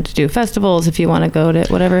you want to do festivals, if you want to go to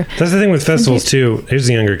whatever. That's the thing with festivals too. Here's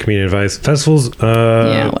the younger comedian advice. Festivals,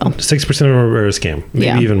 6% of them are a scam, maybe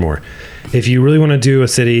Yeah. even more. If you really want to do a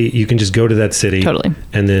city, you can just go to that city Totally.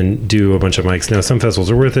 and then do a bunch of mics. Now, some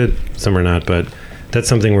festivals are worth it, some are not, but that's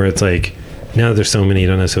something where it's like, now that there's so many, you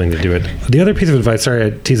don't necessarily need to do it. The other piece of advice, sorry, I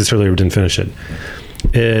teased this earlier, but didn't finish it,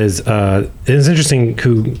 is it's interesting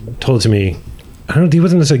who told it to me. I don't know, he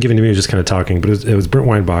wasn't necessarily giving it to me, he was just kind of talking, but it was Brent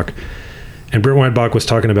Weinbach. And Brent Weinbach was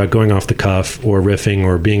talking about going off the cuff or riffing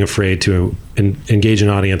or being afraid to engage an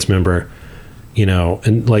audience member, you know,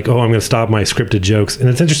 and like, oh, I'm going to stop my scripted jokes. And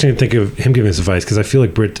it's interesting to think of him giving this advice because I feel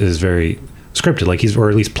like Brent is very scripted, like or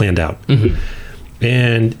at least planned out.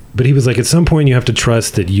 But he was like, at some point you have to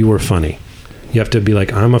trust that you are funny. You have to be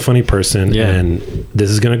like, I'm a funny person and this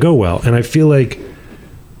is going to go well. And I feel like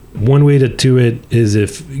one way to do it is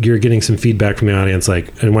if you're getting some feedback from the audience,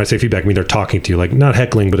 like, and when I say feedback, I mean they're talking to you, like not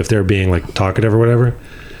heckling, but if they're being like talkative or whatever.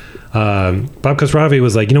 Bob Khosravi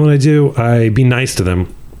was like, you know what I do? I be nice to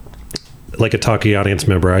them, like a talky audience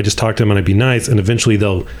member. I just talk to them and I be nice, and eventually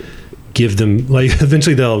they'll give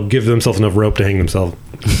themselves enough rope to hang themselves.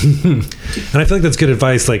 And I feel like that's good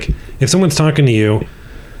advice. Like if someone's talking to you,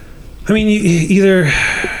 I mean, either.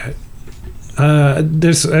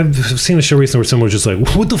 I've seen a show recently where someone was just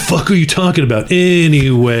like, what the fuck are you talking about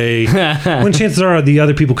anyway? When chances are the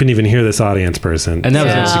other people couldn't even hear this audience person. And that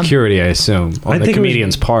Yeah. was insecurity, I assume, on I the think it was-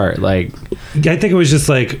 comedian's part. Like, I think it was just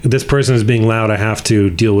like, this person is being loud, I have to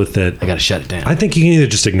deal with it. I got to shut it down. I think you can either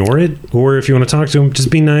just ignore it, or if you want to talk to them,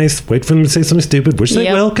 just be nice, wait for them to say something stupid, which they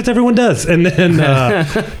Yep. will, because everyone does, and then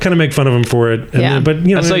kind of make fun of them for it. And Yeah. then, but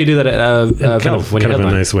you know, I saw you do that at kind Velv of, when you kind of in a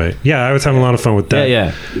headlined. nice way. Yeah, I was having a lot of fun with that.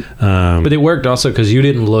 Yeah. But it worked also because you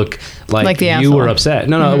didn't look like the you asshole. were upset.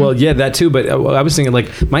 No, well, yeah, that too. But I was thinking, like,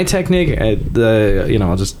 my technique,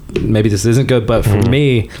 I'll just, maybe this isn't good, but for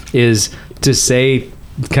me, is to say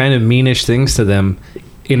kind of meanish things to them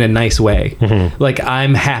in a nice way. Like,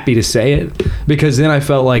 I'm happy to say it, because then I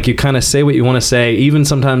felt like you kind of say what you want to say, even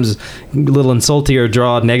sometimes a little insulty or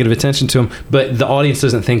draw negative attention to them, but the audience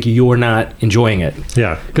doesn't think you're not enjoying it.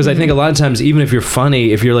 Yeah. Because I think a lot of times, even if you're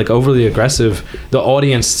funny, if you're like overly aggressive, the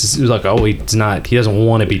audience is like, oh, he doesn't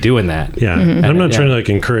want to be doing that. Yeah, and I'm not Yeah. trying to like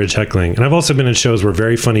encourage heckling. And I've also been in shows where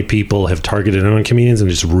very funny people have targeted on comedians and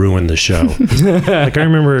just ruined the show. Like I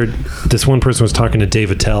remember this one person was talking to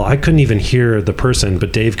Dave Attell. I couldn't even hear the person,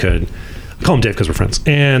 but Dave Dave could. I call him Dave because we're friends.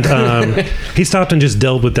 And he stopped and just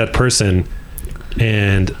dealt with that person.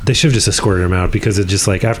 And they should have just escorted him out because it just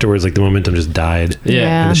like afterwards, like the momentum just died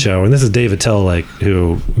Yeah. in the show. And this is Dave Attell, like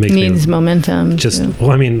who makes Needs me momentum. just, too.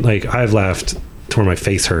 well, I mean, like I've laughed till my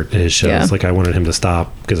face hurt at his shows. Yeah. Like I wanted him to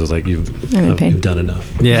stop because it was like, I'm in pain. you've done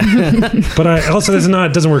enough. Yeah. But I also,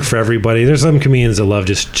 it doesn't work for everybody. There's some comedians that love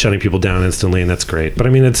just shutting people down instantly, and that's great. But I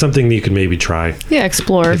mean, it's something that you can maybe try Yeah,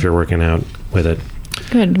 explore. if you're working out with it.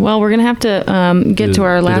 Good. Well, we're going to have to get to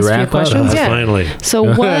our do the last few wrap up? questions. Yeah. Finally. So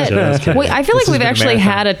what? Just kidding. Wait, I feel like This has we've been a actually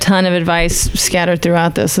marathon. had a ton of advice scattered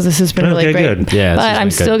throughout this, so this has been really Okay, great. good. Yeah, this but has I'm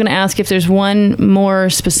been still good. going to ask if there's one more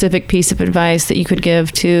specific piece of advice that you could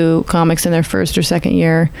give to comics in their first or second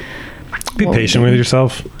year. Be What would patient it with be?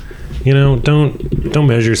 yourself. You know, don't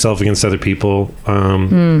measure yourself against other people.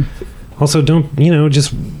 Also, don't,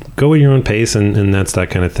 just go at your own pace, and that's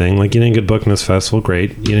that kind of thing. Like, you didn't get booked in this festival,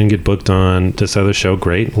 great. You didn't get booked on this other show,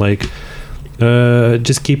 great. Like,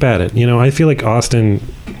 just keep at it. I feel like Austin,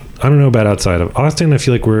 I don't know about outside of Austin, I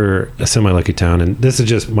feel like we're a semi-lucky town, and this is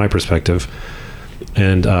just my perspective.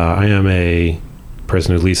 And I am a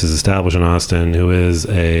person who at least is established in Austin, who is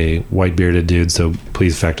a white bearded dude, so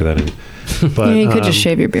please factor that in. But Yeah, you could just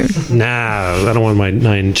shave your beard. Nah, I don't want my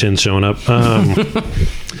 9 chins showing up.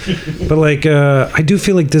 But like, I do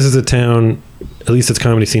feel like this is a town, at least its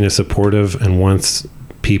comedy scene is supportive and wants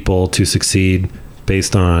people to succeed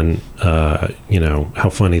based on, how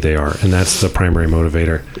funny they are. And that's the primary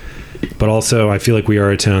motivator. But also, I feel like we are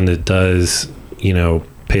a town that does,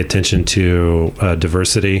 pay attention to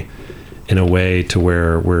diversity in a way to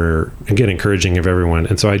where we're, again, encouraging of everyone.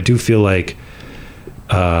 And so I do feel like,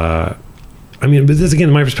 but this, again,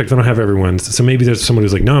 in my perspective, I don't have everyone's. So maybe there's someone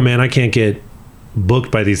who's like, no, man, I can't get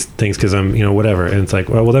booked by these things because I'm, whatever. And it's like,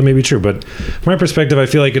 well, that may be true. But from my perspective, I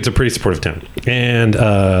feel like it's a pretty supportive town. And,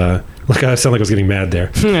 look, I sound like I was getting mad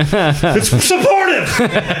there. It's supportive!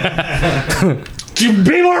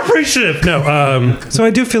 Be more appreciative. No. So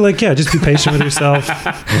I do feel like, just be patient with yourself.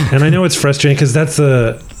 And I know it's frustrating because that's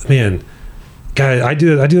guy, I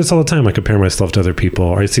do this all the time. I compare myself to other people,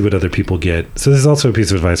 or I see what other people get. So this is also a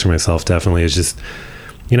piece of advice for myself, definitely, is just,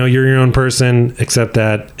 you're your own person, accept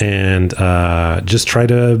that, and just try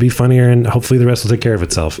to be funnier, and hopefully the rest will take care of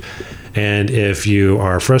itself. And if you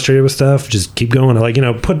are frustrated with stuff, just keep going. Like,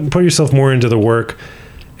 put yourself more into the work.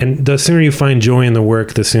 And the sooner you find joy in the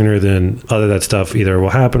work, the sooner then other that stuff either will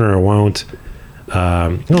happen or it won't.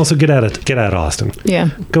 And also get out of Austin. Yeah.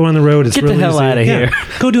 Go on the road. It's Get the really hell easy. outta here.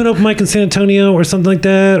 Go do an open mic in San Antonio or something like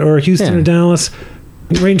that, or Houston Yeah. or Dallas.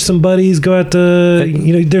 Arrange some buddies. Go out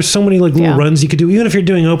to there's so many like little Yeah. runs you could do. Even if you're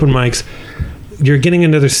doing open mics, you're getting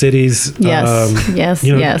into other cities. Yes.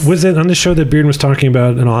 Yes. Was it on the show that Bearden was talking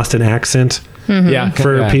about an Austin accent Yeah.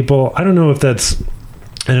 for yeah. people? I don't know if that's.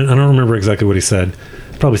 I don't remember exactly what he said.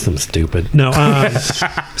 Probably something stupid. No.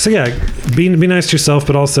 So yeah, be nice to yourself,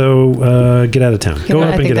 but also get out of town. Go I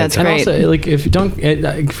up and think get out of that's town. And Great. also, like, if you don't,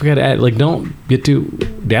 I forgot to add, like, don't get too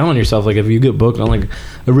down on yourself. Like, if you get booked on like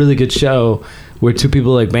a really good show where two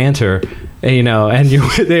people like banter, and, and you're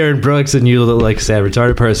with Aaron Brooks and you look like a sad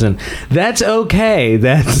retarded person, that's okay.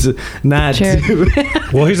 That's not. Sure.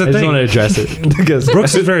 Well, here's the I just thing. want to address it because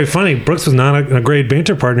Brooks is very funny. Brooks was not a great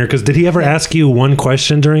banter partner because did he ever ask you one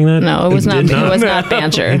question during that? No, it was not. did It was not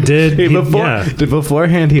banter. He did. Hey, Yeah.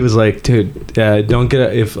 beforehand, he was like, "Dude, don't get.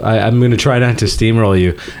 I'm going to try not to steamroll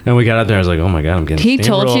you." And we got out there. I was like, "Oh my god, I'm getting." He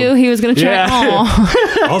told steamrolled." you he was going to try. Yeah.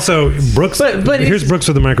 Aw. Also, Brooks. But here's Brooks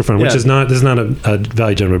with the microphone, which Yeah. is not. This is not a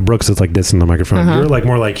value gentleman. Brooks is like this in the microphone. You're like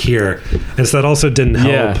more like here, and so that also didn't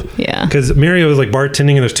help. Yeah. Because Mario was like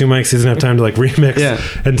bartending, and there's 2 mics. He doesn't have time to like remix. Yeah.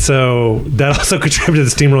 And so that also contributed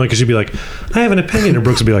to the steamrolling because you'd be like, I have an opinion, and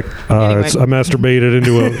Brooks would be like, Anyway. I masturbated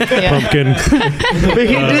into a pumpkin.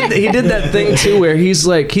 But he did that thing too where he's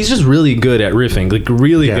just really good at riffing, like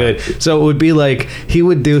really Yeah. good. So it would be like he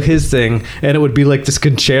would do his thing and it would be like this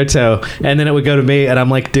concerto, and then it would go to me and I'm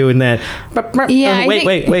like doing that. Yeah, I wait,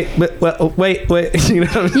 think- wait. You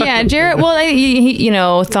know? Yeah, Jarrett. Well, he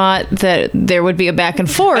thought that there would be a back and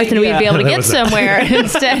forth, and we'd be able to That get was it. somewhere.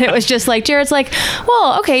 Instead, it was just like Jarrett's like,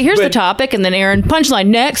 "Well, okay, here's the But- topic," and then Aaron punchline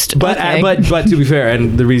next. But okay. but to be fair,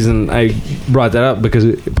 and the reason I brought that up because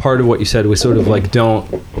part of what you said was sort of like don't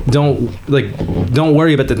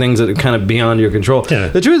worry about the things that are kind of beyond your control. Yeah.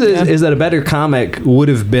 The truth is that a better comic would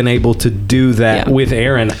have been able to do that Yeah. with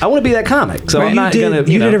Aaron. I want to be that comic, so I'm not gonna.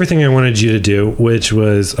 You did everything I wanted you to do, which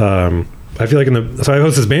was I feel like so I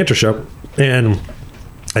host this banter show, and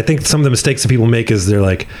I think some of the mistakes that people make is they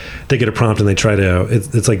get a prompt and they try to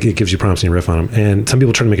it's like it gives you prompts and you riff on them, and some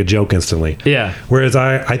people try to make a joke instantly. Yeah. Whereas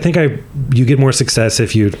I think you get more success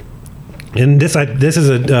if you And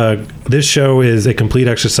this show is a complete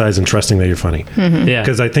exercise in trusting that you're funny. Yeah.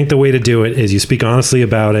 Because I think the way to do it is you speak honestly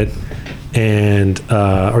about it, and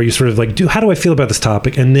or you sort of like, how do I feel about this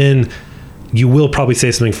topic, and then you will probably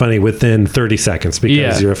say something funny within 30 seconds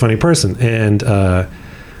because you're a funny person, and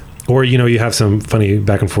or you have some funny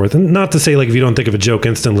back and forth. And not to say like if you don't think of a joke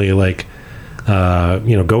instantly, like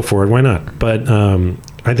go for it, why not? But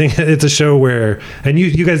I think it's a show where, and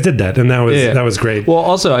you guys did that, and that was great. Well,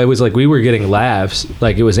 also it was like we were getting laughs,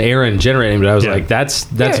 like it was Aaron generating, but I was like, that's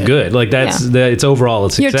good. Like it's overall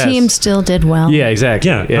a success. Your team still did well. Yeah,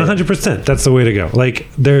 exactly. Yeah, 100%. That's the way to go. Like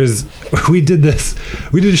we did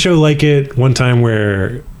a show like it one time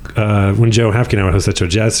where when Joe Hafkenauer hosted Joe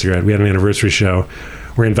Jazz Cigarette, we had an anniversary show.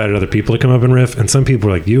 We invited other people to come up and riff, and some people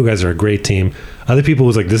were like, you guys are a great team. Other people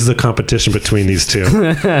was like, this is a competition between these two.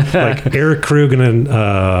 Like Eric Krug and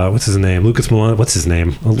what's his name? Lucas Milan. What's his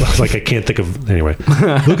name? Like I can't think of. Anyway,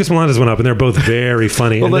 Lucas Melendez went up, and they're both very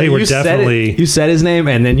funny, and they were definitely. You said his name,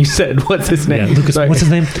 and then you said what's his name? Yeah, Lucas. What's his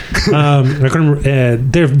name? I couldn't remember.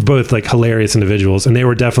 They're both like hilarious individuals, and they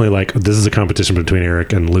were definitely like, this is a competition between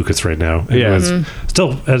Eric and Lucas right now. And it was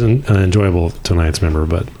still an enjoyable tonight's member,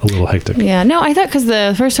 but a little hectic. Yeah, no, I thought because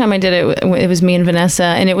the first time I did it, it was me and Vanessa,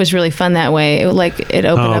 and it was really fun that way. It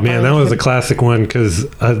opened up. Oh man, that was a classic one because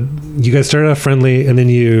you guys started off friendly, and then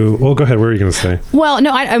go ahead. What were you going to say? Well,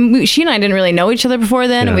 no, she and I didn't really know each other before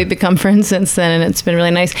then, and we've become friends since then, and it's been really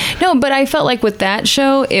nice. No, but I felt like with that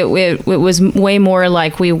show, it was way more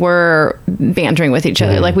like we were bantering with each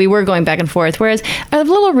other, like we were going back and forth. Whereas a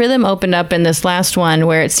little rhythm opened up in this last one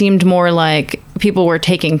where it seemed more like people were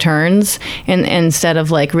taking turns instead of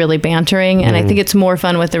like really bantering, and I think it's more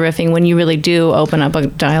fun with the riffing when you really do open up a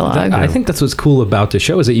dialogue. I think that's what's cool about the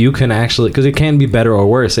show is that you can actually, because it can be better or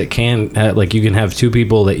worse. It can like you can have two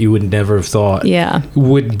people that you would never have thought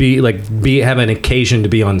would be like have an occasion to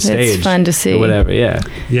be on stage. It's fun to see. Or whatever. Yeah.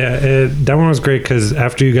 That one was great because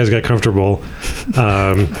after you guys got comfortable,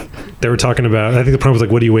 they were talking about. I think the problem was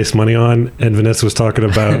like, what do you waste money on? And Vanessa was talking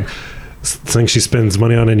about. Something she spends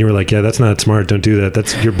money on, and you were like, yeah, that's not smart, don't do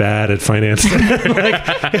that, you're bad at finance. Like,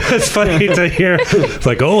 it was funny to hear. It's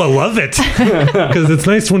like, oh, I love it, because it's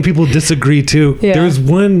nice when people disagree too. There was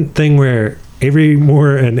one thing where Avery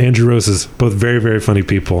Moore and Andrew Roses, both very, very funny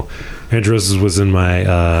people. Andrew Roses was in my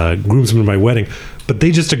groomsman of my wedding, but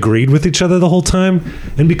they just agreed with each other the whole time.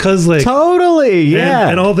 And because like totally,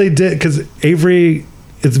 and all they did, because Avery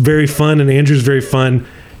is very fun and Andrew's very fun,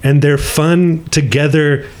 and they're fun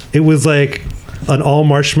together. It was like an all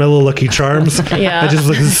marshmallow Lucky Charms. Yeah. I just was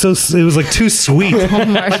like, it was like too sweet.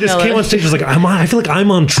 I just came on stage, I was like, I feel like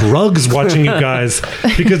I'm on drugs watching you guys,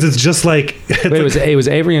 because it's just like. It was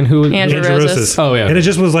Avery and who? Andrew Roses. Oh yeah. And it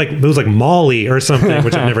just was like, Molly or something,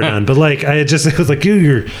 which I've never done. But like, it was like,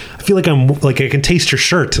 I feel like I'm like, I can taste your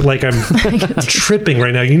shirt. Like I'm tripping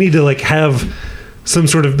right now. You need to like have some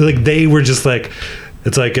sort of, like, they were just like,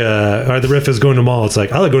 it's like, the riff is going to mall. It's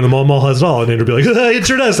like, I like going to mall. Mall has it all. And Andrew would be like, it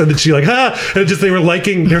sure does. And then she like, and just,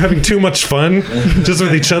 they're having too much fun just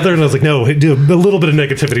with each other. And I was like, no, do a little bit of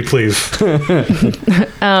negativity, please.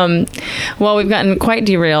 Well, we've gotten quite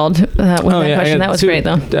derailed with that question. That was great,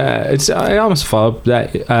 though. I almost follow up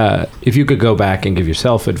that if you could go back and give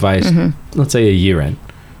yourself advice, let's say a year in,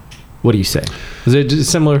 what do you say? Is it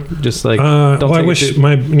just similar? Just like, I wish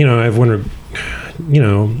I've wondered,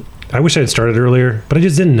 I wish I had started earlier, but I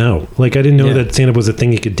just didn't know. Like, I didn't know that stand-up was a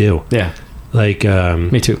thing you could do. Yeah. Like,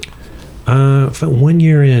 me too. 1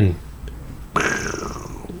 year in,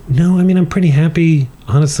 no, I mean, I'm pretty happy,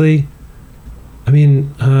 honestly. I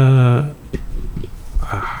mean, I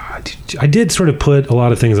did sort of put a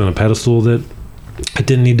lot of things on a pedestal that I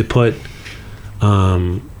didn't need to put.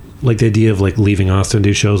 Like the idea of like leaving Austin to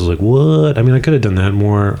do shows, I was like, what? I mean, I could have done that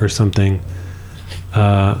more or something.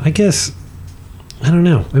 I guess. I don't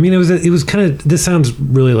know. I mean, it was kind of, this sounds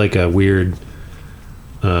really like a weird,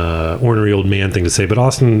 ornery old man thing to say, but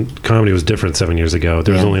Austin comedy was different 7 years ago.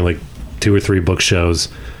 There was only like 2 or 3 book shows.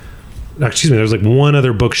 Excuse me, there was like one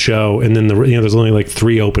other book show, and then there's only like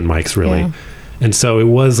 3 open mics really. Yeah. And so it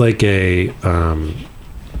was like a,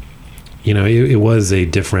 it was a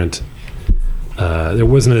different, there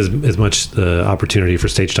wasn't as much opportunity for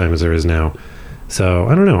stage time as there is now. So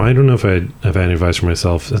I don't know. I don't know if I have any advice for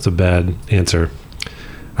myself. That's a bad answer.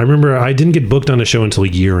 I remember I didn't get booked on a show until a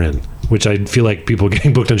year in, which I feel like people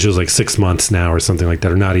getting booked on shows like 6 months now or something like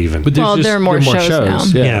that, or not even. But there are more shows now.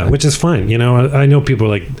 Yeah, which is fine. I know people are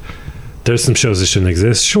like, there's some shows that shouldn't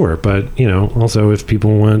exist, sure, but also if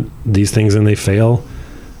people want these things and they fail,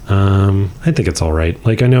 I think it's all right.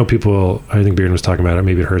 Like, I know people. I think Bearden was talking about it.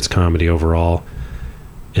 Maybe it hurts comedy overall.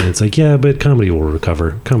 And it's like, yeah, but comedy will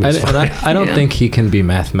recover. Comedy's fine. I don't think he can be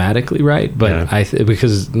mathematically right, but Yeah.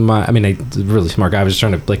 because he's a really smart guy. I was just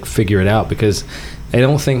trying to like figure it out because I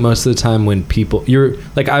don't think most of the time when people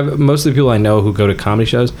most of the people I know who go to comedy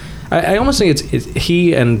shows, I almost think it's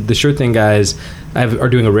he and the Sure Thing guys are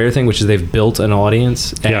doing a rare thing, which is they've built an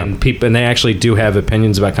audience and people, and they actually do have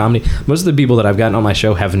opinions about comedy. Most of the people that I've gotten on my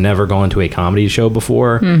show have never gone to a comedy show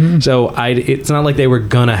before, so it's not like they were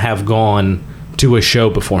gonna have gone to a show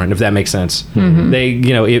beforehand, if that makes sense. They,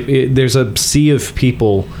 there's a sea of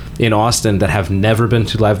people in Austin that have never been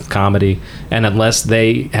to live comedy, and unless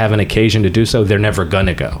they have an occasion to do so, they're never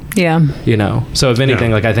gonna go. Yeah. So if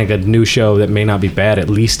anything, like I think a new show that may not be bad, at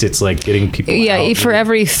least it's like getting people out. For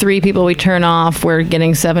every 3 people we turn off, we're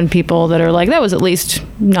getting 7 people that are like, that was at least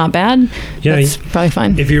not bad. Yeah, that's probably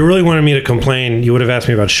fine. If you really wanted me to complain, you would have asked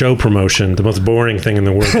me about show promotion, the most boring thing in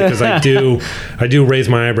the world, because I do raise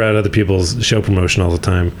my eyebrow at other people's show promotion all the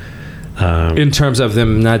time. In terms of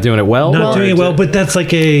them not doing it well? Not doing it well, but that's like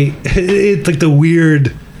it's like the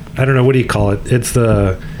weird, I don't know, what do you call it? It's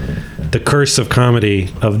the curse of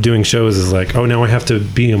comedy of doing shows is like, oh, now I have to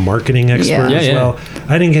be a marketing expert as well.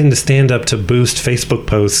 I didn't get into stand up to boost Facebook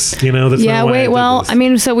posts, that's not why I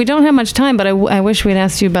did this. So we don't have much time, but I wish we'd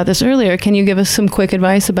asked you about this earlier. Can you give us some quick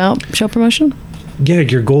advice about show promotion? Yeah,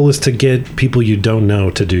 your goal is to get people you don't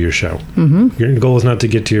know to do your show. Your goal is not to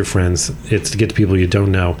get to your friends, it's to get to people you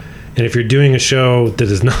don't know. And if you're doing a show that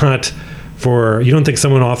is not you don't think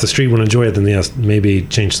someone off the street would enjoy it, then yes, maybe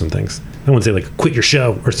change some things. I wouldn't say like quit your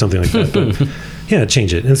show or something like that, but yeah,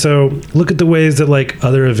 change it. And so look at the ways that like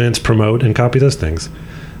other events promote and copy those things.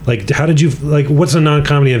 Like what's a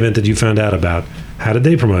non-comedy event that you found out about? How did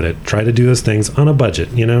they promote it? Try to do those things on a budget,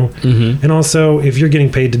 And also, if you're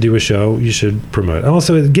getting paid to do a show, you should promote it.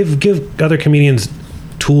 Also, give other comedians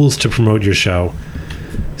tools to promote your show.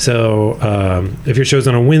 So if your show's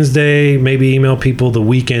on a Wednesday, maybe email people the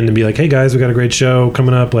weekend and be like, hey guys, we got a great show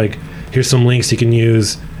coming up. Like, here's some links you can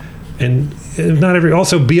use. And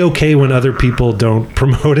also be okay when other people don't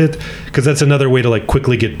promote it, because that's another way to like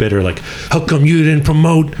quickly get bitter. Like, how come you didn't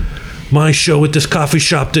promote my show at this coffee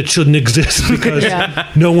shop that shouldn't exist because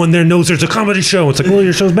no one there knows there's a comedy show? It's like, well,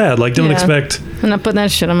 your show's bad. Like, don't expect. I'm not putting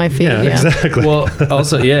that shit on my feed. Yeah, exactly. Well,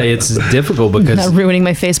 also, it's difficult because not ruining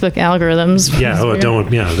my Facebook algorithms.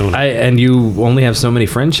 Don't. And you only have so many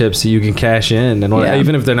friendships that you can cash in, and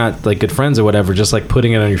even if they're not like good friends or whatever, just like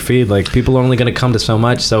putting it on your feed, like people are only going to come to so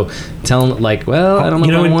much. So tell them like, well, I don't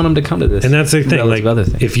know if I want them to come to this. And that's the thing. Like, other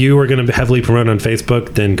things. If you are going to heavily promote on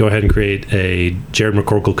Facebook, then go ahead and create a Jared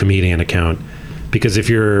McCorkle comedian account, because if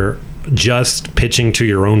you're just pitching to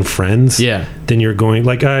your own friends, then you're going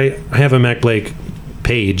like I have a Mac Blake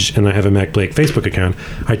page and I have a Mac Blake Facebook account.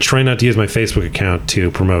 I try not to use my Facebook account to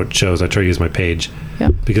promote shows. I try to use my page,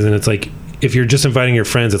 because then it's like if you're just inviting your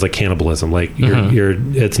friends, it's like cannibalism. Like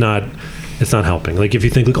it's not helping. Like if you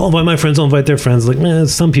think like, oh, my friends will invite their friends, like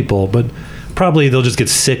some people, but probably they'll just get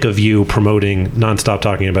sick of you promoting nonstop,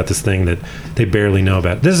 talking about this thing that they barely know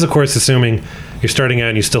about. This is, of course, assuming you're starting out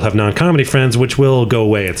and you still have non-comedy friends, which will go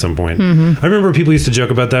away at some point. I remember people used to joke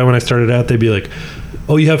about that when I started out. They'd be like,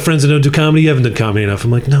 oh, you have friends that don't do comedy? You haven't done comedy enough. I'm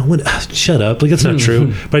like, no, shut up. Like, that's not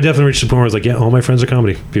true. But I definitely reached a point where I was like, yeah, all my friends are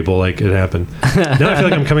comedy people. Like, it happened. Now I feel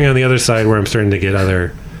like I'm coming on the other side where I'm starting to get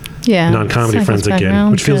other non-comedy friends again,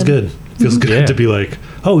 which feels good. Feels good to be like,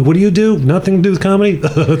 oh, what do you do? Nothing to do with comedy?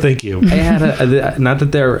 Thank you. I had not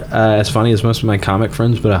that they're as funny as most of my comic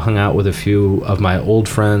friends, but I hung out with a few of my old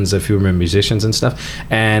friends, a few of my musicians and stuff,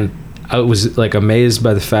 and I was like amazed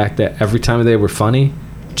by the fact that every time they were funny,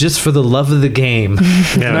 just for the love of the game.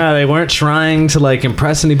 They weren't trying to like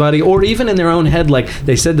impress anybody, or even in their own head, like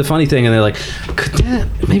they said the funny thing and they're like,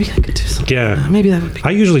 maybe I could do something. Yeah, maybe that would be.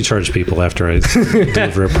 I usually charge people after I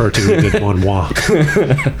deliver a particularly good one walk.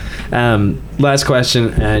 Last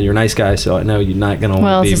question, and you're a nice guy, so I know you're not gonna.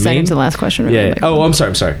 Well, be it's the second to the last question. Really. Oh, I'm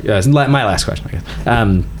sorry. Yeah, it's my last question, I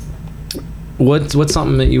guess. What's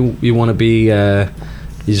something that you want to be? You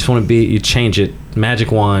just want to be. You change it.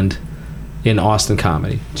 Magic wand. In Austin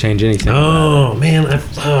comedy, change anything. Oh man, I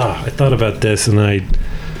thought about this and I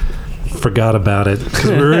forgot about it because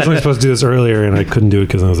we were originally supposed to do this earlier and I couldn't do it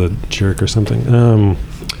because I was a jerk or something.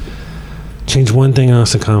 Change one thing in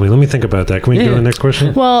Austin comedy. Let me think about that. Can we go to the next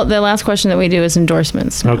question? Well, the last question that we do is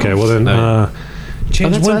endorsements. Okay, well then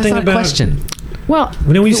change one thing about question. Well,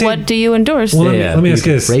 what do you endorse? Well, let me ask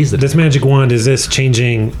you this. This magic wand, is this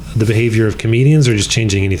changing the behavior of comedians or just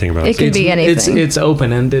changing anything about it? It could be anything. It's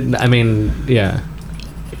open-ended. I mean, yeah.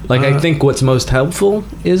 Like, I think what's most helpful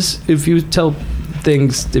is if you tell people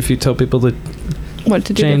to what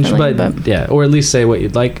to do change, but yeah, or at least say what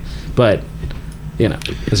you'd like, but,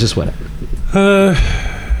 it's just whatever.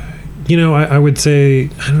 I would say,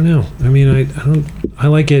 I don't know. I mean, I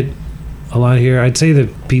like it a lot here. I'd say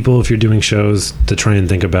that people, if you're doing shows, to try and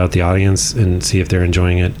think about the audience and see if they're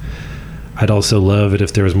enjoying it. I'd also love it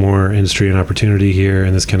if there was more industry and opportunity here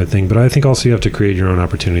and this kind of thing. But I think also you have to create your own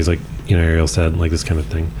opportunities, like, Ariel said, like this kind of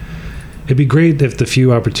thing. It'd be great if the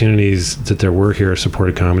few opportunities that there were here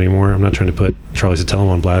supported comedy more. I'm not trying to put Charlie Sotelo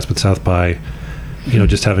on blast, but South by,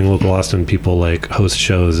 just having local Austin people like host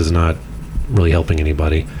shows is not really helping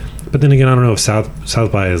anybody. But then again, I don't know if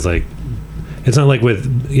South by is like, it's not like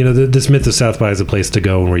with, this myth of South by is a place to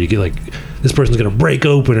go and where you get like, this person's going to break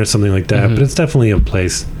open or something like that. But it's definitely a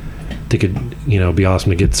place that could, be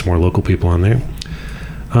awesome to get some more local people on there.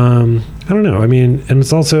 I don't know. I mean, and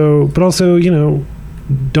it's also, but also,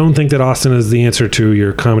 don't think that Austin is the answer to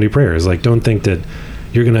your comedy prayers. Like, don't think that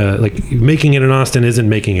you're going to, like, making it in Austin isn't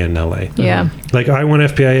making it in LA. Yeah. Like, I won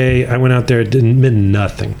FPIA, I went out there, it didn't mean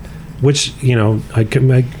nothing, which, I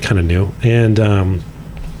kind of knew. And,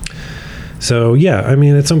 so yeah, I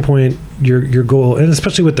mean, at some point, your goal, and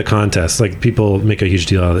especially with the contest, like people make a huge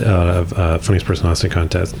deal out of Funniest Person in Austin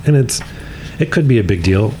contest, and it could be a big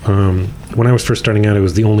deal. When I was first starting out, it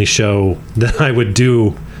was the only show that I would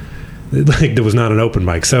do, like, there was not an open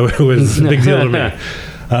mic, so it was a big deal to me.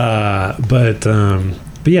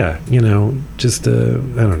 But yeah, just I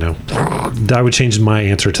don't know. I would change my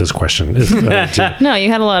answer to this question. No, you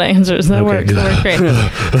had a lot of answers. That worked. good. That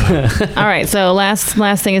worked great. All right, so last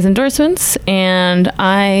thing is endorsements, and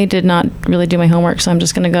I did not really do my homework, so I'm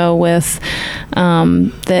just going to go with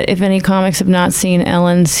that if any comics have not seen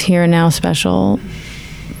Ellen's Here and Now special,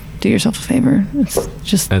 do yourself a favor. It's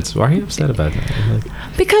just... Why are you upset about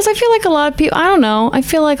that? Because I feel like a lot of people... I don't know. I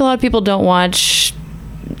feel like a lot of people don't watch...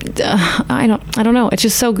 I don't know. It's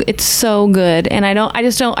just so good, and I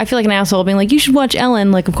feel like an asshole being like, you should watch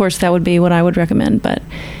Ellen. Like, of course that would be what I would recommend, but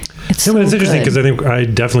it's but it's interesting good. because I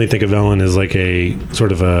definitely think of Ellen as like a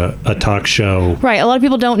sort of a talk show. Right. A lot of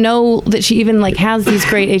people don't know that she even like has these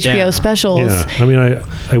great HBO specials. Yeah. I mean,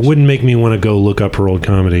 I wouldn't make me want to go look up her old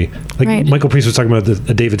comedy. Like Right. Michael Priest was talking about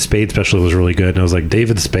a David Spade special that was really good, and I was like,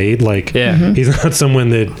 David Spade, like, he's not someone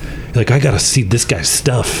that like I got to see this guy's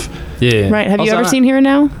stuff. Yeah. Right. Have you Also, ever seen Here and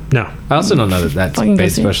Now? No, I also don't know that Fucking go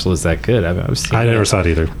Spade see it. special is that good. I've seen I never saw it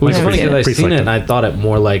either. Well, it's Yeah, funny Priest- because I've Priest seen liked it and I thought it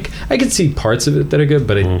more like, I could see parts of it that are good,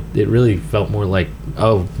 but it really felt more like,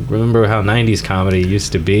 oh, remember how 90s comedy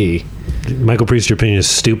used to be. Michael Priest, your opinion is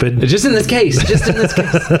stupid. Just in this case.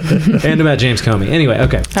 And about James Comey. Anyway,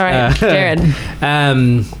 okay. All right, Jared.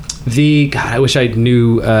 God, I wish I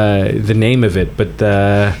knew the name of it, but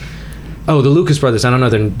the Lucas Brothers. I don't know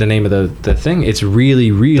the name of the thing. It's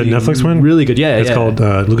really, really The Netflix one? Really good. Yeah, It's yeah. called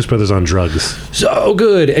Lucas Brothers on Drugs. So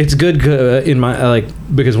good. It's good in my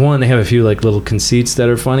because one, they have a few like little conceits that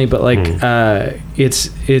are funny, but like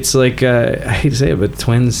it's like I hate to say it, but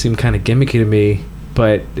twins seem kind of gimmicky to me.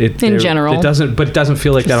 But In general. it doesn't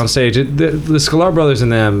feel like that on stage. The Sklar brothers and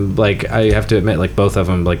them, like, I have to admit, like, both of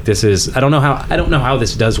them, like, this is, I don't know how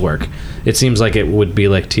this does work. It seems like it would be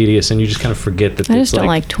like tedious, and you just kind of forget that. I just don't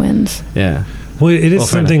like twins. Yeah. Well, it is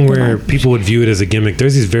fair something enough. where people would view it as a gimmick.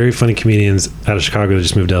 There's these very funny comedians out of Chicago that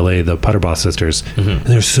just moved to LA, the Putterboss sisters, and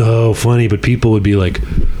they're so funny. But people would be like,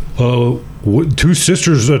 "Oh, two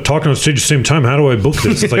sisters talking on stage at the same time. How do I book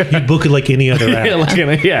this?" It's like you book it like any other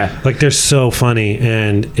act. Like they're so funny,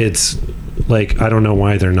 and it's like I don't know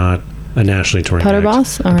why they're not a nationally touring act.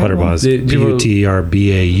 Putterboss? All right, Putterboss. well.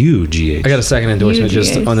 Putterbaugh. I got a second endorsement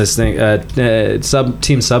just UGH. on this thing.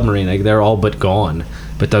 Team Submarine, like, they're all but gone.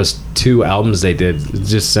 But those 2 albums they did,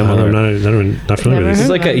 just similar. I'm not familiar with Never this. It's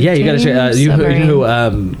like you got to check. You Submarine.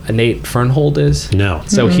 know who Nate Fernhold is? No.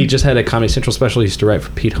 So he just had a Comedy Central special. He used to write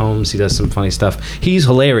for Pete Holmes. He does some funny stuff. He's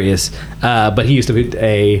hilarious, but he used to be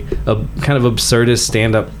a kind of absurdist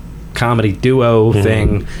stand-up comedy duo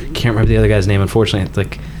thing. Can't remember the other guy's name, unfortunately. It's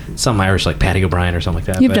like some Irish, like Paddy O'Brien or something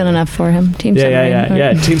like that. You've but- done enough for him. Team Submarine.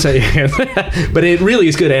 Yeah. Team Submarine. But it really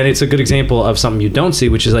is good, and it's a good example of something you don't see,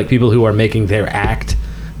 which is like people who are making their act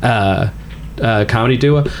comedy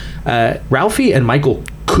duo. Ralphie and Michael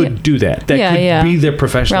could do that. That could be their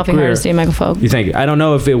professional Ralphie career. Hardesty, Michael Fogg. You think? I don't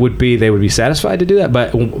know if they would be satisfied to do that,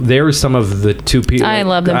 but there are some of the two people. I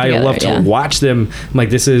love them I together, love to yeah. watch them. I'm like,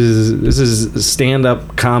 this is stand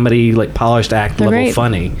up comedy, like polished act They're level great.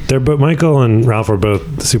 funny. But Michael and Ralph are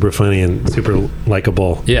both super funny and super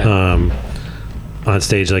likable. Yeah. On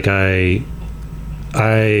stage, like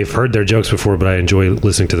I've heard their jokes before, but I enjoy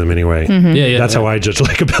listening to them anyway. Yeah. That's how I judge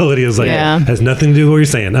likability. Is like Yeah. has nothing to do with what you're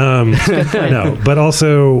saying. No, but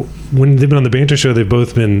also when they've been on the Banter Show, they've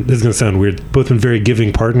both been, this is going to sound weird, both been very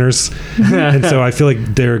giving partners. And so I feel like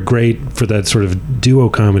they're great for that sort of duo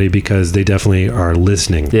comedy because they definitely are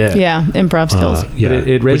listening. Yeah, improv skills. Yeah, It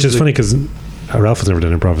which raises is funny because Ralph has never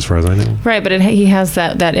done improv as far as I know. Right, but he has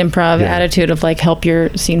that improv Yeah. attitude of like help your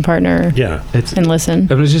scene partner Yeah. and listen.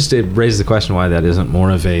 It raises the question why that isn't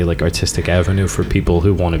more of a like artistic avenue for people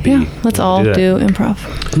who want to be. Yeah, let's all that. do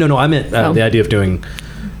improv. No, I meant Oh. the idea of doing.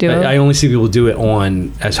 Do it. I only see people do it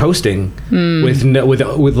on as hosting with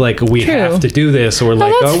like we True. have to do this or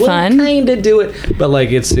like that's we'll fun. kind of do it, but like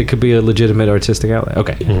it could be a legitimate artistic outlet.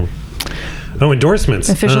 Okay. Oh, endorsements.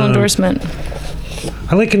 Official endorsement.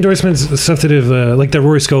 I like endorsements, stuff that have, like the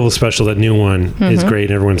Rory Scovel special, that new one is great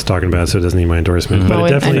and everyone's talking about it, so it doesn't need my endorsement. But Well, it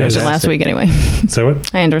I definitely endorsed is. it last week anyway. So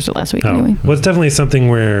what? I endorsed it last week Oh. anyway. Well, it's definitely something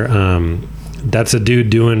where that's a dude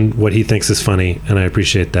doing what he thinks is funny, and I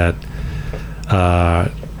appreciate that.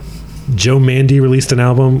 Joe Mandy released an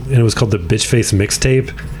album, and it was called the Bitch Face Mixtape,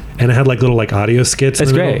 and it had like little like audio skits.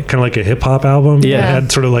 That's great. Kind of like a hip hop album. Yeah. It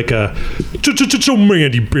had sort of like a Joe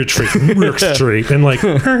Mandy Bitch Face Mixtape, and like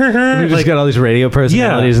We just got all these radio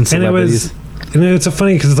personalities and celebrities. and it's so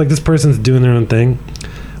funny because it's like this person's doing their own thing.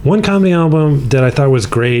 One comedy album that I thought was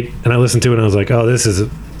great, and I listened to it and I was like, oh, this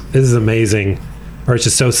is amazing, or it's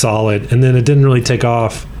just so solid. And then it didn't really take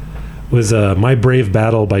off. Was My Brave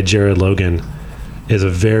Battle by Jared Logan is a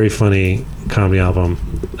very funny comedy album,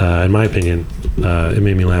 in my opinion. It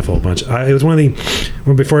made me laugh a whole bunch. It was one of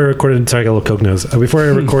the before I recorded. Sorry, I got a little Coke nose. Before I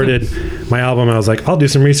recorded my album, I was like, I'll do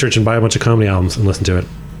some research and buy a bunch of comedy albums and listen to it.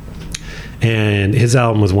 And his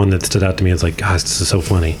album was one that stood out to me. It's like, gosh, this is so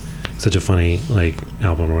funny, such a funny like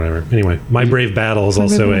album or whatever. Anyway, My Brave Battle is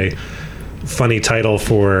also a funny title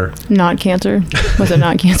for Not cancer. Was it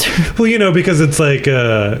not cancer? well, because it's like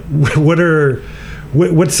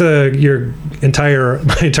what's your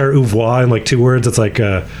my entire oeuvre in like 2 words. It's like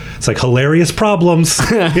hilarious problems,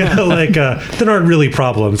 like that aren't really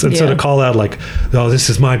problems. And so Yeah. to call out like, oh, this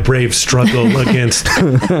is my brave struggle against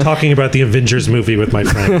talking about the Avengers movie with my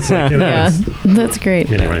friends. Like, Yeah, that's great.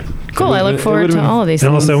 Anyway. Cool. I look forward to all of these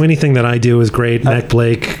And things. also anything that I do is great. Mac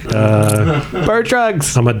Blake. Bird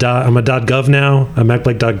drugs. I'm a .gov now. I'm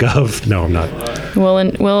MacBlake.gov. No, I'm not. We'll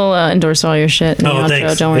endorse all your shit in the outro.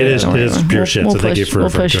 Thanks. Don't worry. It is don't worry. pure shit. So thank you for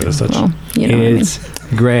doing this. Well, you know what I mean. It's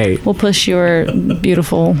great. We'll push your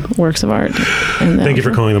beautiful works of art. Thank you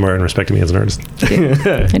for calling them art and respecting me as an artist.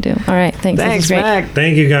 I do. All right. Thanks. This Thanks, is great. Mac.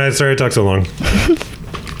 Thank you guys. Sorry I talked so long.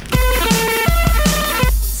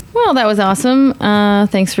 Well, that was awesome.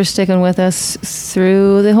 Thanks for sticking with us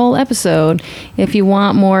through the whole episode. If you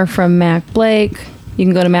want more from Mac Blake, you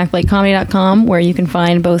can go to macblakecomedy.com, where you can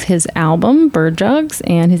find both his album, Bird Drugs,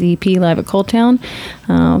 and his EP, Live at Cold Town.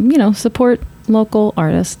 Support local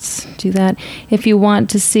artists. Do that. If you want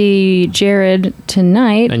to see Jared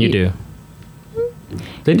tonight... And you do.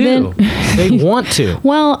 They do. They want to.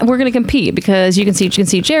 Well, we're going to compete because you can see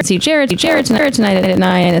Jared tonight at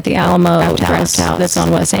 9 at the Alamo House. That's on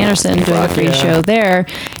Wes Anderson, doing a free show there.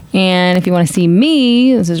 And if you want to see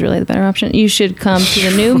me, this is really the better option. You should come to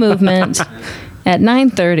the New Movement at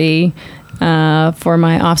 9:30 for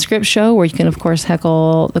my off-script show, where you can, of course,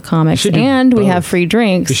 heckle the comics, should do and we both. have free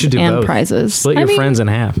drinks You should do and both. prizes. Split your friends in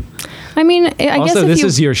half. I mean, I guess Also, if this you,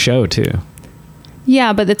 is your show too.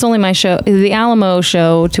 yeah, but it's only my show. The Alamo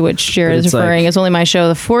show to which Jared is It's like- referring is only my show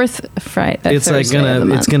the fourth Friday. It's like it's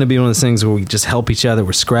gonna be one of those things where we just help each other.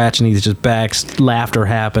 We're scratching each other's backs. Laughter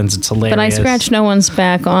happens. It's hilarious. But I scratch no one's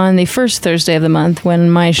back on the first Thursday of the month when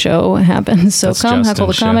my show happens. So That's come heckle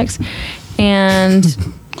the Justin's show. comics, and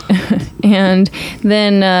and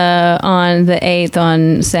then on the 8th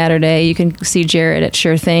on Saturday you can see Jared at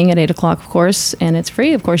Sure Thing at 8:00, of course, and it's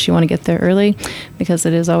free. Of course, you want to get there early because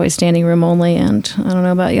it is always standing room only. And I don't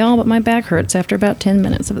know about y'all, but my back hurts after about 10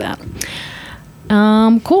 minutes of that.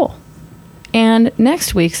 Cool. And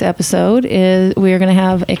next week's episode is we are going to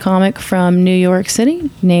have a comic from New York City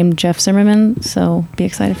named Jeff Zimmerman. So be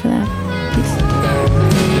excited for that. Peace.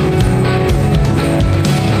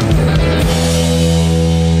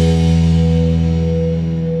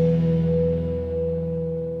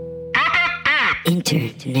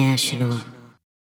 International.